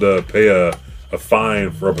going to pay a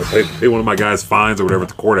fine pay one of my guys' fines or whatever at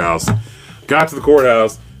the courthouse. Got to the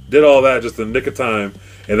courthouse, did all that just in the nick of time,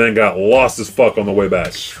 and then got lost as fuck on the way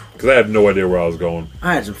back because I had no idea where I was going.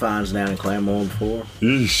 I had some finds down in Claremore before.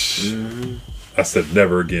 Eesh. Mm-hmm. I said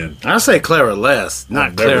never again. I say Clara less,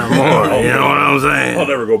 not Clara never- more. You know what I'm saying? I'll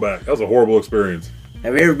never go back. That was a horrible experience.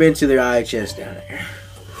 Have you ever been to their IHS down there?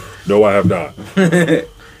 No, I have not.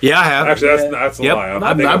 Yeah, I have. Actually, that's a Yep. lie.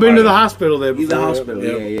 I've think I been might to the have. hospital there before. The hospital,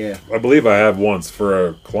 Yep. yeah. I believe I have once for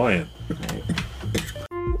a client.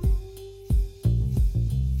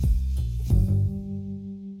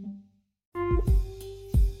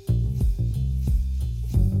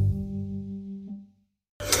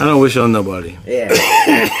 I don't wish on nobody. Yeah.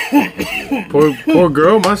 Poor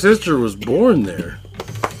girl. My sister was born there.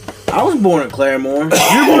 I was born in Claremore.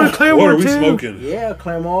 You're born in Claremore What are we too? smoking? Yeah,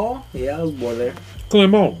 Claremore. Yeah, I was born there.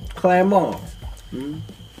 Clement. Claremore.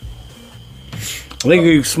 I think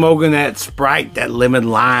you're smoking that Sprite, that lemon The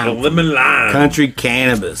lime, lemon lime. country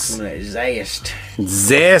cannabis, Zest.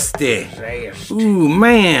 zesty. Zest. Ooh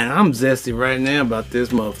man, I'm zesty right now about this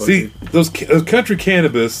motherfucker. See those country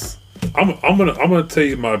cannabis. I'm gonna tell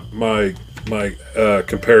you my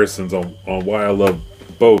comparisons on why I love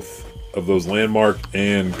both of those Landmark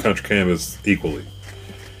and country cannabis equally.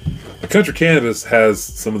 The country cannabis has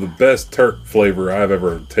some of the best terp flavor I've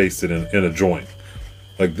ever tasted in a joint.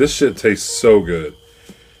 Like this shit tastes so good.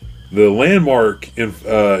 The Landmark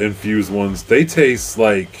infused ones, they taste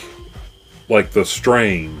like the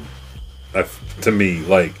strain. To me,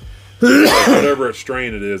 like whatever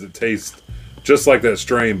strain it is, it tastes just like that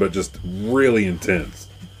strain, but just really intense.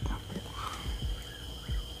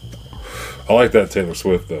 I like that Taylor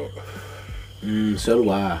Swift though. So do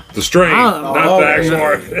I. The strain, Oh, not the actual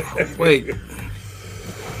yeah. art. Wait.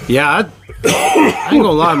 Yeah, I ain't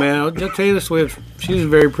gonna lie, man. That Taylor Swift, she's a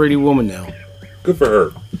very pretty woman now. Good for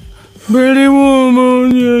her. Pretty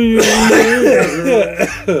woman, yeah.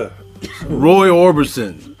 Roy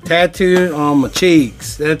Orbison, tattooed on my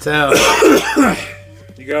cheeks. That's how.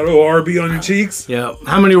 You got ORB on your cheeks? Yeah.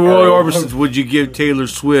 How many Roy Orbisons would you give Taylor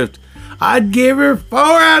Swift? I'd give her 4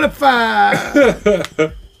 out of 5.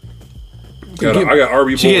 I got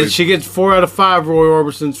RB Boy. She gets 4 out of 5 Roy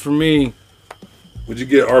Orbisons for me. Would you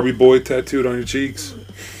get RB Boy tattooed on your cheeks?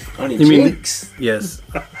 On your You mean- cheeks. Yes.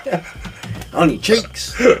 On your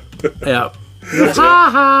cheeks. Yeah.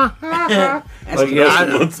 Ha ha. That's Yeah, Nelson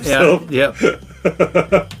Muntz himself.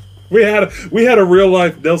 yeah. We had a real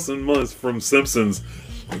life Nelson Muntz from Simpsons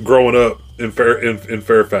growing up in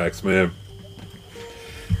Fairfax, man.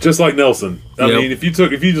 Just like Nelson. I Yep. mean, if you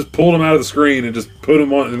just pulled him out of the screen and just put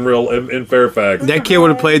him on in Fairfax. That kid would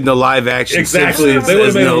have played in the live action. Exactly. If Simpsons they would have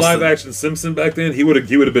as made Nelson. a live action Simpson back then, he would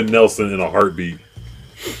have been Nelson in a heartbeat.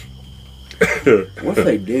 What if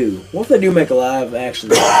they do? What if they do make a live action?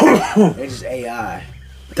 It's just AI.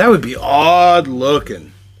 That would be odd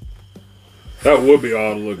looking. That would be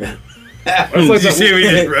odd looking. That's Did like you see me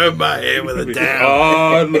that. just rub my head with a towel?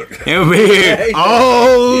 Odd look. It would be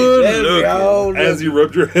odd That'd be looking. all As you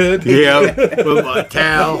rubbed your head. Yeah, with my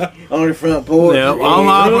towel. on the front porch. Yeah, on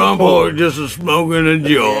my front porch, just a smoking a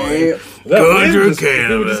joint. Yeah. That wind Country just,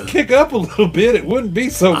 it would just cannabis. kick up a little bit. It wouldn't be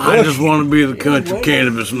so I much. just want to be the country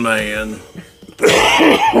cannabis man.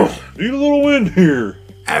 Need a little wind here.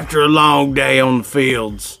 After a long day on the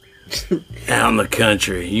fields, out in the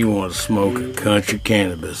country, you want to smoke a country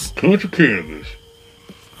cannabis. Country cannabis.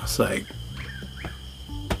 It's like,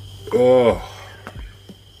 Oh,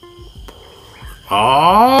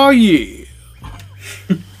 oh yeah,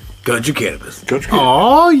 country cannabis. country cannabis.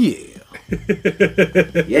 Oh yeah,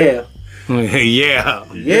 Yeah. yeah.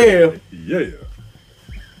 Yeah. Yeah.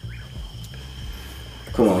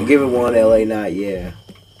 Come on, give it one LA night. Yeah.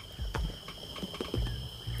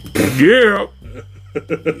 Yeah.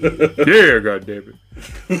 Yeah, goddammit.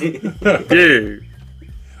 Yeah.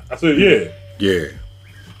 I said, yeah. Yeah.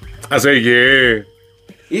 I say yeah.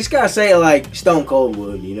 You just gotta say it like Stone Cold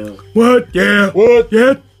would, you know. What? Yeah. What?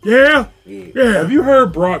 Yeah. Yeah. Yeah. Yeah. Have you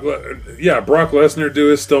heard Brock Lesnar do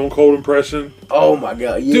his Stone Cold impression? Oh my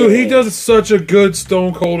god. Yeah. Dude, he does such a good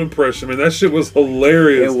Stone Cold impression, man. That shit was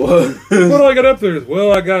hilarious. It was. What do I got up there?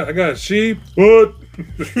 Well, I got sheep. What?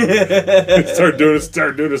 start doing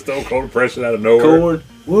a Stone Cold impression out of nowhere. Corn.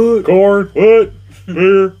 What? Corn. What?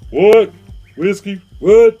 Beer. What? Whiskey.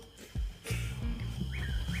 What?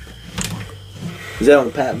 Is that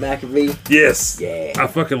on Pat McAfee? Yes. Yeah. I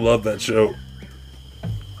fucking love that show.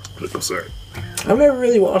 I'm sorry. I've never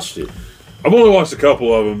really watched it. I've only watched a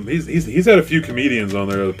couple of them. He's had a few comedians on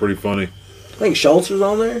there that are pretty funny. I think Schultz was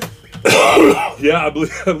on there. Yeah, I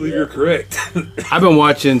believe you're correct. I've been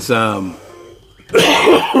watching some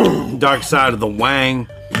Dark Side of the Wang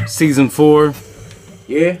season 4.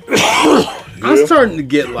 Yeah. I'm starting to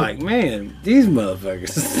get like, man, these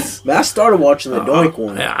motherfuckers. Man, I started watching the Doink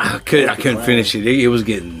one. I couldn't finish it. It was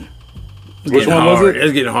getting. Which one hard. was it? It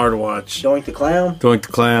was getting hard to watch. Doink the Clown? Doink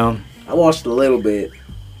the Clown. I watched a little bit.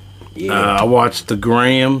 Yeah. I watched the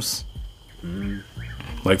Grahams.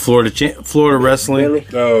 Like Florida wrestling. Billy?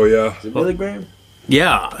 Oh yeah. Is it Billy Graham?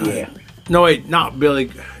 Yeah. Yeah. No, wait, not Billy.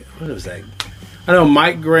 What was that? I know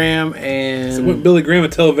Mike Graham and. So what, Billy Graham a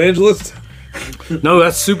televangelist? No,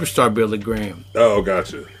 that's Superstar Billy Graham. Oh,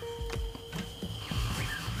 gotcha.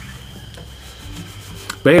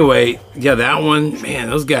 But anyway, yeah, that one, man,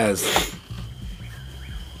 those guys.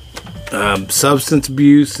 Substance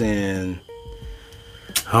abuse and.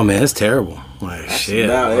 Oh, man, it's terrible. Like, shit.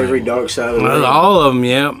 About every dark side of the ring. All of them,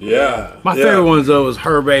 yeah. Yeah. My favorite ones, though, was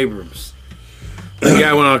Herb Abrams. The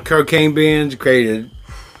guy went on a cocaine binge, created.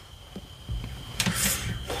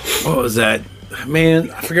 What was that?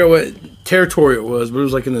 Man, I forget what territory it was, but it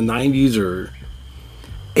was like in the 90s or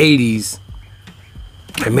 80s.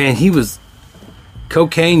 And man, he was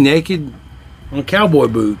cocaine naked on cowboy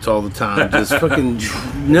boots all the time. Just fucking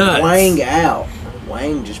nuts. Wang out.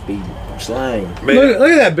 Wang just be slang. Look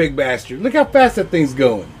at that big bastard. Look how fast that thing's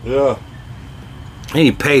going. Yeah. And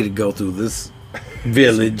he paid to go through this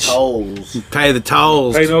village. Tolls. Pay the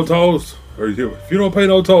tolls. Pay no tolls. Or if you don't pay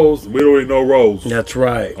no tolls, we don't eat no rolls. That's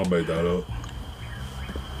right. I made that up.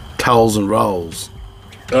 Tolls and rolls.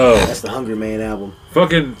 Oh, That's the Hungry Man album.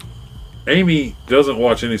 fucking Amy doesn't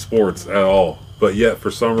watch any sports at all, but yet for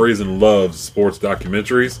some reason loves sports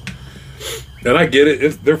documentaries. And I get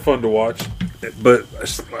it; they're fun to watch. But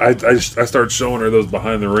I started showing her those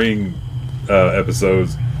behind the ring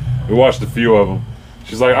episodes. We watched a few of them.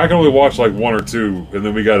 She's like, I can only watch like one or two, and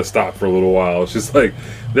then we got to stop for a little while. She's like,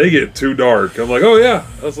 they get too dark. I'm like, oh yeah.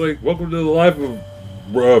 I was like, welcome to the life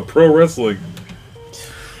of pro wrestling.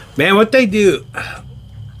 Man, what they do,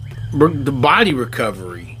 the body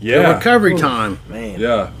recovery. Yeah. The recovery time. Man.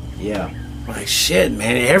 Yeah. Yeah. Like, shit,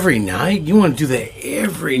 man, every night? You want to do that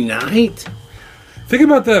every night? Think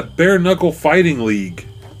about that bare knuckle fighting league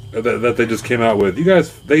that they just came out with. You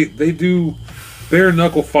guys, they do bare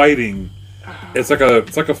knuckle fighting. It's like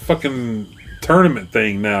a fucking tournament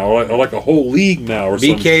thing now, or like a whole league now, or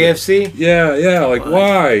something. BKFC? Yeah. Like,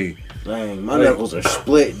 why? Dang, my knuckles are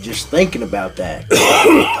split just thinking about that.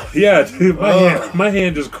 Yeah, dude, my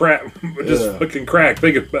hand just cracked, fucking cracked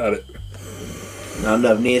thinking about it. Not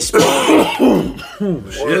enough knee spine.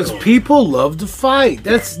 Because people love to fight.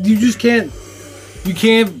 You just can't. You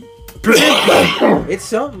can't predict it. It's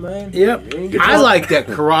something, man. Yep. I like that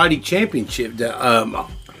karate championship.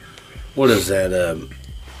 What is that?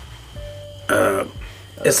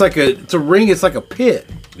 It's a ring. It's like a pit.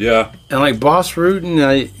 Yeah. And like Boss Root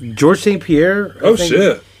and George St. Pierre. Oh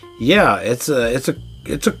shit. Yeah, it's a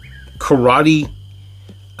karate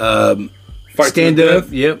Fight stand to the up.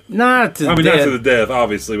 death? Yep. Not to I mean, death. not to the death,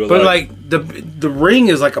 obviously, But like the ring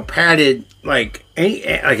is like a padded at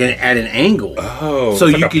an angle. Oh, so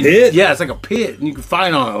it's you like a can pit? yeah, it's like a pit and you can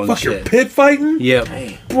fight on it and fuck, shit. you're pit fighting? Yep.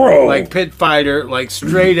 Bro. Like pit fighter, like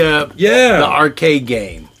straight up Yeah. the arcade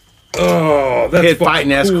game. Oh, that's Pit fucking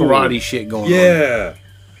fighting ass cool. karate shit going on. Yeah.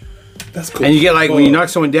 That's cool. And you get like when you Fuck. knock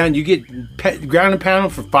someone down, you get ground and pound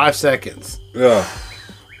them for 5 seconds. Yeah.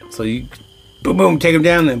 So you boom boom take them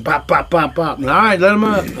down, then pop pop pop pop. And, all right, let them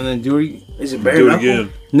up, and then do it. Is it bare Do it knuckle?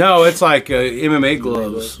 again. No, it's like MMA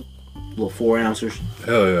gloves. Little 4 ounces,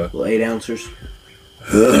 Hell yeah. little 8 ounces.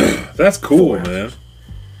 That's cool, man.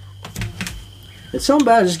 It's something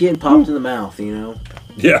about just getting popped in the mouth, you know?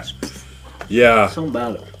 Yeah. Yeah. Something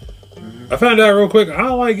about it. I found out real quick, I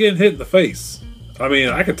don't like getting hit in the face. I mean,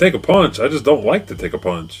 I can take a punch. I just don't like to take a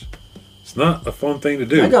punch. It's not a fun thing to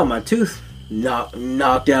do. I got my tooth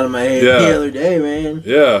knocked out of my head Yeah. the other day, man.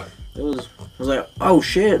 Yeah. I was like, oh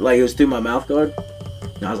shit, like it was through my mouth guard.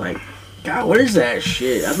 And I was like, God, what is that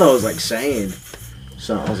shit? I thought it was like sand.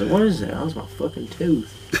 So I was like, what is that? That was my fucking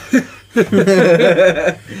tooth.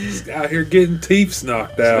 Just out here getting teeth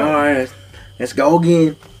knocked out. Alright, let's go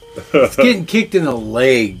again. It's getting kicked in the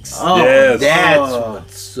legs. Oh, Yes. That's oh,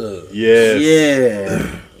 what sucks. Yes.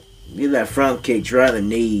 yeah. Get that front kick right in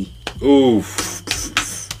the knee.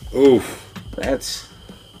 Oof. Oof.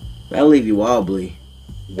 That'll leave you wobbly.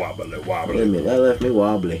 Wobbly, That wobbly. left me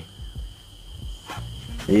wobbly.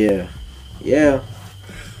 Yeah. Yeah.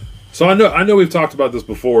 So I know we've talked about this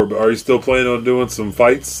before, but are you still planning on doing some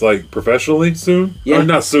fights like professionally soon? Yeah. Or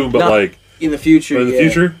not soon, but Not- like In the future. in the yeah.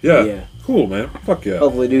 future? Yeah. Yeah. Cool, man. Fuck yeah.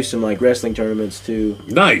 Hopefully do some like wrestling tournaments too.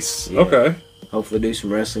 Nice. Yeah. Okay. Hopefully do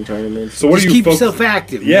some wrestling tournaments. So what Just are you keep focusing? yourself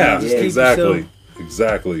active. Yeah, man. Just keep exactly. yourself-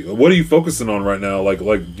 Exactly. What are you focusing on right now? Like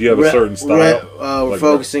do you have a certain style? We're Like,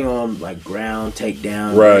 focusing on like ground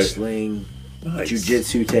takedown Right. wrestling, Nice.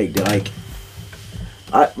 Jiu-jitsu take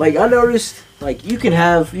I noticed like you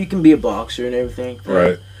can be a boxer and everything,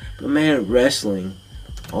 Right. but man, wrestling,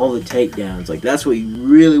 all the takedowns, like that's what you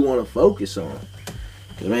really want to focus on.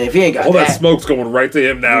 'Cause, man, if you ain't got All that smoke's going right to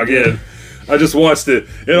him now again. I just watched it.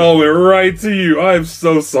 It all went right to you. I'm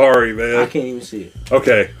so sorry, I man. can't even see it.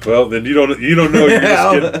 Okay, well then you don't know.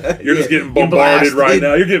 You're just getting bombarded blasted. right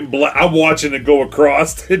now. You're getting. I'm watching it go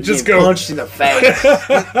across. It just Getting goes. punched in the face.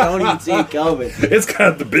 Don't even see it coming. It's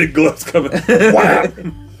got the big gloves coming. Wow.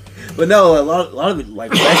 But no, a lot of it,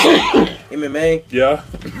 like wrestling, MMA, Yeah.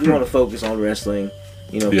 you want to focus on wrestling.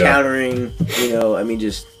 Yeah. Countering. I mean,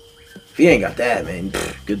 just if you ain't got that, man,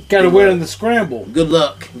 good. Got to good win luck. in the scramble. Good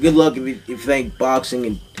luck. Good luck if you think boxing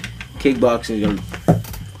and kickboxing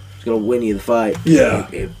is gonna win you the fight. Yeah.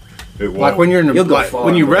 It- It won't. Like when you're in the You'll go like, far,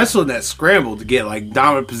 when you bro. wrestle in that scramble to get like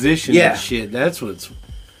dominant position Yeah. and shit. That's what's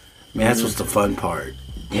that's what's the fun part.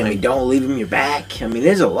 I mean, don't leave him your back. I mean,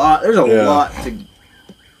 there's a lot. There's a Yeah. lot to,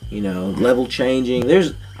 level changing.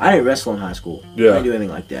 I didn't wrestle in high school. Yeah. I didn't do anything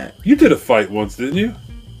like that. You did a fight once, didn't you?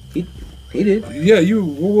 He did. Yeah. You.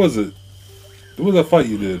 What was it? What was that fight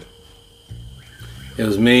you did? It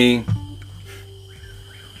was me.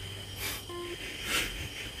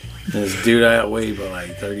 And this dude I outweighed by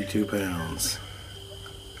like 32 pounds.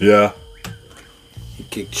 Yeah. He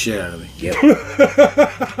kicked shit out of me. Yep.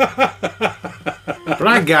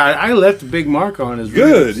 But I left a big mark on his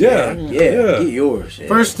Good. ribs. Yeah. Yeah. Get yours. Yeah.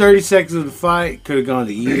 First 30 seconds of the fight could have gone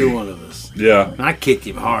to either one of us. Yeah. And I kicked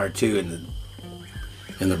him hard too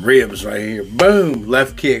in the ribs right here. Boom.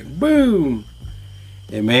 Left kick. Boom.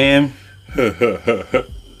 And man,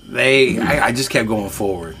 I just kept going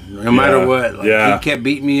forward. No matter what. Like, Yeah. he kept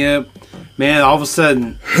beating me up. Man, all of a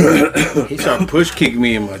sudden, he started push kicking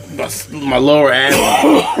me in my lower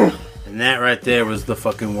abdomen. And that right there was the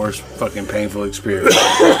fucking worst fucking painful experience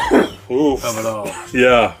Oof. of it all.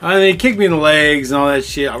 Yeah. I mean, he kicked me in the legs and all that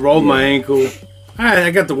shit. I rolled my ankle.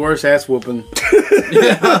 I got the worst ass whooping.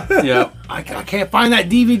 Yeah. I can't find that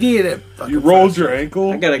DVD of that fucking You rolled your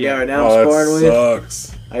ankle. I got a guy right now Oh, I'm sparring with. that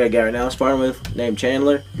sucks. I got a guy right now I'm sparring with named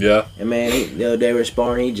Chandler. Yeah. And man, the other day we were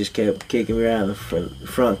sparring, he just kept kicking me around the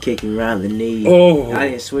front, kicking me around the knee. Oh. I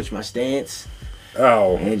didn't switch my stance.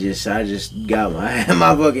 Ow. And I just got my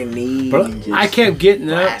fucking knee. But just I kept getting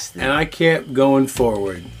up blasted. and I kept going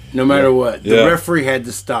forward. No matter what. The Yeah. referee had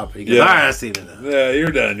to stop it. He goes, Yeah. all right, I've seen enough. Yeah,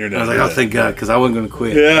 you're done. You're done. I was like, you're oh, done. thank God, because I wasn't going to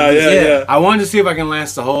quit. Yeah. I wanted to see if I can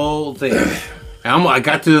last the whole thing. And I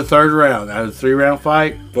got to the third round. I had a 3-round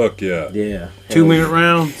fight, Fuck yeah. Yeah. 2-minute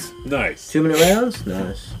rounds. Nice. 2-minute rounds?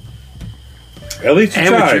 Nice. At least you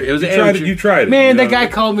Amateur. tried. It was you an tried amateur. it. You tried it. Man, you that know? guy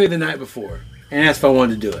called me the night before and asked if I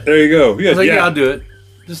wanted to do it. There you go. Yeah. I was like, yeah, I'll do it.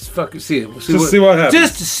 Just to fucking see it. See what happens.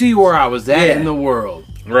 Just to see where I was at Yeah. in the world.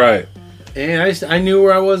 Right. And I knew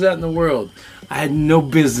where I was at in the world. I had no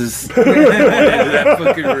business going into that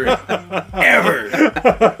fucking room. Ever.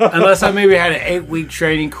 Unless I maybe had an 8-week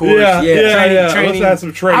training course. Yeah. Let's have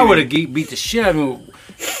some training. I would have beat the shit out of him.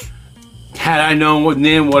 Had I known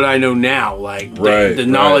what I know now, like Right, the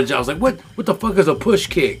knowledge, I was like, what the fuck is a push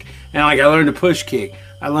kick? And like I learned a push kick.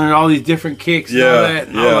 I learned all these different kicks and all that.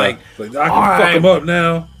 And I was like, I can all fuck right. him up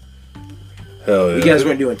now. Hell yeah. You guys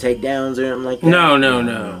weren't doing takedowns or anything like that?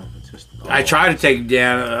 No. It's just, I tried to take him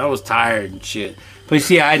down. I was tired and shit. But you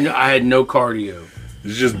see, I had no cardio.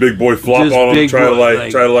 It's just big boy flop Just on him, big try boy,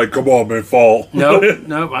 to like, come on, man, fall. Nope.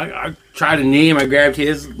 I tried to knee him. I grabbed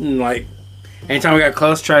his and like anytime I got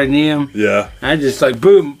close, tried to knee him. Yeah, I just like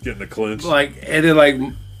boom, getting the clinch. like and then like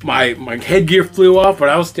my headgear flew off, but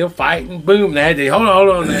I was still fighting. Boom, they had to hold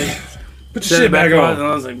on. They Put set your it shit back and on.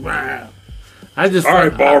 I was like, wow. I just All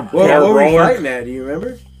right, bar what were you brawler. fighting at? Do you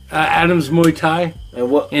remember? Adams Muay Thai And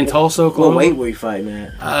what in Tulsa, what Oklahoma. weight were you fighting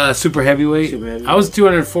at? Super heavyweight. Super heavyweight. I was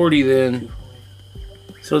 240 then,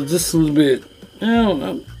 so just a little bit. I don't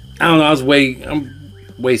know. I'm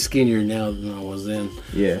way skinnier now than I was then.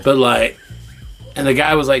 Yeah. But like, and the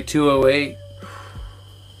guy was like 208,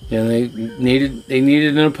 and they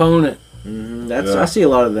needed an opponent. That's Yeah. I see a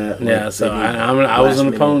lot of that. Yeah, like, so they I was an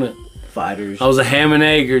last-minute opponent. Fighters. I was a ham and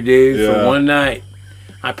egger, dude, Yeah. for one night.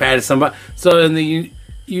 I patted somebody. So in the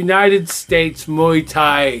United States Muay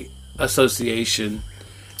Thai Association,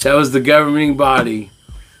 that was the governing body.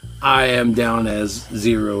 I am down as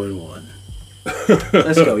 0-1.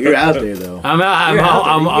 Let's go. You're out there though. I'm out. You're out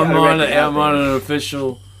there. I'm You got a on. record out I'm on an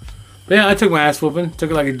official. But yeah, I took my ass whooping.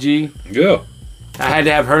 Took it like a G. Yeah. I had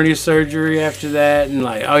to have hernia surgery after that, and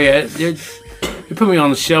like, oh yeah, it put me on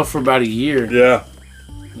the shelf for about a year. Yeah.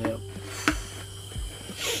 Yep.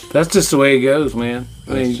 That's just the way it goes, man.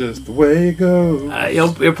 I That's mean, just the way it goes.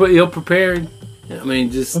 you're prepared. I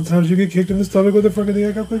mean, just sometimes you get kicked in the stomach with a fucking thing.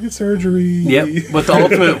 I got to get surgery. Yep. What the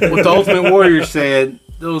Ultimate Warrior said: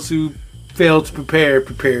 those who fail to prepare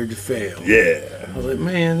to fail. Yeah. I was like,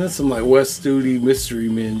 man, that's some like West Studi Mystery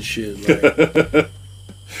Men shit. Like,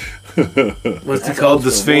 what's it called?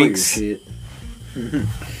 The Sphinx.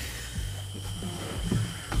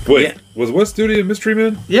 Wait, Yeah. was West Studi a Mystery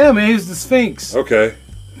Man? Yeah, man, he was the Sphinx. Okay.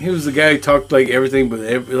 He was the guy who talked like everything,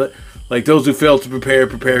 but like those who fail to prepare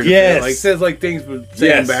to Yes. fail. Like says like things, but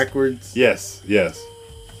saying Yes. backwards. Yes.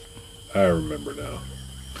 I remember now.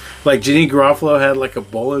 Like Janine Garofalo had like a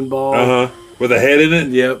bowling ball. With a head in it?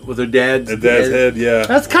 Yep, with her dad's head, yeah.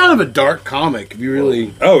 That's kind of a dark comic if you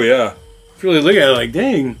really Oh, yeah. look at it. Like,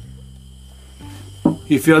 dang,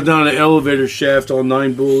 he fell down an elevator shaft on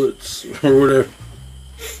 9 bullets or whatever.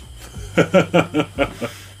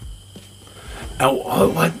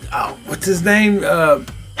 What's his name?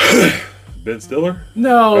 Ben Stiller?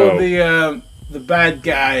 No, Oh. the bad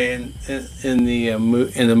guy in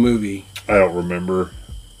the movie. I don't remember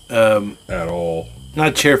at all.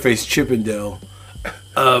 Not Chairface Chippendale.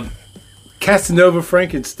 Casanova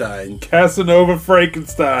Frankenstein. Casanova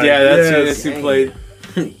Frankenstein. Yeah, Yes. that's who played.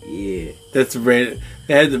 Yeah. That's a brand.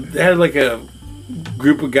 They had like a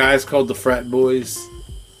group of guys called the Frat Boys.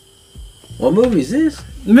 What movie is this?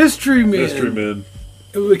 Mystery Men. Mystery Men.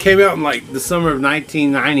 It came out in like the summer of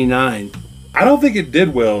 1999. I don't think it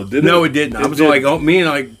did well, did it? No, it didn't. I was like, me and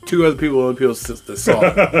like 2 other people that saw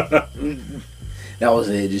it. That was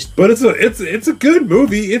it. Just But it's a good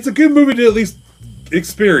movie. It's a good movie to at least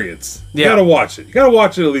experience. You Yeah. gotta watch it. You gotta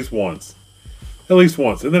watch it at least once. And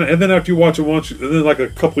then after you watch it once, and then like a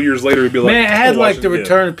couple years later, you'd be like, Man, it had "I'll watch like the again."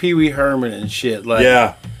 return of Pee Wee Herman and shit. Like,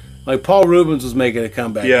 Yeah, like Paul Rubens was making a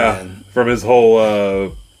comeback. yeah. Then. From his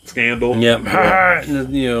whole scandal. Yep. Yeah.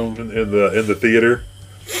 You know. In the theater.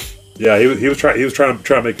 Yeah, he was trying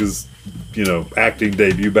to make his acting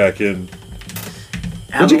debut back in,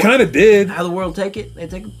 which he kind of did. how the world take it? They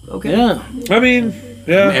take it. Okay. Yeah. I mean,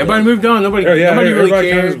 yeah. Everybody moved on. Nobody really everybody kinda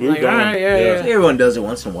cared. just moved Like, on. all right, Yeah. yeah. Everyone does it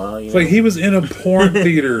once in a while. You It's know? like he was in a porn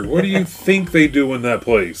theater. What do you think they do in that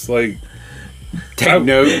place? Like, Take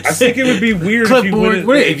notes. I think it would be weird if you Clipboard.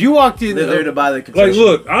 went in. If you walked in, They're there to buy the Like, concession.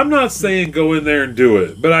 look, I'm not saying go in there and do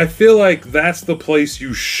it, but I feel like that's the place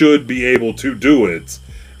you should be able to do it.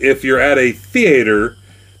 If you're at a theater,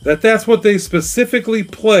 that's what they specifically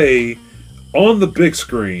play on the big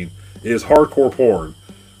screen is hardcore porn.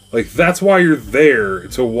 Like, that's why you're there,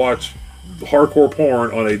 to watch hardcore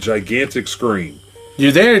porn on a gigantic screen.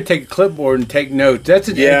 you're there to take a clipboard and take notes. That's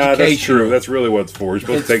an Yeah, education. that's true. That's really what it's for. You're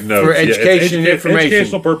supposed to It's take notes. for Yeah, it's education and information.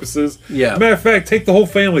 Educational purposes. Yeah. Matter of fact, take the whole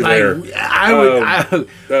family there. I would.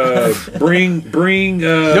 Bring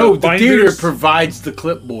No, the binders. theater provides the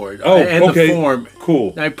clipboard Oh, and okay. the form.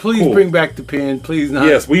 Cool. Now, please Cool. bring back the pen. Please not.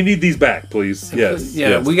 Yes, we need these back, please. Yes. Yeah,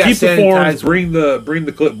 yes. we got keep the forms. sanitized- Bring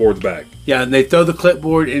the clipboards back. Yeah, and they throw the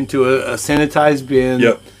clipboard into a sanitized bin.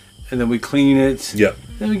 Yep. And then we clean it. Yep.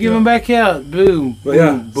 Then we give them back out. Boom. But boom,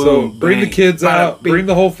 yeah. boom. So bring the bang, kids bada, out. bing. Bring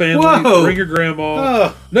the whole family. Whoa. Bring your grandma.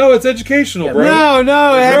 Oh. No, it's educational, bro.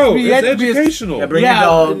 No, it has Bro, to be. it's It has to be educational. Yeah, bring Yeah, a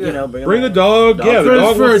dog. yeah. You know, bring, Bring a a dog. Yeah, the For,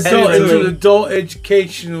 dog for wants to see adult, it it's too. an adult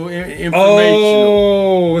educational informational.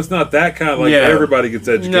 Oh, it's not that kind of like Yeah. everybody gets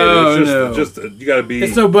educated. No, it's no. just you got to be.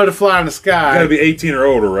 It's no butterfly in the sky. You gotta be 18 or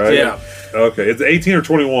older, right? Yeah. Okay, it's 18 or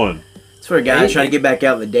 21. It's for a guy trying to get back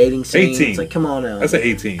out in the dating scene. 18. It's like, come on now. I say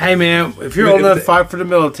 18. Hey man, if you're Yeah, old enough to if- fight for the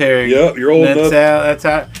military, Yep, you're old enough. That's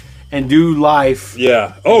how, and do life.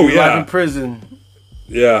 Yeah. Oh Do life yeah. in prison.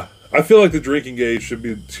 Yeah. I feel like the drinking age should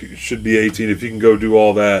be 18. If you can go do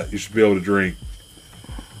all that, you should be able to drink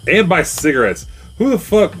and buy cigarettes. Who the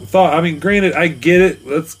fuck thought? I mean, granted, I get it.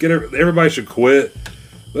 Let's get everybody should quit.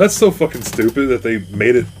 But that's so fucking stupid that they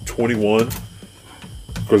made it 21.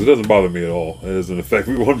 Of course, it doesn't bother me at all. It doesn't affect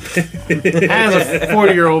me one bit. As a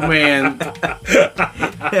 40-year-old man,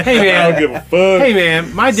 hey I don't man, give a fuck. hey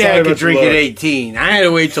man, my Sorry dad about could drink your at luck. 18. I had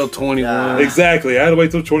to wait till 21. Exactly. I had to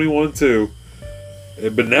wait till 21 too.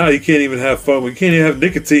 But now you can't even have fun. You can't even have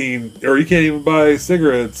nicotine, or you can't even buy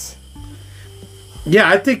cigarettes. Yeah,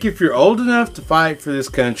 I think if you're old enough to fight for this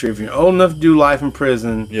country, if you're old enough to do life in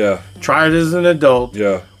prison, Yeah. try it as an adult.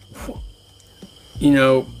 Yeah. You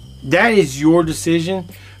know, that is your decision.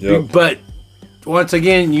 Yep. But once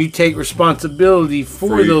again, you take responsibility for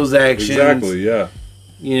Free. those actions. Exactly. Yeah.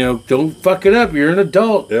 You know, don't fuck it up. You're an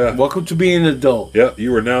adult. Yeah. Welcome to being an adult. Yeah.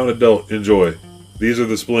 You are now an adult. Enjoy. These are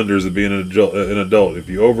the splendors of being an adult. If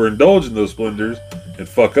you overindulge in those splendors and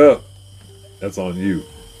fuck up, that's on you.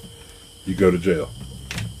 You go to jail.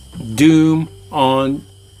 Doom on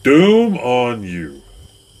Doom on you.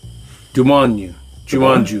 you.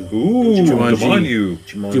 Jumanji. Ooh, Jumanji.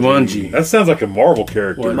 Jumanji. That sounds like a Marvel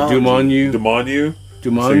character. What? Dumanyu. Dumanyu.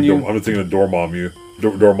 Dumanyu. I'm thinking of Dormammu.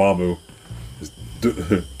 Dormammu.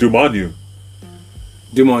 Dumanyu.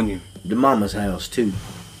 Dumanyu. The Mama's House too.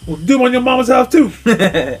 Well, do on your mama's house too.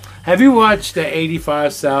 Have you watched the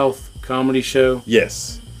 85 South comedy show?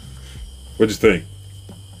 Yes. What'd you think?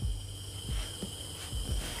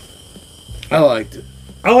 I liked it.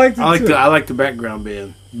 I liked it too. I like the background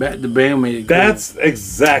band. The band made it. That's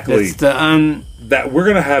exactly. That's the that we're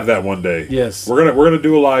gonna have that one day. Yes. We're gonna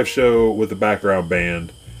do a live show with the background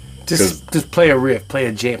band. Just play a riff, play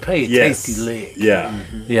a jam, play a tasty lick. Yeah.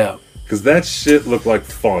 Yeah. Because that shit looked like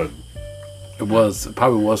fun. It was. It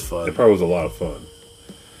probably was fun. It probably was a lot of fun.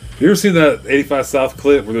 You ever seen that 85 South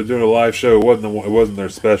clip where they're doing a live show? It wasn't their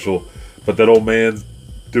special, but that old man's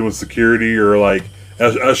doing security or like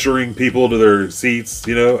ushering people to their seats.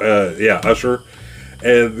 You know, usher.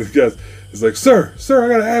 And the guy is like, "Sir, I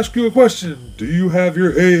gotta ask you a question. Do you have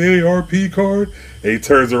your AARP card?" And he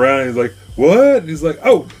turns around and he's like, "What?" And he's like,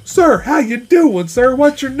 "Oh, sir, how you doing, sir?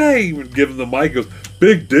 What's your name?" And give him the mic. Goes,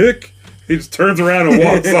 "Big Dick." He just turns around and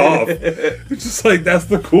walks off. It's just like, that's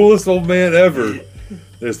the coolest old man ever.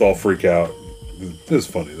 They just all freak out. It was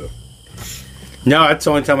funny though. No, that's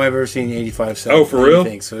the only time I've ever seen 85 South. Oh, for real?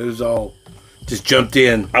 So it was all just jumped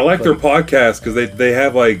in. I like their podcast because they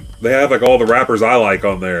have all the rappers I like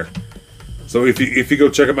on there. So if you go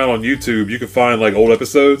check them out on YouTube, you can find like old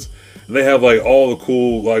episodes, and they have like all the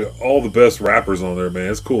cool, like all the best rappers on there. Man,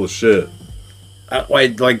 it's cool as shit.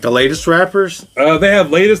 Wait, like the latest rappers? They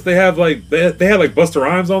have latest. They have like they had like Busta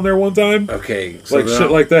Rhymes on there one time. Okay, so like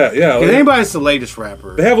shit like that. Yeah, like, anybody's the latest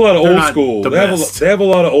rapper. They have a lot of old school. They have a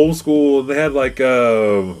lot of old school. They had like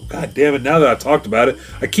God damn it! Now that I talked about it,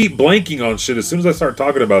 I keep blanking on shit as soon as I start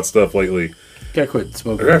talking about stuff lately. Gotta quit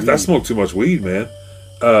smoking. I smoke too much weed, man,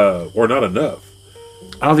 or not enough.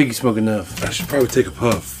 I don't think you smoke enough. I should probably take a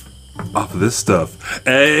puff off of this stuff.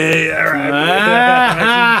 Hey, all right.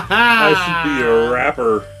 I should be a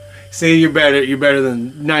rapper. See, you're better. You're better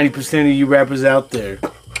than 90% of you rappers out there.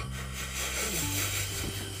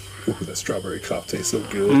 Ooh, that strawberry cop tastes so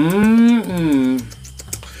good. Mm-mm.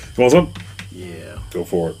 You want some? Yeah. Go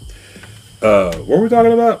for it. What were we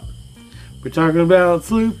talking about? We're talking about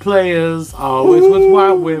flute players, always with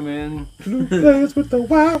white women. Flute players with the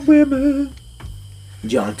white women.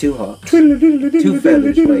 John Two Hawks. Two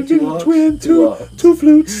feathers, wait, two hawks? Two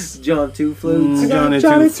flutes. John Two Flutes.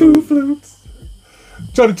 Johnny Two Flutes.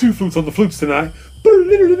 Johnny Two Flutes on the flutes tonight.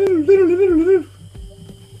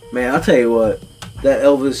 Man, I'll tell you what. The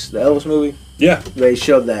Elvis movie. Yeah. They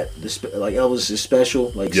showed that like Elvis'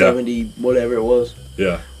 special, like 70 whatever it was.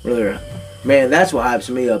 Yeah. Man, that's what hypes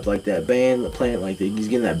me up. Like that band playing, like he's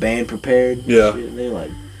getting that band prepared. Yeah. And they're like,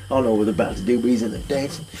 I don't know what they're about to do, but he's in there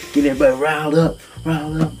dancing, getting everybody riled up.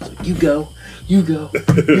 It's like, you go, your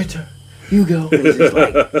turn, you go. And he's just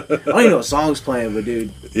like, I don't even know what song's playing, but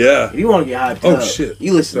dude, yeah. If you want to get hyped up, shit.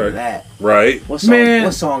 you listen to that. Right. What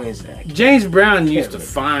song is that? James Brown used to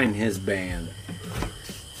find his band.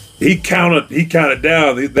 He counted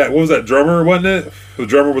down. What was that drummer, wasn't it? The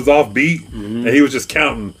drummer was off beat, and he was just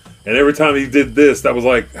counting. And every time he did this, that was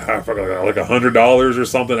like $100 or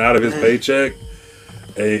something out of his paycheck.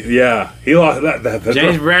 And yeah, he lost that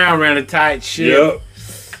James Brown ran a tight ship. Yep.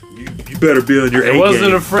 You better be on your A game. It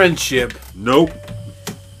wasn't a friendship. Nope.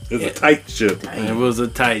 It was a tight ship. It was a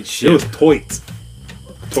tight ship. It was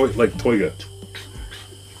toit like Toyga.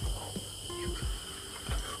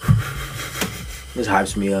 This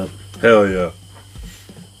hypes me up. Hell yeah.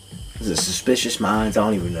 This is Suspicious Minds. I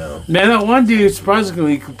don't even know. Man, that one dude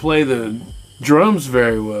surprisingly could play the drums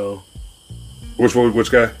very well. Which one?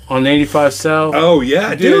 Which guy? On 85 South. Oh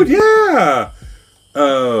yeah, dude. Yeah.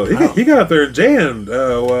 He got up there and jammed.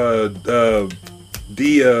 Whatever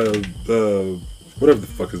the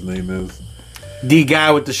fuck his name is. D guy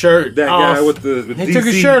with the shirt. That off. guy with he DC, took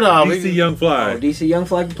his shirt off. DC Young Fly. DC Young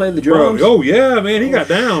Fly can play the drums. Bro, oh yeah, man, he got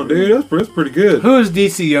down, dude. That's pretty good. Who is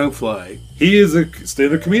DC Young Fly? He is a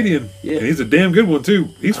stand-up comedian, and he's a damn good one too.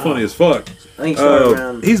 He's funny as fuck. I think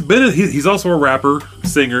around. He's also a rapper,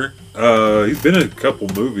 singer. He's been in a couple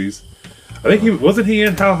movies. I think wasn't he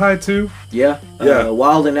in How High too? Yeah.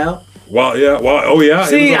 Wild and Out. Oh yeah.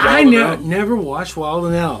 See, I never watched Wild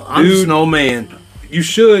and Out. I'm just an old man. You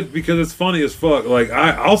should, because it's funny as fuck. Like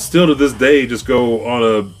I'll still to this day just go on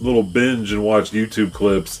a little binge and watch YouTube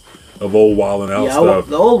clips of old Wild and Out stuff.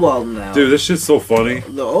 The old Wild and Out. Dude, this shit's so funny.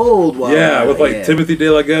 The old Wild and Out. With like Timothy De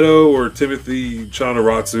La Ghetto or Timothy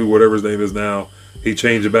Chanaratsu, whatever his name is now. He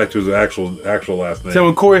changed it back to his actual last name. So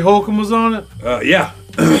when Corey Holcomb was on it? Yeah.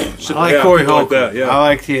 I like Corey Holcomb. Like that, yeah. I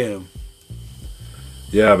liked him.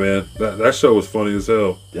 Yeah, man. That show was funny as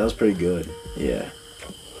hell. That was pretty good. Yeah.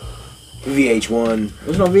 VH1. It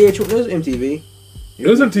was on VH1. It was MTV. It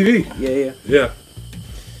was MTV. Yeah. Yeah.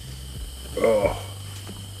 Oh.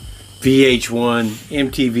 VH1,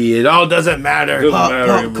 MTV, it all doesn't matter. Doesn't matter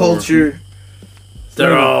Pop anymore. culture.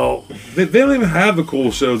 They're all. They don't even have the cool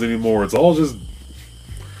shows anymore. It's all just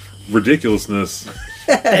ridiculousness.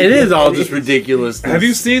 It is all just ridiculous. Have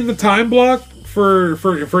you seen the time block for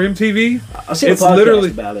MTV? I've seen a podcast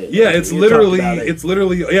about it. Yeah, Like, it's you literally, talked about it. it's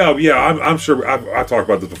literally, yeah. I'm sure I talked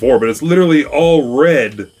about this before, but it's literally all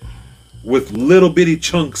red with little bitty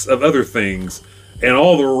chunks of other things, and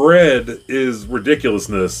all the red is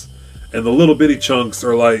ridiculousness, and the little bitty chunks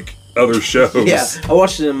are like other shows. Yeah, I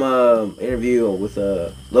watched him interview with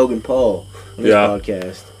Logan Paul on his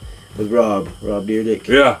podcast with Rob Deerdick.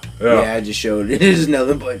 Yeah. I just showed it. It's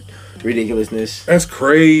nothing but ridiculousness. That's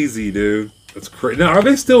crazy, dude. That's crazy. Now, are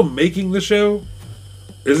they still making the show?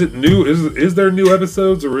 Is it new? Is there new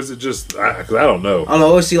episodes, or is it just? Because I don't know. I don't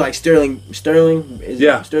know. I see like Sterling. Sterling.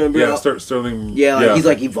 Sterling. Sterling. Yeah, like he's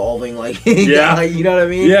like evolving. Like Yeah. like, you know what I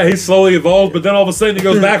mean? Yeah, he's slowly evolved, but then all of a sudden he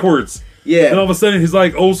goes backwards. Yeah. Then all of a sudden he's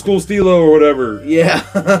like old school Stilo or whatever.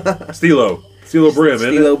 Yeah. Stilo Brim, isn't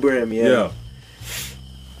it? Stilo Brim. Yeah.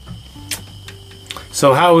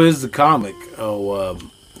 So how is the comic?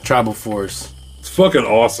 Tribal Force. It's fucking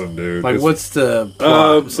awesome, dude. Like, It's- what's the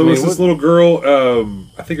plot? So it's this little girl.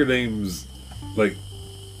 I think her name's like,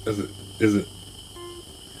 is it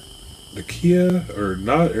Nakia or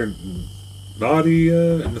not or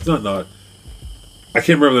Nadia? And it's not Nadia. I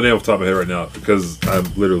can't remember the name off the top of my head right now because I'm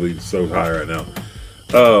literally so high right now.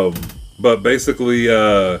 But basically,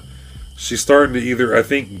 she's starting to either, I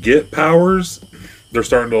think, get powers. They're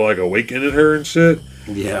starting to like awaken in her and shit.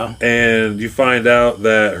 Yeah. And you find out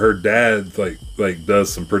that her dad like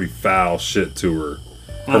does some pretty foul shit to her.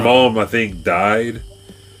 Her mom, I think, died,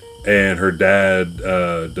 and her dad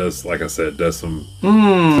does, like I said, does some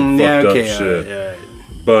fucked up shit. Yeah.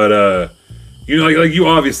 But you know, like you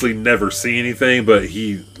obviously never see anything, but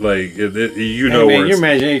he like you know where your it's,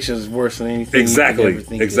 imagination is worse than anything. exactly, you could ever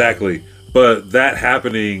think of. exactly. But that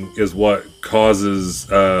happening is what causes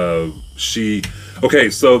she.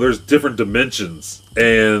 Okay, so there's different dimensions,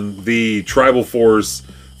 and the tribal force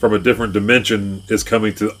from a different dimension is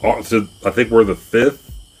coming to I think we're the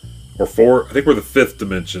fifth or fourth. I think we're the fifth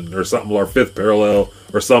dimension or something, or fifth parallel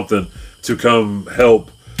or something to come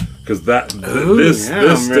help because this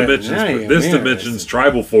dimension's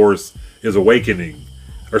tribal force is awakening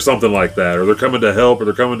or something like that, or they're coming to help, or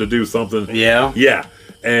they're coming to do something. Yeah.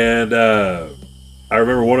 And I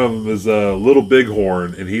remember one of them is Little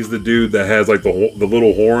Bighorn, and he's the dude that has like the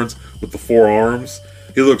little horns with the 4 arms.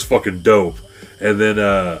 He looks fucking dope. And then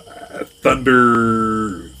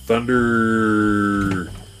Thunder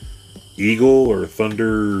Eagle or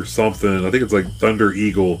Thunder something. I think it's like Thunder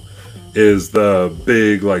Eagle is the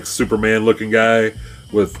big like Superman looking guy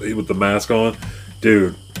with the mask on.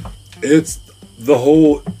 Dude, it's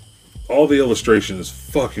all the illustration is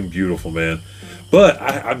fucking beautiful, man. But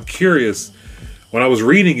I'm curious. When I was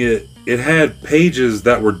reading it, it had pages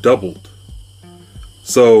that were doubled.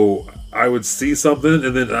 So I would see something,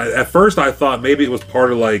 and then at first I thought maybe it was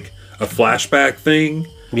part of like a flashback thing.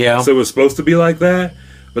 Yeah. So it was supposed to be like that.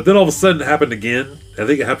 But then all of a sudden it happened again. I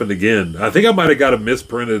think it happened again. I think I might have got a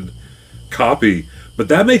misprinted copy. But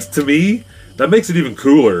that makes it even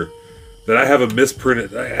cooler that I have a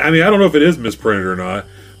misprinted. I mean, I don't know if it is misprinted or not,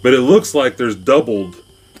 but it looks like there's doubled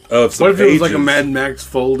of some What if it was like pages. a Mad Max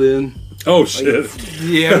fold-in? Oh shit!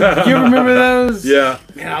 Yeah, you remember those? Yeah,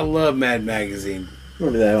 man, I love Mad Magazine.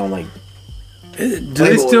 Remember that on like. Do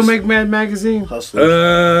they still make Mad Magazine?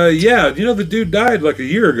 Hustlers. Yeah. You know the dude died like a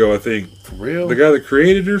year ago, I think. For real? The guy that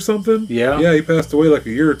created it or something. Yeah. He passed away like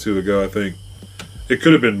a year or two ago, I think. It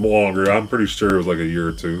could have been longer. I'm pretty sure it was like a year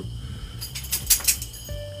or two.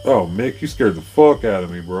 Oh, Mick, you scared the fuck out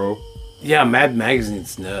of me, bro. Yeah, Mad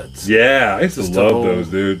Magazine's nuts. Yeah, I used to Just love a whole- those,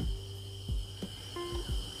 dude.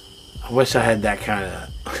 I wish I had that kind of.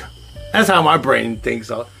 That's how my brain thinks.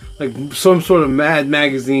 Like some sort of Mad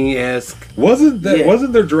Magazine-esque. Wasn't Yeah.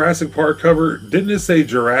 there Jurassic Park cover? Didn't it say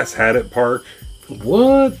Jurassic had it Park?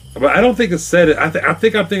 What? But I don't think it said it. I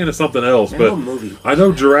think I'm thinking of something else. Man, But what movie? I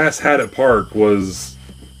know Jurassic had it Park was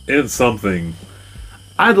in something.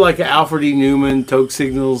 I'd like an Alfred E. Newman, Toke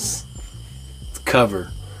Signals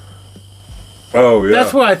cover. Oh yeah,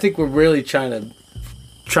 That's what I think we're really trying to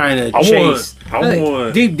I chase.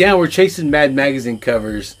 want- Deep down, we're chasing Mad Magazine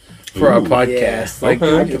covers for our Ooh. podcast. Yeah. Like,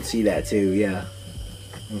 Okay. I can see that too. Yeah,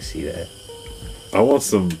 I can see that. I want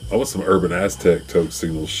some Urban Aztec Toke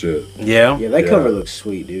Signal shit. yeah. Yeah, that Yeah. cover looks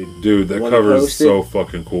sweet, dude. Dude, The that one cover you is posted? so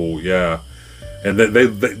fucking cool. Yeah. And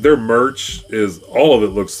their merch is all of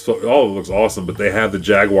it looks awesome. But they have the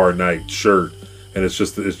Jaguar Knight shirt, and it's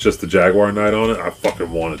just the Jaguar Knight on it. I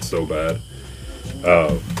fucking want it so bad.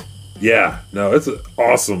 Yeah, no, it's an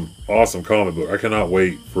awesome comic book. I cannot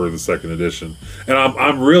wait for the second edition, and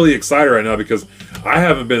I'm really excited right now because I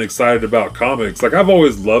haven't been excited about comics. Like I've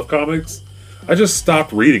always loved comics. I just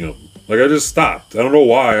stopped reading them. Like I just stopped. I don't know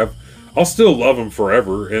why. I'll still love them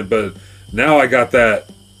forever, but now I got that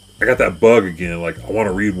bug again. Like I want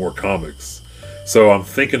to read more comics, so I'm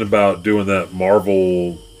thinking about doing that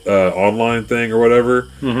Marvel online thing or whatever.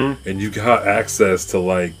 Mm-hmm. And you got access to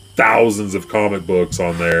like thousands of comic books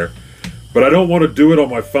on there. But I don't want to do it on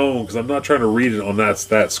my phone because I'm not trying to read it on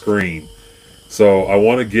that screen. So I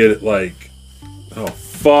want to get it like, oh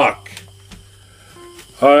fuck!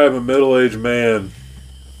 I am a middle-aged man.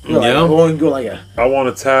 I want to go like I want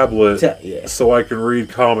a tablet so I can read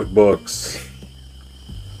comic books.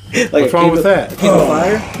 What's wrong with that?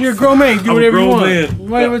 Fire? You're a grown man. Do whatever you want.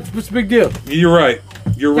 Man. What's the big deal? You're right.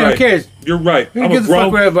 You're right. Who cares? You're right. I'm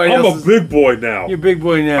a big boy now. You're a big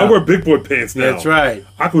boy now. I wear big boy pants now. That's right.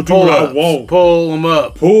 I could do what I want. Pull them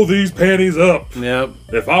up. Pull these panties up. Yep.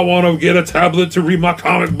 If I want to get a tablet to read my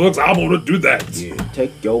comic books, I want to do that. Yeah,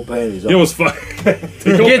 take your panties off. It was fun. Get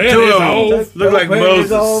to them. Look like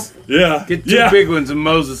Moses. Off. Yeah. Get two big ones of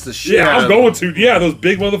Moses the shit. Yeah, I'm going to. Yeah, those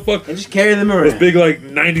big motherfuckers. And just carry them around. Those big, like,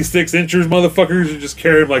 96 inchers motherfuckers, you just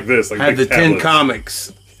carry them like this. Like I had the tablets. 10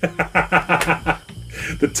 comics.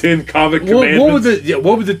 The 10 comic commandments.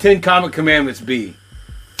 What would the 10 comic commandments be?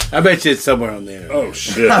 I bet you it's somewhere on there. Oh,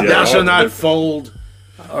 shit. Yeah, Thou shalt not fold.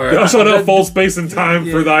 Thou shalt not fold space and time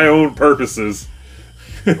for thy own purposes.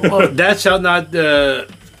 Well, thou shalt not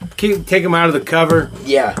take them out of the cover.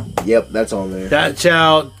 Yeah. Yep, that's on there. Thou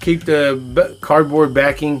shalt keep the cardboard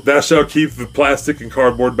backing. Thou shalt keep the plastic and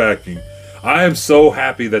cardboard backing. I am so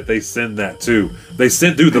happy that they send that too. They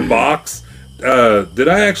sent through the box. Did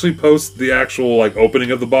I actually post the actual like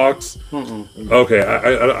opening of the box? Mm-mm. Okay,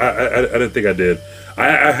 I didn't think I did.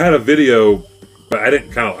 I had a video, but I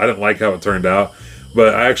didn't like how it turned out.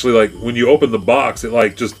 But I actually like when you open the box, it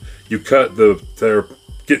like just you cut peel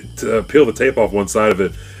the tape off one side of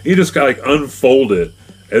it. And you just like unfold it,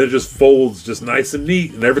 and it just folds just nice and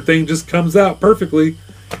neat, and everything just comes out perfectly.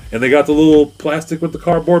 And they got the little plastic with the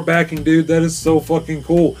cardboard backing, dude. That is so fucking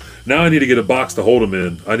cool. Now I need to get a box to hold them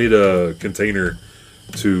in. I need a container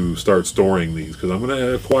to start storing these because I'm going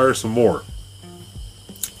to acquire some more.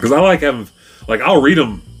 Because I like having, like, I'll read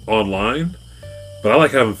them online, but I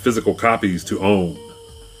like having physical copies to own.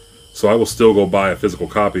 So I will still go buy a physical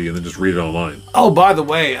copy and then just read it online. Oh, by the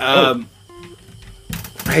way, I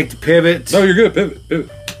hate to pivot. No, you're good. Pivot.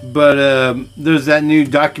 But there's that new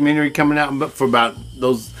documentary coming out for about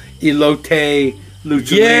those elote lucha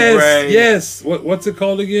libre. Yes. What's it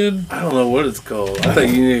called again? I don't know what it's called. I thought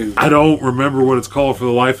you knew. I don't remember what it's called for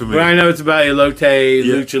the life of me. But I know it's about elote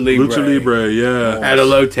lucha libre. Lucha libre, yeah. At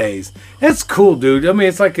elotes. It's cool, dude. I mean,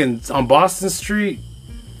 it's like on Boston Street,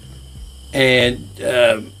 and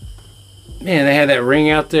man, they had that ring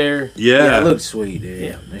out there. Yeah, it looked sweet, dude.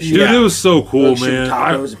 Yeah. Dude, it was so cool, man.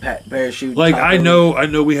 Tacos, parachute. Like tacos. I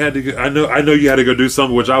know we had to. I know you had to go do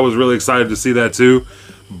something, which I was really excited to see that too.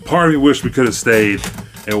 Part of me wished we could have stayed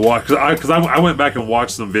and watched because I went back and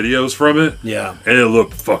watched some videos from it. Yeah, and it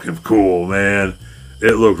looked fucking cool, man.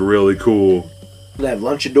 It looked really cool. Did they have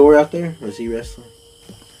Lunchador out there? Was he wrestling?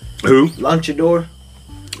 Who? Lunchador.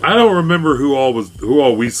 I don't remember who all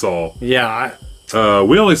we saw. Yeah,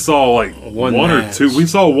 we only saw like one match. or two. We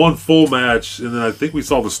saw one full match, and then I think we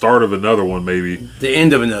saw the start of another one, maybe the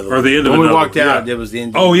end of another one. Or the end of when another. We walked out. Yeah. It was the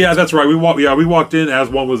end. Oh yeah, that's right. We walked in as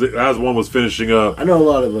one was finishing up. I know a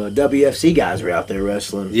lot of WFC guys were out there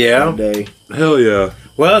wrestling. Yeah. One day. Hell yeah.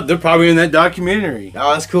 Well, they're probably in that documentary.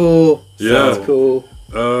 Oh, that's cool. Yeah, that's cool.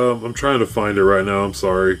 I'm trying to find it right now. I'm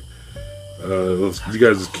sorry. You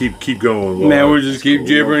guys just keep going. Man, we'll just keep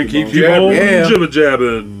gibbering, keep on jabbering. Jibber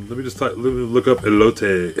jabbing. Let me just look up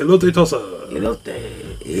elote. Elote tosa. Elote.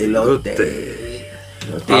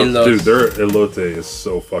 Dude, their elote is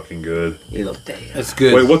so fucking good. Elote. That's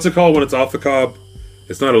good. Wait, what's it called when it's off the cob?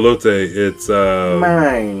 It's not elote. It's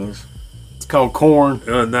Mines. It's called corn.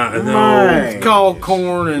 No. It's called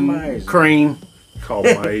corn and cream. Called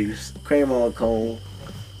maize. Cream on cone.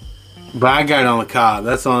 But I got it on the cob.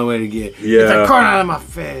 That's the only way to get. Yeah. It's like corn out of my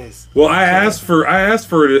face. Well, I asked for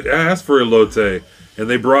elote, and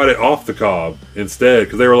they brought it off the cob instead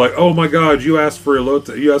because they were like, "Oh my God, you asked for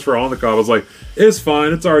elote. You asked for it on the cob." I was like, "It's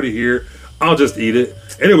fine. It's already here. I'll just eat it."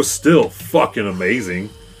 And it was still fucking amazing.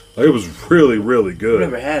 Like, it was really, really good.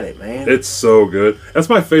 I've never had it, man. It's so good. That's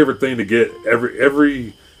my favorite thing to get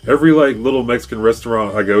every Every like little Mexican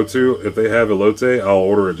restaurant I go to, if they have elote, I'll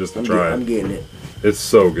order it just to try I'm it. getting it. It's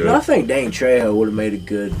so good. No, I think Danny Trejo would have made a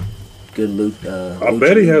good loot. I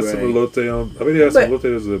bet he has some elote on. I bet he has some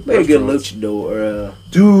elote as a Maybe a good luchador.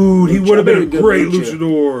 Dude, he would have been a good great lucha.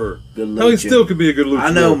 luchador. Good No, he lucha. still could be a good luchador.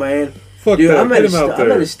 I know, man. Fuck Dude, that. I Get him out met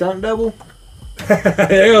there. a stunt double.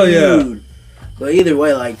 Hell yeah. Dude. But either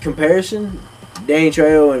way, like comparison, Danny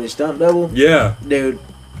Trejo and his stunt double, Yeah. dude,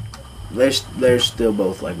 they're still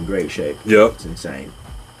both like in great shape. Yep. It's insane.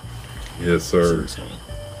 Yes, It's sir. insane.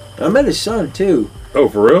 I met his son too. Oh,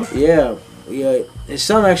 for real? Yeah. His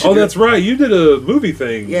son actually. Oh, that's right. You did a movie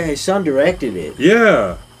thing. Yeah, his son directed it.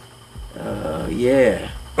 Yeah. Yeah.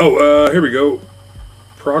 Oh, here we go.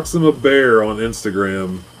 Proxima Bear on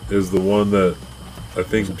Instagram is the one that I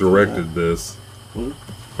think directed this.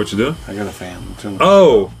 What you doing? I got a fan.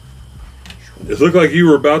 Oh, it looked like you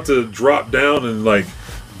were about to drop down and like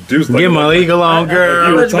do something. Get my eagle on, You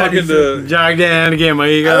girl. were talking to. Jog down to get my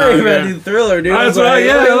eagle I on, think about to girl. do Thriller, dude. That's right.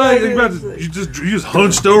 Yeah, like, you just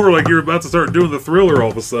hunched over like you're about to start doing the Thriller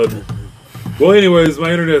all of a sudden. Well, anyways,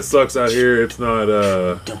 my internet sucks out here. It's not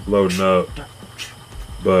loading up.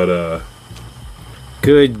 But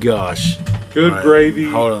Good gosh. good All right, gravy,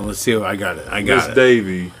 Hold on, let's see what I got it. I got Miss it.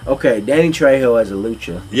 Davy. Okay, Danny Trejo as a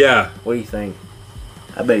lucha. Yeah. What do you think?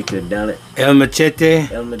 I bet he could have done it. El Machete.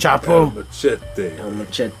 El Machete. Chapo. Machete. El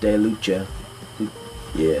Machete Lucha.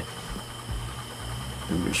 Yeah.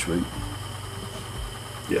 You're sweet.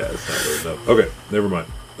 Yeah, it's not loading up. Okay, never mind.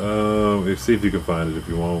 Let's see if you can find it if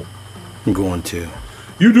you want. I'm going to.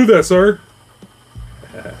 You do that, sir.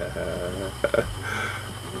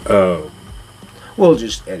 Oh. We'll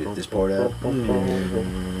just edit this part out.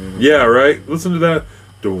 Yeah, right? Listen to that.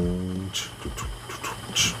 We're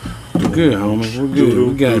good, homie. We're good.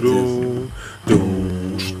 We got this.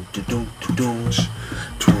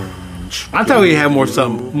 I thought we had more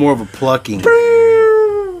of a plucking.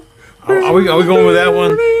 Are we going with that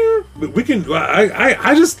one? We can.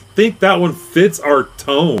 I just think that one fits our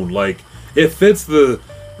tone. Like it fits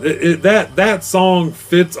that song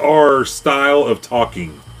fits our style of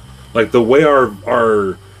talking. Like the way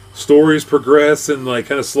our stories progress and like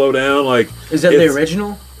kind of slow down. Like Is that the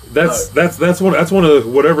original? That's one of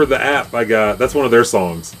whatever the app I got. That's one of their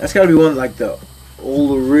songs. That's got to be one like the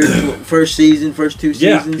old original first two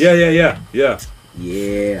Yeah, seasons. yeah. Yeah.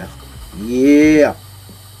 Yeah.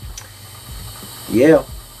 Yeah.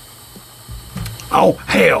 Oh,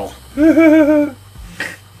 hell.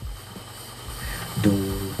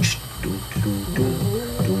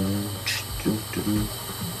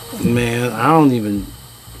 Man, I don't even.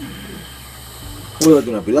 We're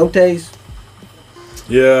looking up elotes.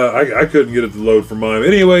 Yeah, I couldn't get it to load for mine.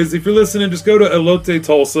 Anyways, if you're listening, just go to Elote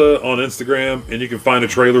Tulsa on Instagram, and you can find a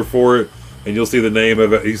trailer for it, and you'll see the name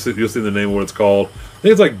of it. You'll see the name of what it's called. I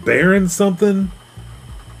think it's like Baron something.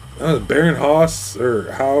 Baron Haas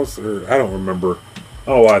or House or I don't remember.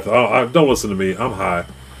 Oh, don't listen to me. I'm high.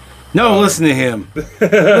 No, listen to him. Listen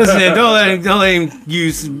to him. Don't let him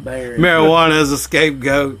use marijuana as a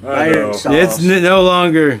scapegoat. I know. Baron Sauce. It's no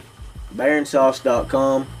longer.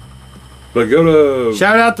 BaronSauce.com. But go to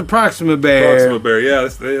Shout out to Proxima Bear. Proxima Bear. Yeah,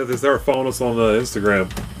 they're following us on Instagram.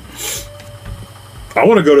 I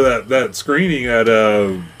want to go to that screening at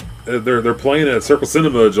they're playing at Circle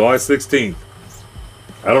Cinema July 16th.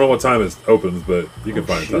 I don't know what time it opens, but you can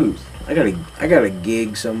find Shoot. times. I got a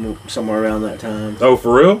gig somewhere around that time. Oh,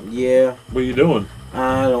 for real? Yeah. What are you doing?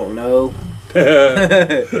 I don't know.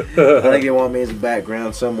 I think they want me as a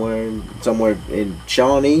background somewhere in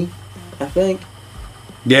Shawnee, I think.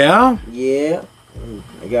 Yeah? Yeah.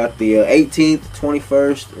 I got the 18th,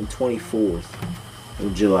 21st, and 24th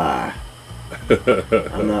of July.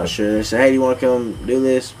 I'm not sure. They say, hey, do you want to come do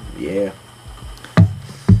this? Yeah.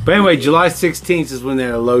 But anyway, July 16th is when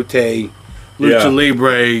that Elote Yeah. Lucha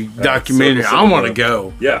Libre documentary. Circle I want to Cinema.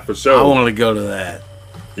 go. Yeah, for sure. I want to go to that.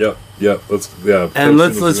 Yep. And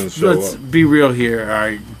Cinema's gonna let's show up. be real here. All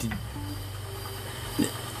right.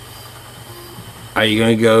 Are you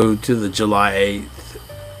going to go to the July 8th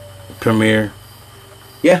premiere?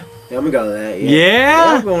 Yeah. I'm going to go to that.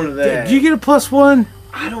 Yeah? I'm going to that. Did you get a +1?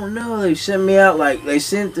 I don't know. They sent me out, they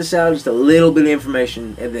sent this out just a little bit of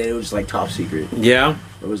information, and then it was, top secret. Yeah.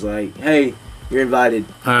 It was like, hey, you're invited.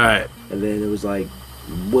 All right. And then it was like,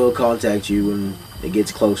 we'll contact you when it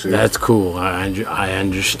gets closer. That's cool. I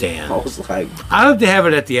understand. I was like, I hope they have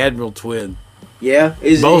it at the Admiral Twin. yeah?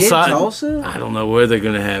 Is Both it in sides. Tulsa? I don't know where they're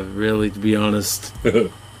going to have it, really, to be honest.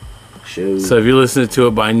 Shoot. So if you're listening to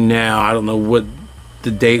it by now, I don't know what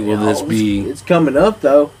the date will this be. It's coming up,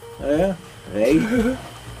 though. Yeah. Hey.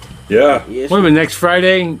 Yeah. Yes. Wait a minute, next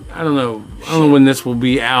Friday? I don't know when this will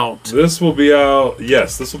be out. This will be out.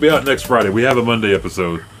 Yes, this will be out next Friday. We have a Monday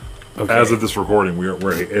episode. Okay. As of this recording,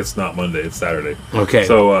 it's not Monday. It's Saturday. Okay.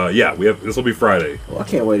 So yeah, we have. This will be Friday. Well, I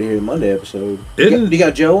can't wait to hear the Monday episode. Isn't- You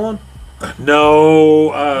got Joe on?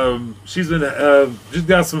 No, she's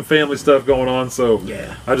got some family stuff going on, so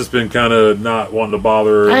Yeah. I've just been kind of not wanting to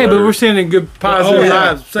bother. Hey, but we're sending good positive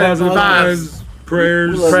yeah. vibes. Positive vibes.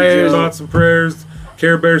 Prayers, We love you, Joe. thoughts and prayers,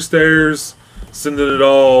 Care Bear stares, sending it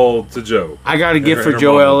all to Joe. I got a gift for And her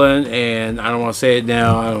Joe mom. Ellen, and I don't want to say it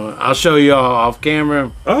now. I'll show you all off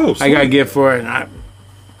camera. Oh, I got a sweet. gift for it, and I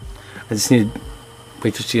just need to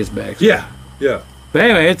wait till she gets back. Yeah, yeah. But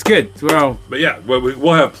anyway, it's good. Well, But yeah,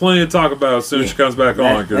 we'll have plenty to talk about as soon as she comes back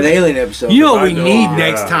on. 'cause- An alien episode. you know what I we know, need yeah,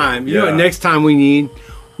 next time? You know what yeah. next time we need?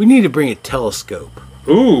 We need to bring a telescope.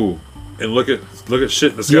 Ooh, and look at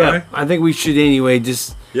shit in the sky. Yeah, I think we should anyway.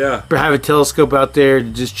 Just Yeah. have a telescope out there to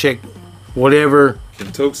just check whatever.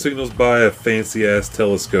 Can Toke Signals buy a fancy ass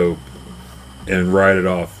telescope and ride it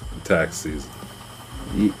off in tax season?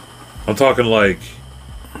 I'm talking like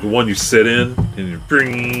the one you sit in and you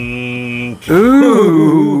bring.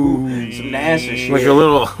 Ooh, Some NASA shit. like a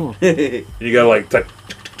little. You gotta like type.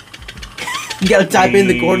 You gotta type in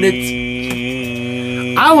the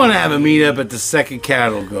coordinates. I want to have a meetup at the Second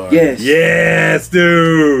Cattle Guard. Yes. Yes,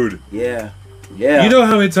 dude. Yeah. Yeah. You know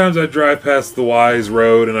how many times I drive past the Wise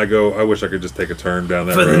Road and I go, I wish I could just take a turn down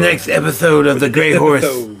that For road. the next episode of the Grey Horse,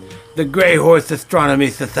 Episode. the Grey Horse Astronomy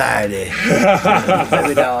Society.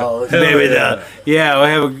 Baby doll. Hell Baby, yeah. yeah, we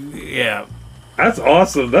have a yeah. That's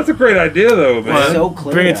awesome. That's a great idea, though, man. Well, so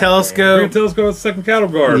clear Bring a out there. Bring a telescope. telescope at the Second Cattle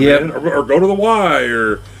Guard, Yep. man. Or go to the Y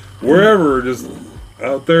or wherever, just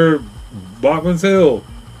out there, Bachman's Hill.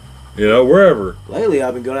 You know, wherever. Lately,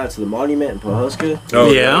 I've been going out to the monument in Pawhuska. Oh,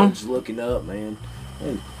 Yeah. Just looking up, man.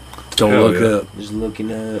 Don't Hell look yeah. up. Just looking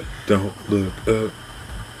up. Don't look up.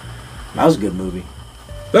 That was a good movie.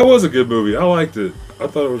 That was a good movie. I liked it. I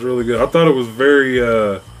thought it was really good. I thought it was very,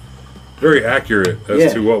 very accurate as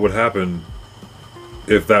Yeah. to what would happen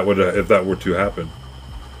if that were to happen.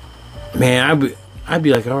 Man, I'd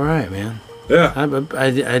be like, all right, man. Yeah.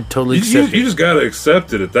 I'd totally You accept it. just gotta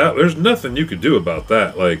accept it at that. There's nothing you can do about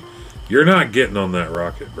that. Like, you're not getting on that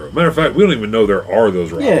rocket, bro. Matter of fact, we don't even know there are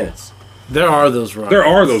those rockets. There are those rockets. There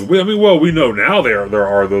are those. We know now there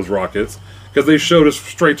are those rockets because they showed us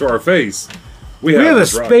straight to our face. We have a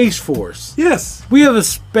those rockets. space force. Yes. We have a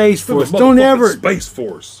space We have a force. Don't motherfucking ever. Space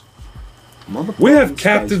Force. Motherfucking We have Space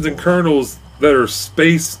captains and Force. colonels that are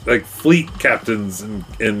space, like fleet captains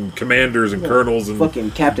and commanders and colonels and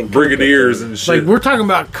Fucking Captain Kirk brigadiers up there. and Like shit. we're talking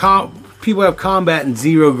about people have combat in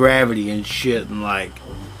zero gravity and shit, and like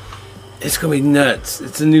it's gonna be nuts.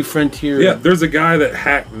 It's a new frontier. Yeah, there's a guy that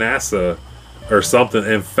hacked NASA or something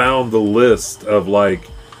and found the list of like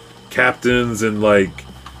captains and like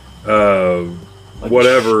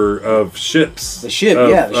whatever of ships. The ship, of,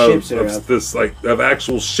 yeah, the ships that are of out. this like of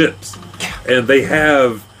actual ships, and they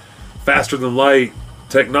have faster than light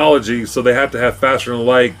technology, so they have to have faster than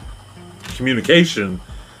light communication.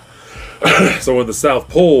 So in the South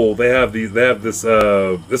Pole, they have this.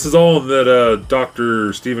 This is all in that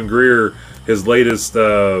Dr. Stephen Greer, his latest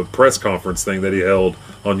press conference thing that he held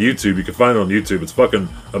on YouTube. You can find it on YouTube. It's fucking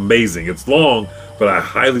amazing. It's long, but I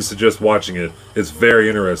highly suggest watching it. It's very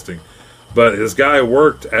interesting. But this guy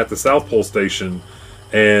worked at the South Pole station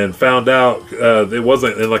and found out it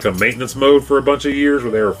wasn't in like a maintenance mode for a bunch of years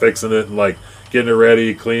where they were fixing it and like getting it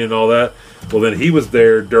ready, cleaning all that. Well, then he was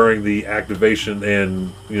there during the activation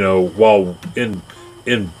and, you know, while in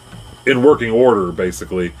working order,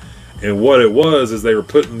 basically. And what it was is they were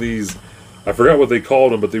putting these, I forgot what they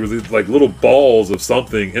called them, but there was these like little balls of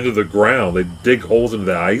something into the ground. They dig holes into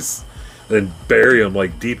the ice and then bury them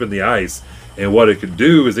like deep in the ice. And what it could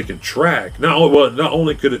do is it could track. Not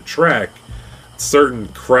only could it track certain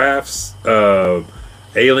crafts,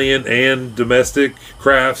 alien and domestic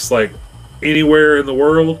crafts, like anywhere in the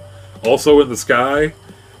world, also in the sky,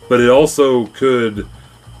 but it also could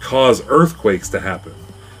cause earthquakes to happen.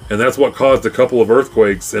 And that's what caused a couple of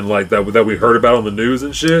earthquakes and like that we heard about on the news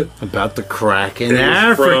and shit. About the crack in It was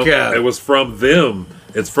Africa. it was from them.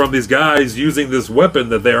 It's from these guys using this weapon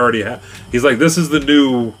that they already have. He's like, this is the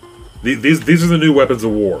new. These are the new weapons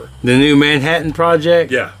of war. The new Manhattan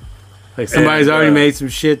Project. Yeah, Like somebody's And, already made some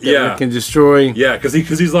shit that yeah. we can destroy. yeah, because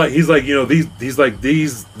he's like you know this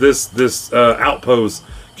outpost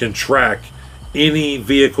can track any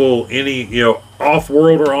vehicle, any off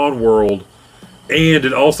world or on world, and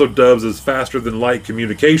it also does as faster than light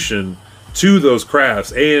communication to those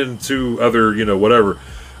crafts and to other whatever.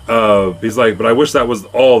 He's like, but I wish that was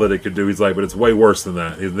all that it could do. He's like, but it's way worse than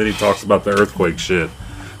that. And then he talks about the earthquake shit.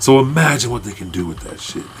 So imagine what they can do with that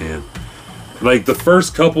shit, man. Like, the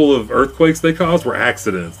first couple of earthquakes they caused were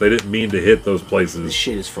accidents. They didn't mean to hit those places. This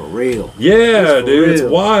shit is for real. Yeah, dude, it's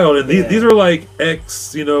real. wild. And these are like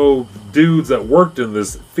dudes that worked in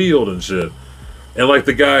this field and shit. And like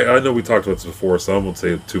the guy, I know we talked about this before, so I won't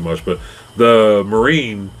say too much, but the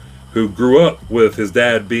Marine who grew up with his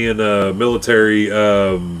dad being a military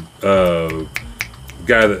guy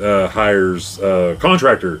that hires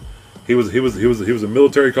contractor. He was a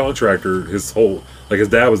military contractor his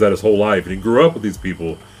dad was that his whole life, and he grew up with these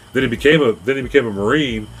people. Then he became a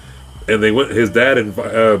Marine, and his dad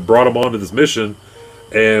brought him onto this mission,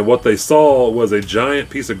 and what they saw was a giant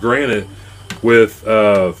piece of granite with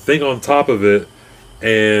a thing on top of it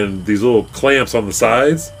and these little clamps on the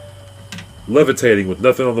sides, levitating with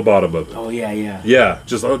nothing on the bottom of it. Oh yeah. Yeah,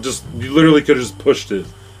 just you literally could have just pushed it,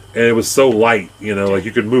 and it was so light, like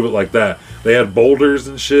you could move it like that. They had boulders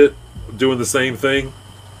and shit doing the same thing.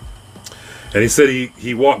 And he said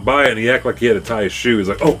he walked by it and he acted like he had to tie his shoe. He's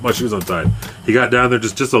like, oh, my shoe's untied. He got down there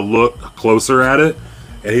just to look closer at it,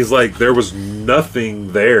 and he's like, there was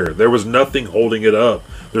nothing there. There was nothing holding it up.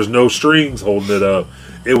 There's no strings holding it up.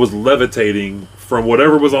 It was levitating from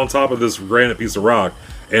whatever was on top of this granite piece of rock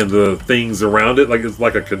and the things around it. Like, it's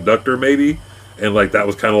like a conductor maybe, and like that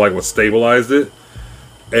was kind of like what stabilized it.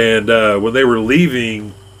 And when they were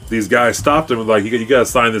leaving, these guys stopped him and like, you got to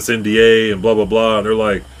sign this NDA and blah blah blah. And they're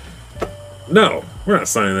like, no, we're not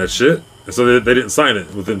signing that shit. And so they didn't sign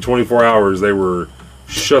it. Within 24 hours, they were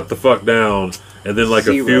shut the fuck down. And then like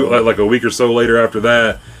a week or so later after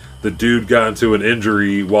that, the dude got into an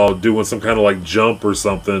injury while doing some kind of like jump or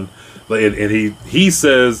something. And he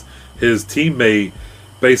says his teammate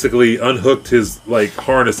basically unhooked his like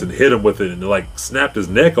harness and hit him with it, and like snapped his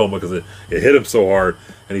neck on him because it hit him so hard,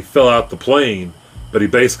 and he fell out the plane. But he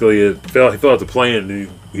basically fell out the plane,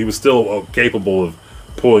 and he was still capable of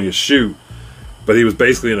pulling his chute. But he was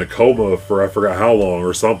basically in a coma for I forgot how long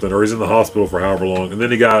or something, or he's in the hospital for however long, and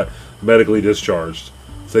then he got medically discharged.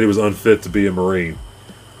 Said he was unfit to be a Marine,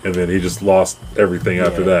 and then he just lost everything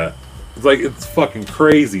after that. It's like, it's fucking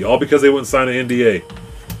crazy, all because they wouldn't sign an NDA.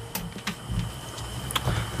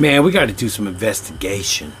 Man, we got to do some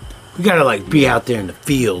investigation. We got to like be out there in the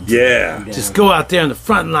field. Yeah. Just go out there on the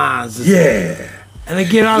front lines. And then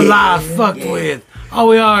get our lives fucked with. All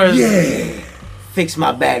we are is Fix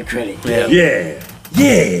my bad credit. Yeah.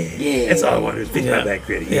 That's all I want to do is fix my bad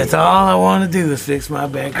credit. That's all I want to do is fix my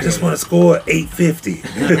bad credit. I just want to score 850.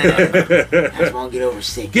 I just want to get over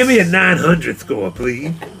 6. Give me a 900 score,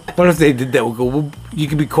 please. What if they did that? We'll go, you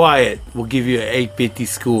can be quiet. We'll give you an 850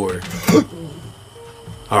 score.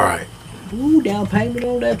 All right. Ooh, down payment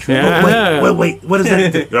on that truck. Yeah. Wait. What is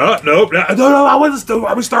that? No. I wasn't still.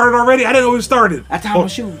 Are we started already? I didn't know we started. That's how I'm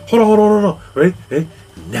shooting. Hold on. Ready? Hey,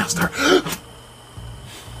 now start.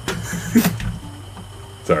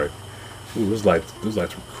 Sorry. Ooh, those lights were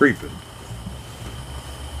creeping.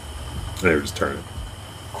 They were just turning.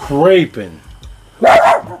 Craping. You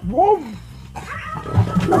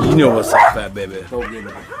know what's up, fat baby. Go get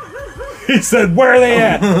it. He said, where are they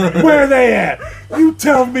at? Where are they at? You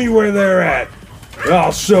tell me where they're at.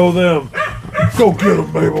 I'll show them. Go get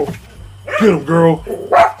them, Mabel. Get them, girl.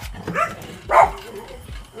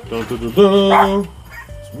 Dun, dun, dun, dun.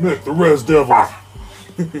 It's Mick, the Res Devil.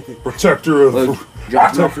 Protector of... Look,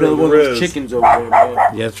 dropping off another one of those chickens over there, man.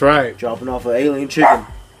 Yeah, that's right. Dropping off an alien chicken.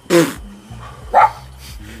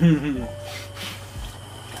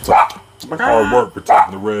 Hard work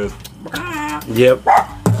protecting the Res. Yep.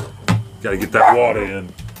 Gotta get that water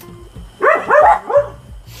in.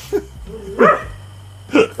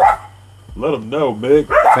 Let them know, Mick.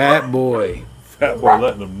 Fat boy. Fat boy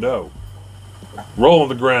letting them know. Roll on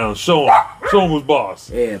the ground. Show him who's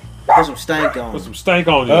boss. Yeah, put some stank on. Put some stank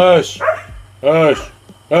on you. Hush.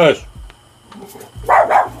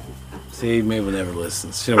 See, Mabel never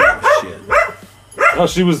listens. She don't give a shit. Oh,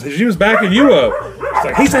 she was backing you up. It's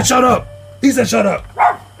like, he said shut up. Shut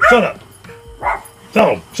up.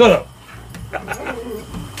 Tell him, shut up.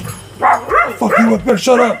 Fuck you up there,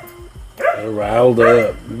 shut up. They're riled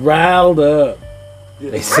up.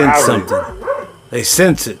 They sense something. They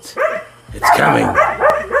sense it. It's coming.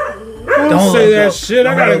 Don't say that shit.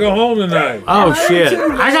 I gotta go home tonight. Oh shit!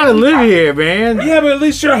 I gotta live here, man. Yeah, but at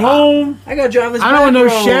least you're home. I gotta drive this. I don't want no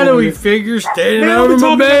shadowy figure standing Man, over we my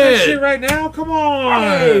talking about that shit bed. right now. Come on.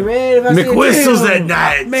 Hey man, if I see a McWhistles chicken, at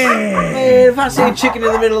night. man, if I see a chicken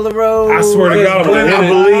in the middle of the road, I swear to God, I'm gonna hit it.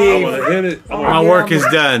 believe. I'm gonna hit it. My work is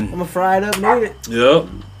done. I'm gonna fry it up and eat it. Yep.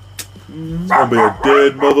 It's gonna be a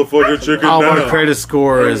dead motherfucking chicken All my now. credit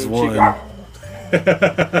score is Chicken. one.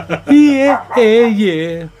 Yeah.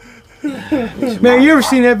 Man, you ever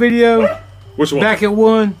seen that video? Which one? Back at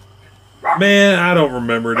one. Man, I don't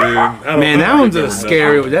remember, dude. Man, that one's a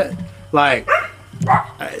scary. That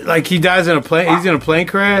like he dies in a plane. He's in a plane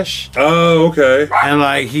crash, Oh, okay. and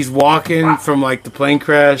like he's walking from like the plane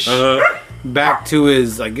crash Uh-huh. back to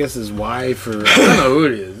his, I guess his wife, or I don't know who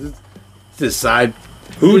it is. It's his side.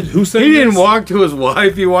 Who said He didn't this? walk to his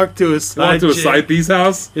wife. He walked to his Walked side. to a chick. side piece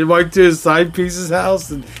house? He walked to his side piece's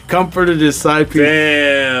house and comforted his side piece.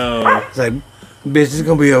 Damn. It's like, bitch, it's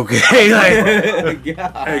gonna be okay. Like,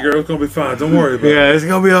 Hey, girl, it's gonna be fine. Don't worry about it. yeah, it's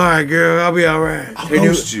gonna be all right, girl. I'll be all right. I'll Her new,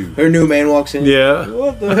 host you. her new man walks in. Yeah.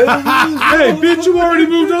 What the hell? Hey, bitch, you already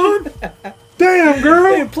moved on? Damn,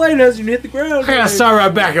 girl. Plane hasn't hit the ground. I gotta start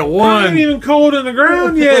right back at I ain't one. even cold in the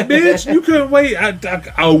ground yet, bitch. You couldn't wait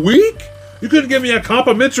a week? You couldn't give me a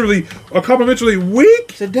complimentary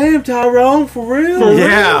week? So damn, Tyrone, for real? For real?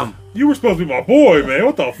 Yeah. You were supposed to be my boy, man.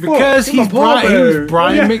 What the fuck? Because Get my he pallbearer. was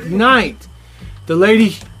Brian Yeah. McKnight. The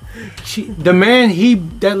lady,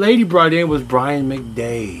 that lady brought in was Brian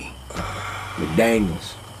McDay.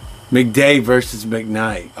 McDaniels. McDay versus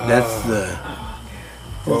McKnight. That's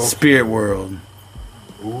the spirit world.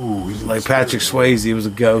 Ooh, he's Like Patrick Swayze, it was a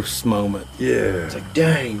ghost moment. Yeah. It's like,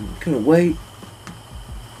 dang, couldn't wait.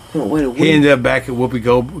 Couldn't wait a week. He ended up back at Whoopi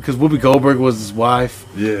Goldberg because Whoopi Goldberg was his wife.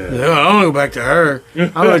 Yeah. He's like, oh, I don't go back to her.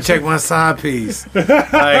 I'm gonna check my side piece. Like,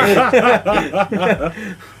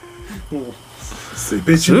 See,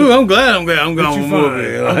 bitch, ooh, I'm glad I'm bitch, going you with fine.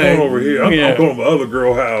 Whoopi. I'm Like, going over here. I'm yeah. going to my other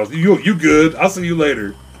girl house. You good. I'll see you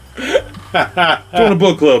later. Join the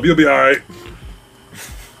book club. You'll be all right.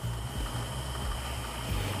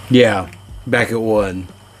 Yeah, back at one.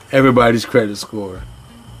 Everybody's credit score.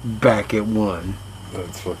 Back at one.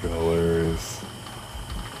 That's fucking hilarious.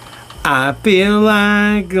 I feel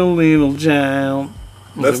like a little child.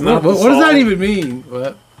 That's What- not the what does that song. even mean?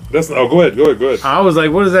 What? That's oh, go ahead. I was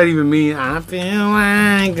like, what does that even mean? I feel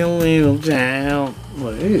like a little child. I'm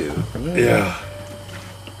like, ew. Yeah.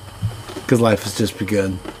 Because life has just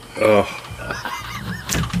begun. Oh,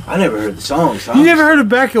 I never heard the song. So You never heard of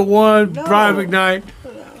Back at One, No. Brian McKnight?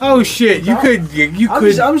 Oh shit, you could. I'm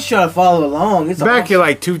just trying to follow along. It's Back awesome. in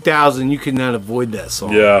like 2000, you could not avoid that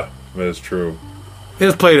song. yeah. That is true. It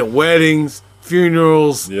was played at weddings,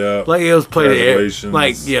 funerals. Yeah. Like it was played at Graduations.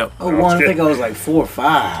 like yep, Oh, one, I think I was like 4 or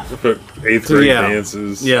 5. Eighth grade Yeah.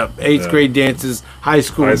 dances. yep. Eighth Yeah. grade dances, high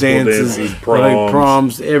school High school dances, dances,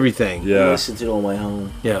 proms, everything. I Yeah. listened to it on my way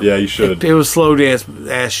home. Yeah, Yeah, you should. It was slow dance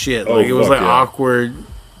ass shit. Oh, Like it was fuck like yeah. awkward.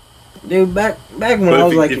 Dude, back when But I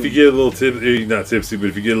was if, like, if you get a little not tipsy, but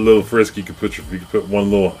if you get a little frisky, you could put one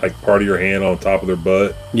little like part of your hand on top of their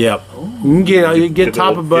butt. Yep. You get the top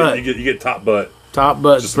little- of butt. You get top butt. Top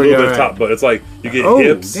butt's Just a pretty little bit of alright. top butt. It's like you get Oh,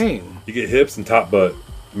 hips. dang. You get hips and top butt.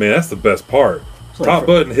 Man, that's the best part. like Top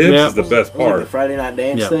butt and hips Yeah. is the best was it the part. Friday night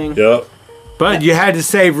dance Yeah. thing. Yep. But you had to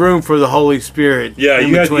save room for the Holy Spirit. Yeah, in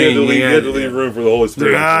you had to between. leave room for the Holy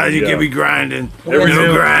Spirit. You Yeah. can be grinding. Every no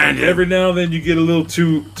now, grinding. every now and then you get a little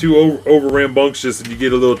too over rambunctious and you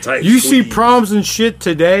get a little tight. You see squeeze. proms and shit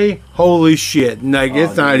today? Holy shit! Like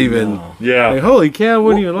it's Oh, not dude, even. no. Yeah. Like holy cow!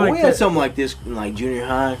 Wouldn't even Well, like we had that. something like this in like junior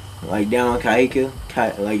high, like down on Kaika,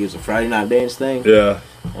 like it was a Friday night dance thing. Yeah.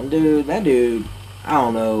 And that dude, I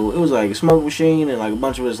don't know, it was like a smoke machine and like a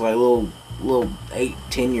bunch of us like little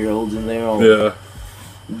 8-10-year-olds in there all Yeah.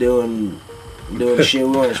 doing shit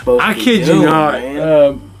we weren't supposed I to be kid doing, you not.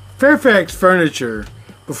 man. Fairfax Furniture,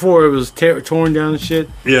 before it was torn down and shit,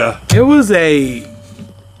 Yeah. it was They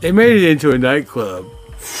made it into a nightclub,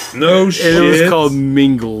 No and shit. it was called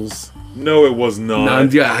Mingles. No, it was not.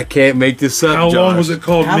 I can't make this up. How long Josh. was it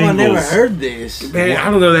called? How have I Mingles? never heard this? Man,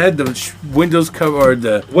 I don't know. They had the windows covered. Or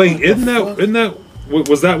the Wait, isn't that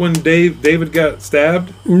was that when David got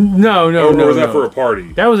stabbed? no, Or was that no. for a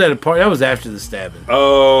party? That was at a party. That was after the stabbing.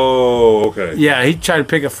 Oh, okay. Yeah, he tried to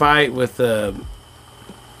pick a fight with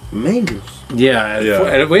Mingles. yeah.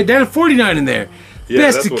 Yeah. Wait, they had a 49 in there. Yeah,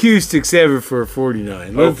 Best that's what- acoustics ever for a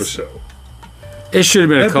 49. Oh, for sure. It should have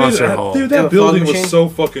been a concert hall, Dude, Have a that building fog was machine? so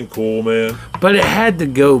fucking cool, man. but it had to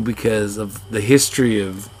go because of the history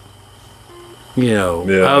of Yeah.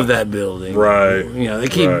 of that building. Right.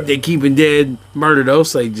 They Right. keeping dead murdered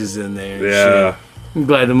Osages in there. and Yeah. shit. I'm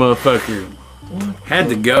glad the motherfucker had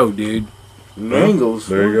to go, dude. Mingles.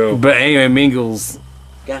 There you go. But anyway, Mingles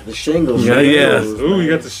Got the shingles. Yeah, yeah. Ooh,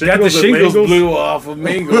 you got the shingles. got the at shingles Mingles? blew off of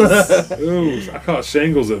Mingles. Ooh, I caught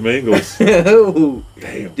shingles at Mingles. Ooh.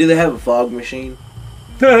 Damn. Do they have a fog machine?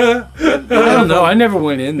 I don't know. I never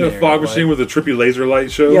went in The there. fog Like, machine with the trippy laser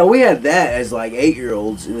light show. Yeah, we had that as like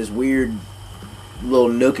 8-year-olds in this weird little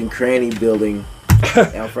nook and cranny building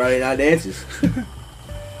on Friday night dances.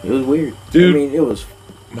 It was weird. Dude. I mean, it was.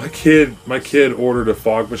 My kid ordered a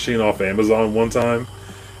fog machine off Amazon one time,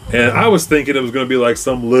 And I was thinking it was going to be like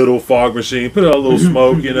some little fog machine, put out a little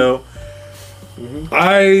smoke, you know.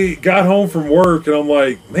 I got home from work and I'm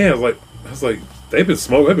like, man, I was like, they've been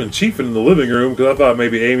chiefing in the living room because I thought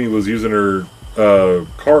maybe Amy was using her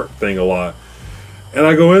cart thing a lot. And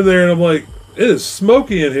I go in there and I'm like, it is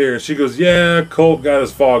smoky in here. And she goes, yeah, Colt got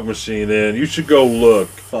his fog machine in. You should go look.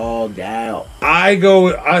 Fogged out.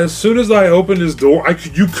 As soon as I opened his door,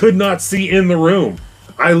 you could not see in the room.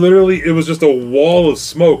 It was just a wall of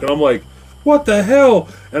smoke. And I'm like, what the hell?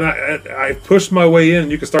 And I pushed my way in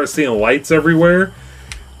and you could start seeing lights everywhere.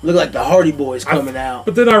 Look like the Hardy Boys coming out.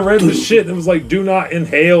 But then I read the shit and it was like, do not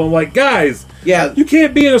inhale. I'm like, guys, yeah, you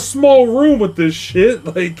can't be in a small room with this shit.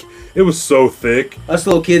 Like, it was so thick. Us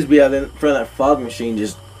little kids be out in front of that fog machine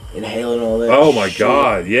just inhaling all that. Oh my shit.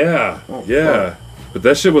 God, yeah. Oh, yeah. But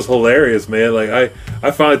that shit was hilarious, man. Like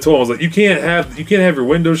I finally told him, I was like, you can't have your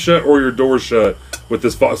windows shut or your doors shut with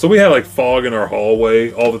this fog. So we had like fog in our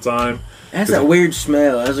hallway all the time. It has that weird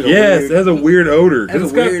smell. It has it has a weird odor.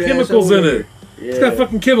 It's got chemicals in it. Yeah. It's got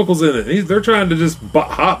fucking chemicals in it. They're trying to just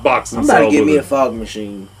hotbox themselves. I'm about to get me with a fog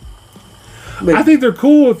machine. But I think they're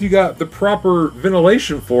cool if you got the proper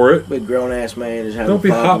ventilation for it. big grown ass man just having Don't be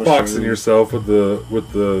a fog hotboxing machine. yourself with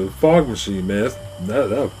the fog machine, man.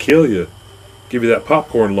 That'll kill you. Give you that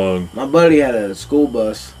popcorn lung. My buddy had a school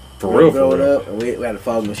bus. For real, for Growing real. up, and we had a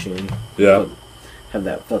fog machine. Yeah. Have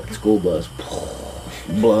that fucking school bus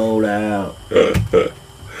blowed out.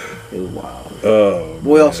 It was wild. Oh,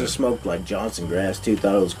 We man. also smoked like Johnson grass too.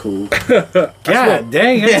 Thought it was cool. God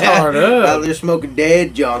dang, it's hard Out up. there smoking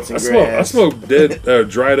dead Johnson I grass. smoked dead,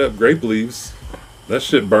 dried up grape leaves. That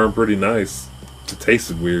shit burned pretty nice. It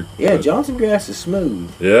tasted weird. Yeah, but- Johnson grass is smooth.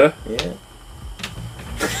 Yeah? Yeah.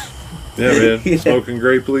 Yeah, man. Yeah. Smoking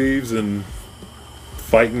grape leaves and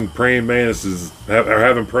fighting praying mantises. Or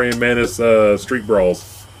having praying mantis street brawls.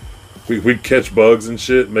 We'd catch bugs and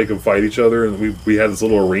shit, make them fight each other. And we had this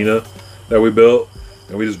little arena that we built.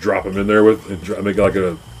 And we just drop them in there and make like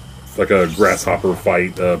a grasshopper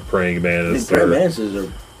fight praying mantis. These praying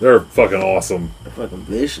mantises They're fucking awesome. are fucking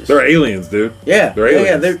vicious. They're aliens, dude. yeah, They're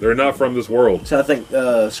aliens. Yeah, they're not from this world. so I think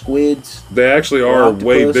squids. They actually are Octopus.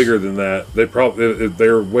 way bigger than that.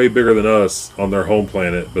 They're way bigger than us on their home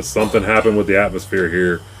planet. But something happened with the atmosphere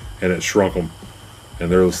here, and it shrunk them.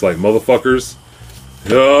 And they're just like motherfuckers.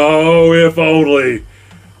 Oh, if only.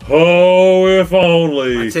 Oh, if I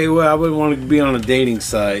only. tell you what, I wouldn't want to be on a dating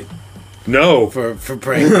site No. for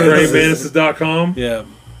praying mantises. PrayingMantises.com. Yeah.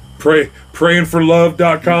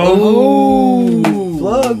 Prayingforlove.com. Oh,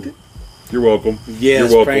 Plugged. You're welcome. yes, You're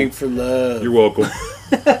welcome. praying for love. You're welcome.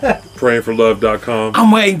 Prayingforlove.com.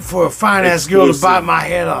 I'm waiting for a fine ass girl to Exclusive. bite my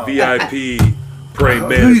head off. VIP. Praying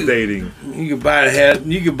Mantis Dating. You can bite a head.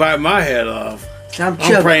 You can bite my head off. So I'm I'm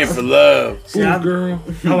chubby. praying for love. See, Ooh, I'm, girl,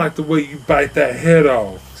 I like the way you bite that head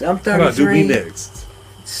off. so I'm How about do me 33. next?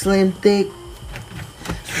 Slim, thick.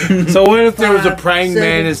 So what if there was a 5, praying 7.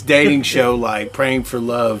 mantis dating show like Praying for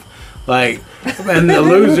Love, like, and the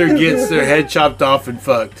loser gets their head chopped off and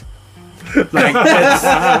fucked? Like that's,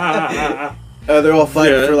 They're all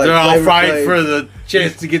fighting for like. they're all Flavor fighting Flav. for the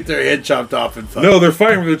chance to get their head chopped off and fucked. No, they're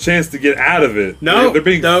fighting for the chance to get out of it. No, they're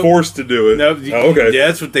being no. forced to do it. No, Oh, okay. yeah,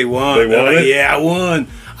 that's what they want. They They're want like, it? yeah, I won.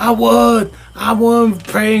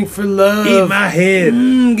 Praying for love. Eat my head.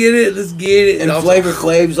 Get it? Let's get it. And also- Flavor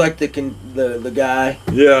Flav's like the guy,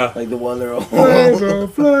 Yeah. like the one they're all. Flavor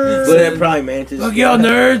But Flav. that probably mantis. Look, y'all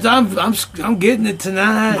nerds. I'm getting it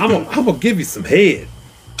tonight. I'm gonna give you some head.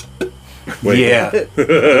 Wait. Yeah, that'd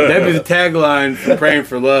be the tagline for Praying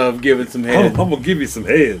for Love. Give it some I'm head. gonna give you some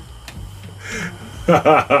head.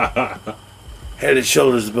 Head and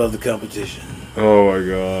shoulders above the competition. Oh my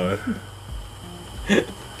god.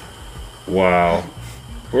 Wow.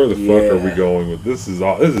 Where the fuck are we Yeah. going with this? Is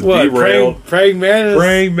What? derailed. Praying mantis.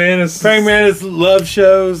 Praying Mantis. Praying mantis love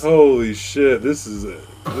shows. Holy shit! This is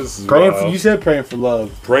Praying for wild. you said praying for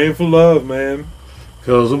love. Praying for love, man.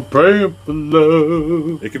 Cause I'm praying for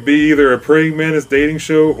love. It could be either a praying mantis dating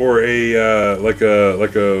show or a like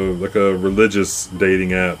a religious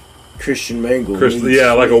dating app. Christian Mingle. Christian, meets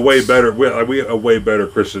yeah, like a way Sweets. better, a way better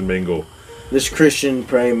Christian mingle. This Christian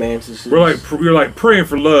praying mantis. We're like praying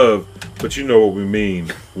for love, but you know what we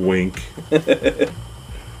mean. Wink.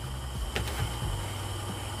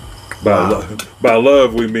 By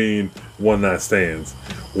love we mean one night stands.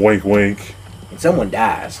 Wink, wink. And someone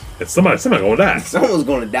dies. It's somebody gonna die. Someone's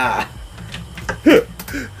gonna die. And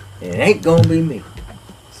it ain't gonna be me.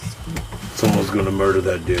 Someone's gonna murder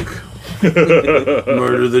that dick.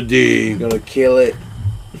 Murder the D. Gonna kill it.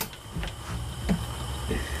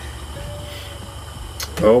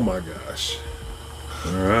 Oh my gosh.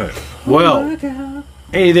 All right. Well,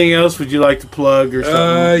 Anything else would you like to plug or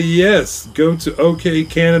something? Yes. Go to OK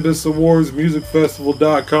Cannabis Awards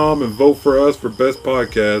MusicFestival.com and vote for us for Best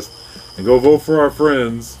Podcast. And go vote for our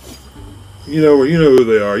friends. You know who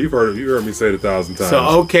they are. You've heard me say it 1,000 times. So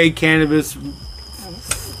OK Cannabis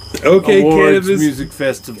OK Awards Cannabis Music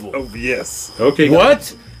Festival. Oh yes. Okay.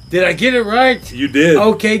 What? Did I get it right? You did.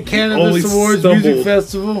 OK Cannabis Awards Music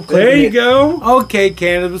Festival. There you go. OK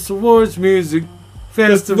Cannabis Awards Music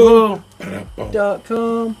Festival.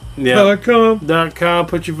 .com. Yeah. .com.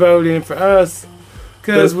 Put your vote in for us.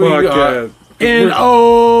 Because Best we are podcast. in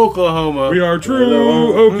Oklahoma. We are true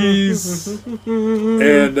Okies.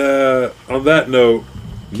 And on that note,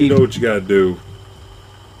 you know what you gotta do.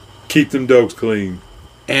 Keep them dokes clean.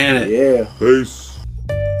 And it. Yeah. Peace.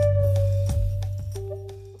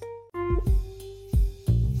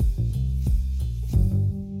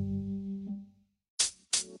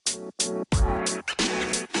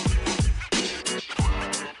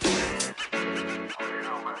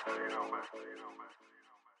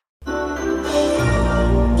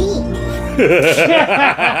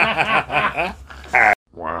 D.